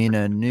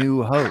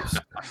new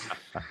host.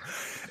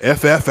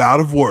 FF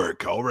out of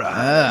work. All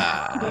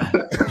right.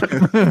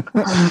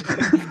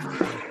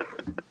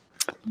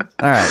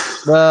 All right.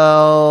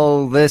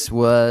 Well, this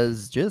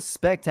was just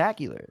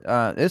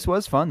spectacular. This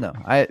was fun though.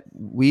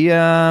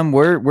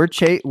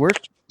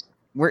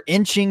 We're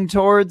inching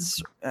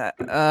towards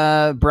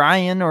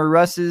Brian or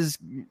Russ's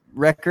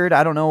record.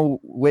 I don't know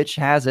which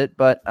has it,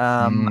 but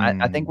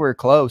I think we're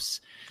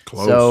close.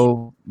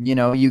 So,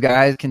 you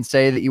guys can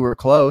say that you were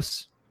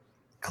close.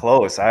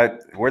 We're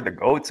the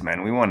goats,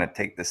 man. We want to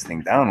take this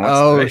thing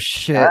down.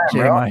 Shit,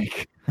 J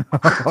Mike.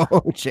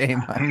 J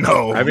Mike.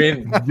 No, I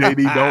mean,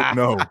 JD don't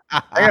know.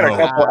 I got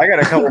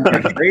a couple more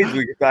trades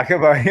we could talk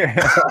about here.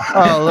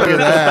 Oh, look at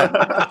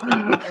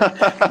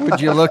that!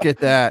 Would you look at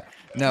that?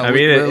 No, I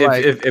mean,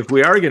 if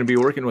we are going to be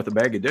working with a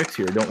bag of dicks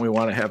here, don't we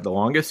want to have the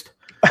longest?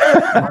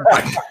 I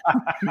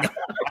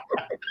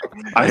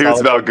hear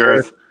it's about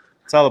girth.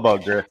 It's all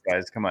about girth,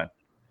 guys. Come on.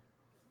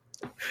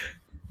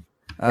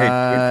 Hey,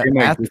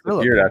 ask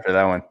Philip. After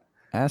that one.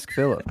 Ask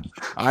Philip.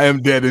 I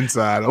am dead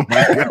inside. Oh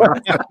my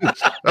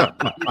god!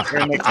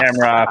 Turn the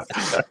camera off.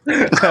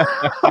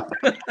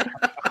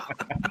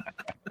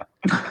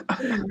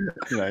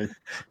 Nice.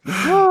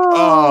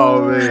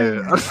 Oh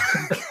man!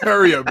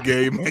 Hurry up,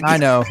 Gabe. I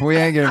know we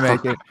ain't gonna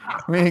make it.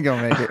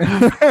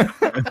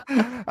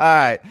 All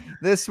right,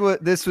 this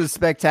was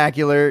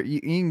spectacular. You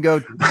can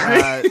go.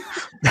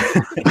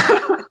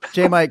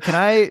 J Mike, can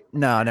I?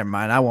 No, never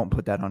mind. I won't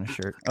put that on a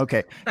shirt.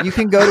 Okay, you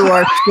can go to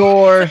our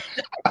store.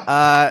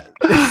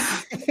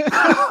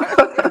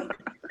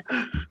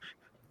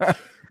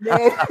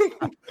 No.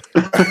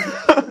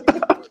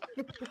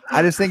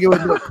 I just think it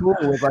would look cool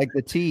with like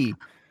the T.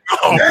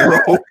 Oh,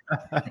 bro.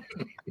 All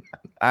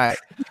right.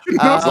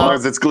 As long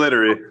as it's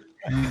glittery.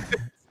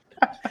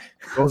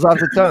 Rolls off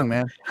the tongue,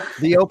 man.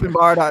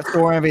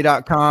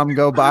 Theopenbar.storeenvy.com.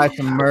 Go buy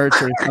some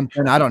merch or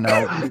something. I don't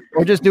know.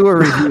 Or just do a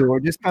review. Or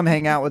just come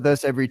hang out with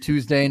us every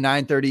Tuesday,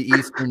 9:30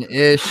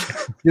 Eastern-ish.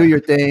 Do your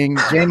thing.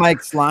 J.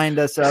 Mike's lined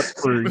us up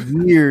for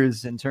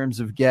years in terms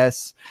of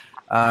guests.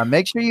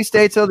 Make sure you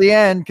stay till the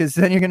end, because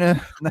then you're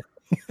gonna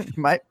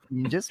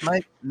you just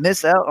might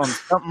miss out on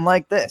something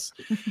like this.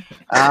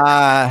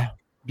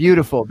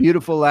 Beautiful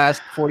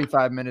last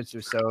 45 minutes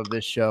or so of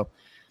this show.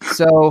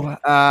 So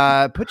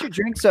put your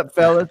drinks up,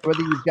 fellas,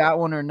 whether you've got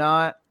one or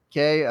not.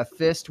 Okay, a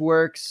fist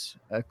works,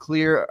 a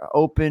clear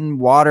open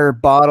water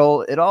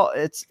bottle.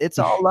 It's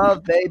all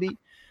love, baby.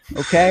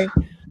 Okay.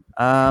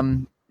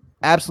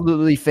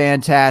 Absolutely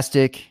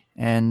fantastic.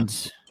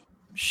 And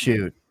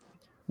shoot,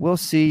 we'll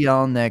see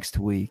y'all next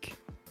week.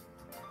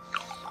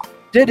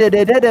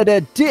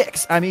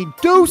 Dicks. I mean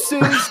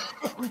deuces.